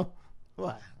back, huh?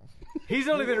 What? He's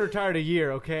only been retired a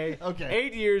year, okay? Okay.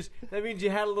 8 years. That means you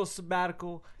had a little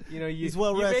sabbatical. You know, He's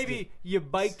well rested. Maybe you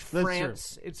biked That's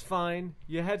France. It's fine.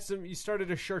 You had some. You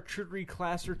started a charcuterie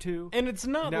class or two. And it's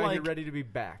not now like you're ready to be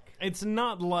back. it's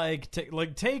not like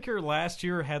Taker last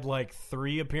year had like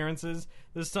 3 appearances.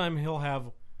 This time he'll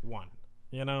have 1.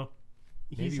 You know?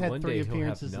 He's Maybe had one 3 day he'll have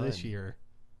appearances this none. year.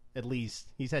 At least.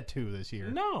 He's had 2 this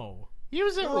year. No, He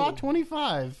was at Raw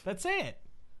 25. that's it.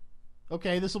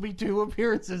 Okay, this will be 2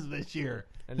 appearances this year.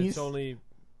 And it's only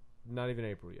not even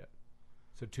April yet.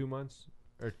 So 2 months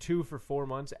or 2 for 4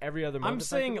 months. Every other month. I'm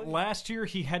saying effectively? last year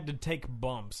he had to take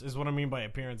bumps, is what I mean by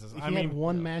appearances. He I had mean,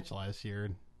 1 match last year.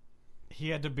 he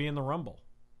had to be in the Rumble.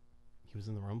 He was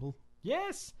in the Rumble?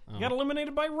 Yes, Oh. he got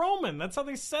eliminated by Roman. That's how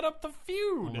they set up the Oh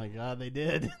feud. my god, they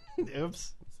did.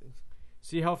 Oops.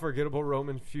 See how forgettable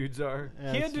Roman feuds are.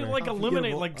 Yeah, he had that's to fair. like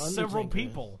eliminate Unforgettable like several Undertaker.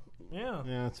 people. Yeah.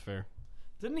 Yeah, that's fair.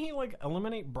 Didn't he like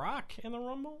eliminate Brock in the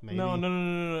Rumble? Maybe. No.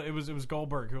 It was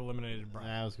Goldberg who eliminated Brock.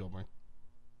 That was Goldberg.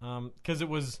 Because it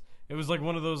was like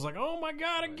one of those like, oh my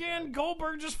god, again,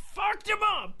 Goldberg just fucked him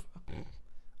up.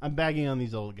 I'm bagging on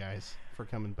these old guys for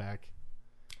coming back.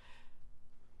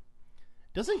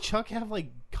 Doesn't Chuck have like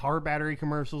car battery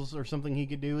commercials or something he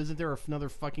could do? Isn't there another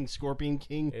fucking Scorpion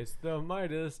King? It's the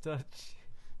Midas touch.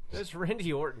 That's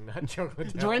Randy Orton, not Chuck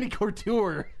Liddell. It's Randy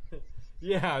Couture.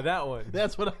 Yeah, that one.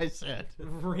 That's what I said.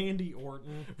 Randy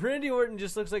Orton. Randy Orton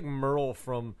just looks like Merle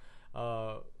from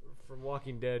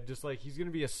Walking Dead. Just like he's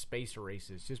gonna be a space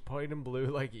racist, just white and blue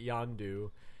like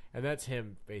Yondu, and that's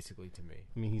him basically to me.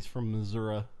 I mean, he's from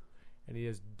Missouri. And he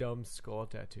has dumb skull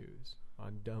tattoos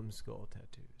on dumb skull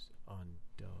tattoos on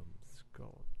dumb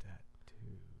skull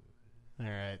tattoos. All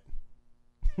right.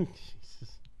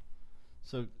 Jesus.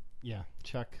 So yeah,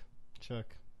 Chuck,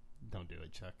 don't do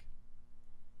it, Chuck.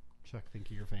 Chuck, think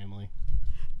of your family.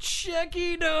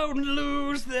 Chucky, don't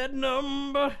lose that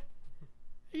number.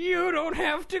 You don't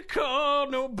have to call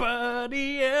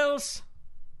nobody else.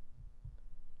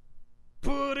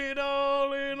 Put it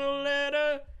all in a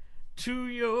letter to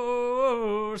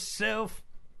yourself.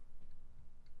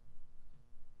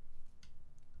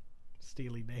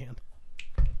 Steely Dan.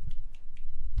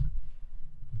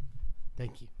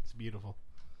 Thank you. It's beautiful.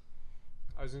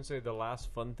 I was gonna say the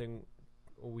last fun thing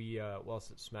we whilst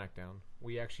at SmackDown,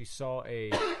 we actually saw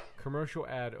a commercial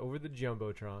ad over the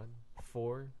Jumbotron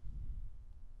for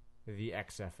the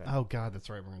XFL. Oh God, that's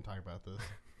right. We're gonna talk about this.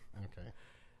 Okay.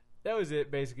 That was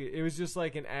it. Basically, it was just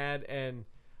like an ad, and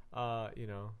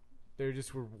they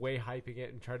just were way hyping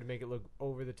it and tried to make it look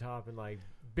over the top and like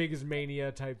big as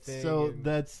Mania type thing. So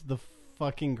that's the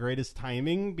fucking greatest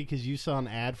timing because you saw an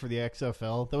ad for the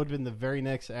XFL. That would have been the very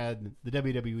next ad the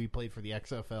WWE played for the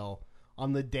XFL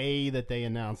on the day that they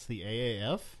announced the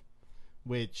AAF,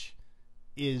 which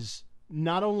is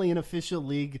not only an official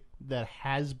league that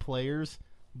has players,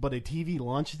 but a TV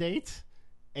launch date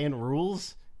and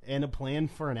rules and a plan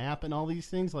for an app and all these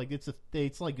things. Like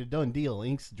it's like a done deal.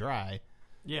 Ink's dry.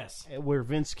 Yes. Where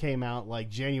Vince came out like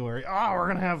January. Oh, we're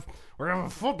gonna have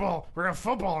football. We're gonna have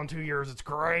football in 2 years. It's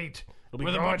great.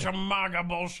 With a bunch of MAGA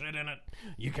bullshit in it.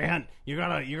 You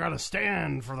gotta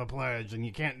stand for the pledge, and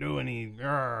you can't do any.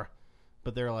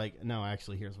 But they're like, no,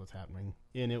 actually, here's what's happening,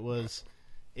 and it was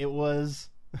the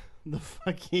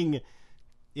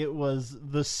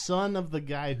son of the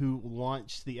guy who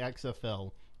launched the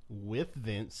XFL with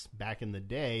Vince back in the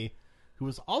day, who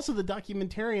was also the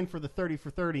documentarian for the 30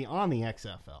 for 30 on the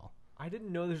XFL. I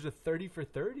didn't know there's a 30 for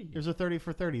 30. There's a 30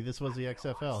 for 30. This was the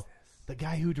XFL. The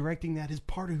guy who directing that is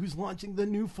part of who's launching the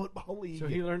new football league. So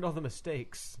he learned all the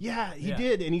mistakes. Yeah, he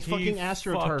did, and he fucking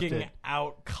astroturfed it. Fucking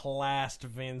outclassed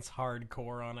Vince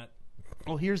hardcore on it.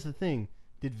 Well, here's the thing.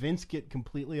 Did Vince get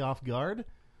completely off guard?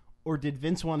 Or did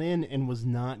Vince want in and was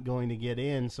not going to get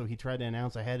in, so he tried to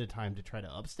announce ahead of time to try to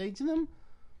upstage them?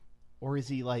 Or is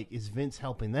Vince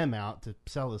helping them out to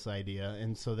sell this idea?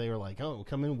 And so they were like, oh,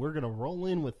 come in, we're going to roll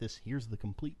in with this. Here's the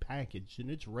complete package, and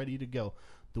it's ready to go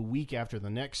the week after the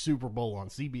next Super Bowl on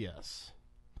CBS.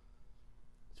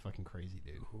 It's fucking crazy,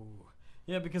 dude. Ooh.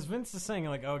 Yeah, because Vince is saying,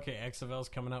 like, okay, XFL's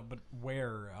coming up, but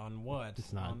where? On what?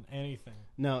 It's not. On anything.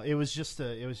 No, it was just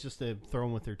a throw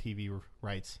them with their TV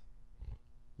rights.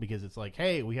 Because it's like,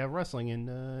 hey, we have wrestling,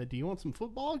 and do you want some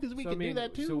football? Because we can do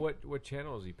that too. So what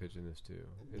channel is he pitching this to?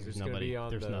 Is this going to nobody. be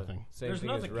on There's the nothing. same There's thing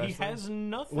nothing. as wrestling? He has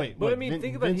nothing. Wait, But I mean,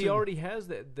 think about it. Vince He and- already has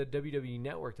the WWE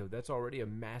Network, though. That's already a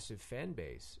massive fan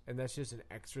base. And that's just an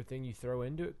extra thing you throw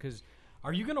into it. Because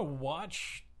Are you going to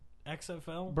watch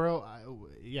XFL? Bro,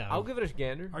 yeah. I'll give it a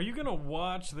gander. Are you going to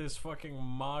watch this fucking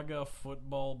MAGA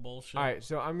football bullshit? All right,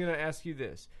 so I'm going to ask you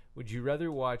this. Would you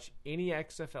rather watch any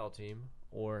XFL team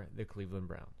or the Cleveland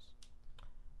Browns?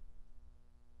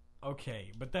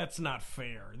 Okay, but that's not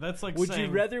fair. That's like Would saying...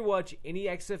 you rather watch any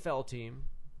XFL team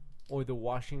or the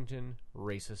Washington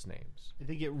racist names? I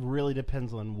think it really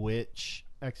depends on which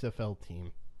XFL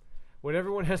team.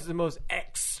 Whatever one has the most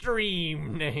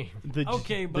extreme name.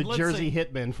 Okay, but the let's Jersey say-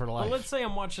 Hitmen for life. But let's say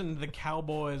I'm watching the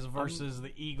Cowboys versus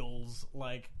the Eagles.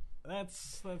 Like,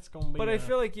 that's going to be... But I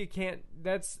feel like you can't.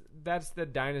 That's the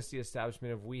dynasty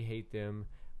establishment of we hate them.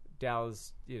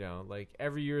 Dallas, like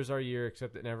every year is our year,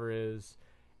 except it never is.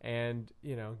 And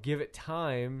give it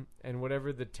time, and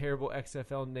whatever the terrible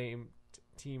XFL name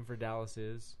team for Dallas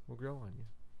is, will grow on you.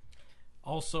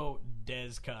 Also,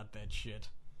 Dez caught that shit.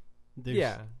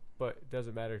 Yeah, but it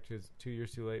doesn't matter because 2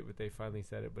 years too late. But they finally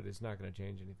said it. But it's not going to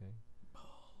change anything. Oh,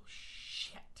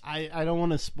 shit. I don't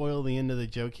want to spoil the end of the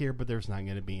joke here, but there's not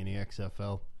going to be any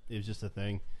XFL. It was just a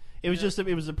thing. It was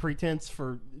it was a pretense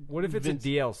for. What if it's Vince, a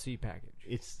DLC package?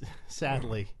 It's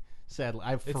sadly.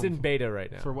 It's in beta right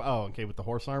now. Okay, with the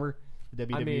horse armor, the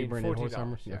WWE branded horse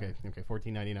armor. yeah. Okay,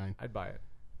 $14.99. I'd buy it.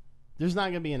 There's not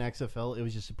going to be an XFL. It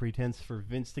was just a pretense for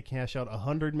Vince to cash out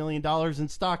 $100 million in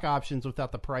stock options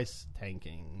without the price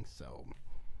tanking. So,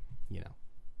 you know.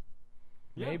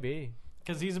 Maybe.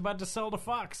 Because he's about to sell to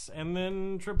Fox, and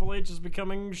then Triple H is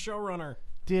becoming showrunner.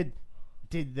 Did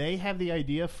they have the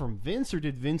idea from Vince, or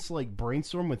did Vince like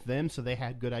brainstorm with them so they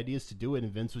had good ideas to do it,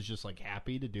 and Vince was just like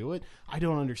happy to do it? I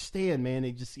don't understand, man.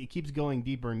 It keeps going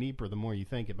deeper and deeper the more you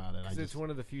think about it. It's one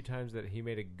of the few times that he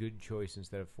made a good choice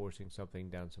instead of forcing something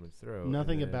down someone's throat.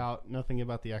 Nothing about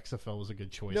the XFL was a good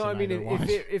choice. No, I mean if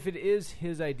if it is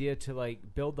his idea to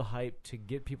like build the hype to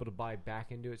get people to buy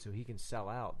back into it so he can sell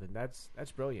out, then that's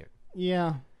brilliant.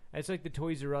 Yeah. It's like the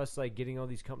Toys R Us, like getting all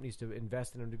these companies to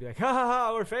invest in them to be like, ha ha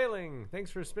ha, we're failing. Thanks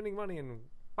for spending money and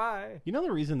bye. You know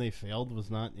the reason they failed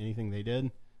was not anything they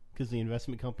did? Because the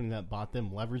investment company that bought them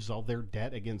leveraged all their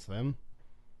debt against them.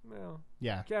 Well,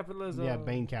 yeah. Capitalism. Yeah,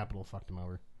 Bain Capital fucked them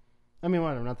over. I mean,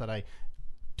 whatever, not that I...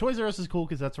 Toys R Us is cool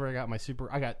because that's where I got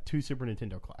I got 2 Super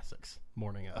Nintendo classics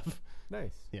morning of.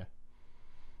 Nice. Yeah.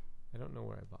 I don't know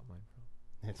where I bought mine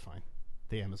from. It's fine.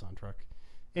 The Amazon truck.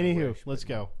 Anywho, let's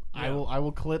go. Yeah. I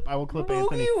will clip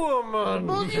Anthony. Woman.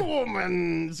 Boogie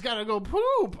Woman's gotta go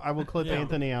poop. I will clip Yeah.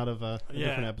 Anthony out of a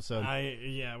different episode.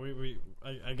 I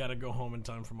gotta go home in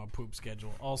time for my poop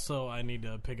schedule. Also, I need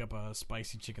to pick up a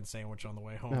spicy chicken sandwich on the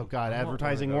way home. Oh God, I'm not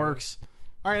advertising one of those. works.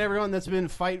 All right, everyone, that's been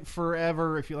Fight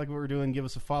Forever. If you like what we're doing, give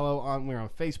us a follow. We're on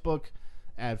Facebook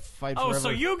at Fight Oh, Forever. so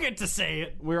you get to say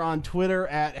it. We're on Twitter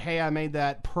at Hey I Made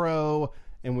That Pro,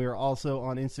 and we are also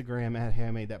on Instagram at Hey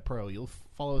I Made That Pro. You'll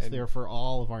follow us there for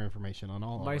all of our information on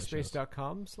all of our shows.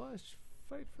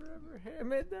 MySpace.com/Fight Forever. Hey, I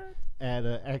made that. At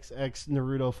XX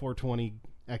Naruto 420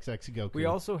 XX Goku. We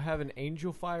also have an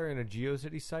Angel Fire and a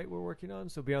GeoCity site we're working on,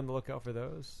 so be on the lookout for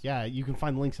those. Yeah, you can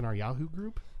find links in our Yahoo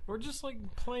group. Or just like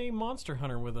play Monster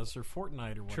Hunter with us or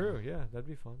Fortnite or whatever. True, yeah, that'd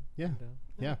be fun. Yeah. I'm down.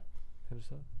 Yeah. Hit us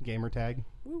up. Gamer tag.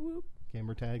 Woo whoop.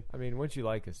 Gamer tag. I mean, once you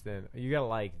like us, then you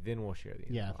gotta then we'll share the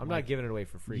info. Yeah, I'm like- not giving it away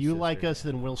for free. You like sisters. us,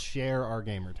 then we'll share our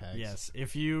gamer tags. Yes,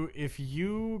 if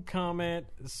you comment,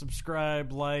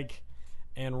 subscribe, like,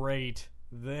 and rate,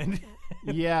 then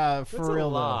Yeah, for That's real a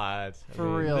though. lot.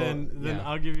 For real. then yeah.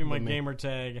 I'll give you my Then ma- gamer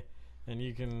tag, and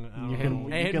you can. I don't You know.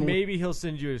 can- And maybe he'll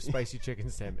send you a spicy chicken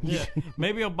sandwich. Yeah,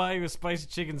 maybe I'll buy you a spicy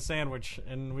chicken sandwich,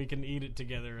 and we can eat it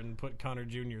together and put Connor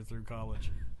Jr. through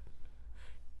college.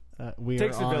 We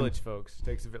Takes are a on, village, folks.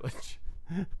 Takes a village.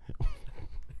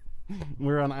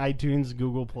 We're on iTunes,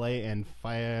 Google Play, and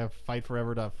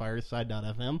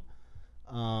fightforever.fireside.fm.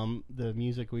 The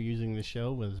music we're using in the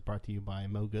show was brought to you by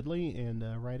Mo Goodley and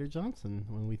Ryder Johnson.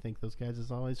 When we thank those guys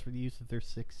as always for the use of their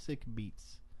sick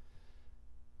beats.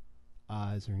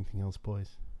 Is there anything else, boys?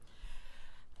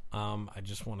 I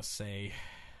just want to say,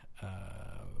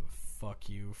 fuck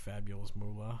you, Fabulous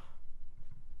Moolah.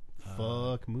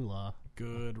 Fuck Moolah.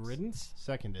 Good riddance.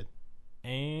 Seconded.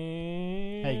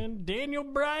 And Daniel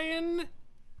Bryan,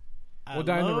 I We'll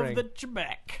die in the love ring. that you're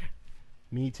back.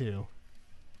 Me too.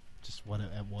 Just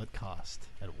at what cost?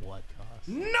 At what cost?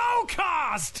 No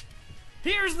cost!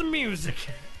 Here's the music.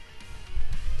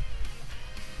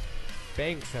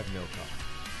 Banks have no cost.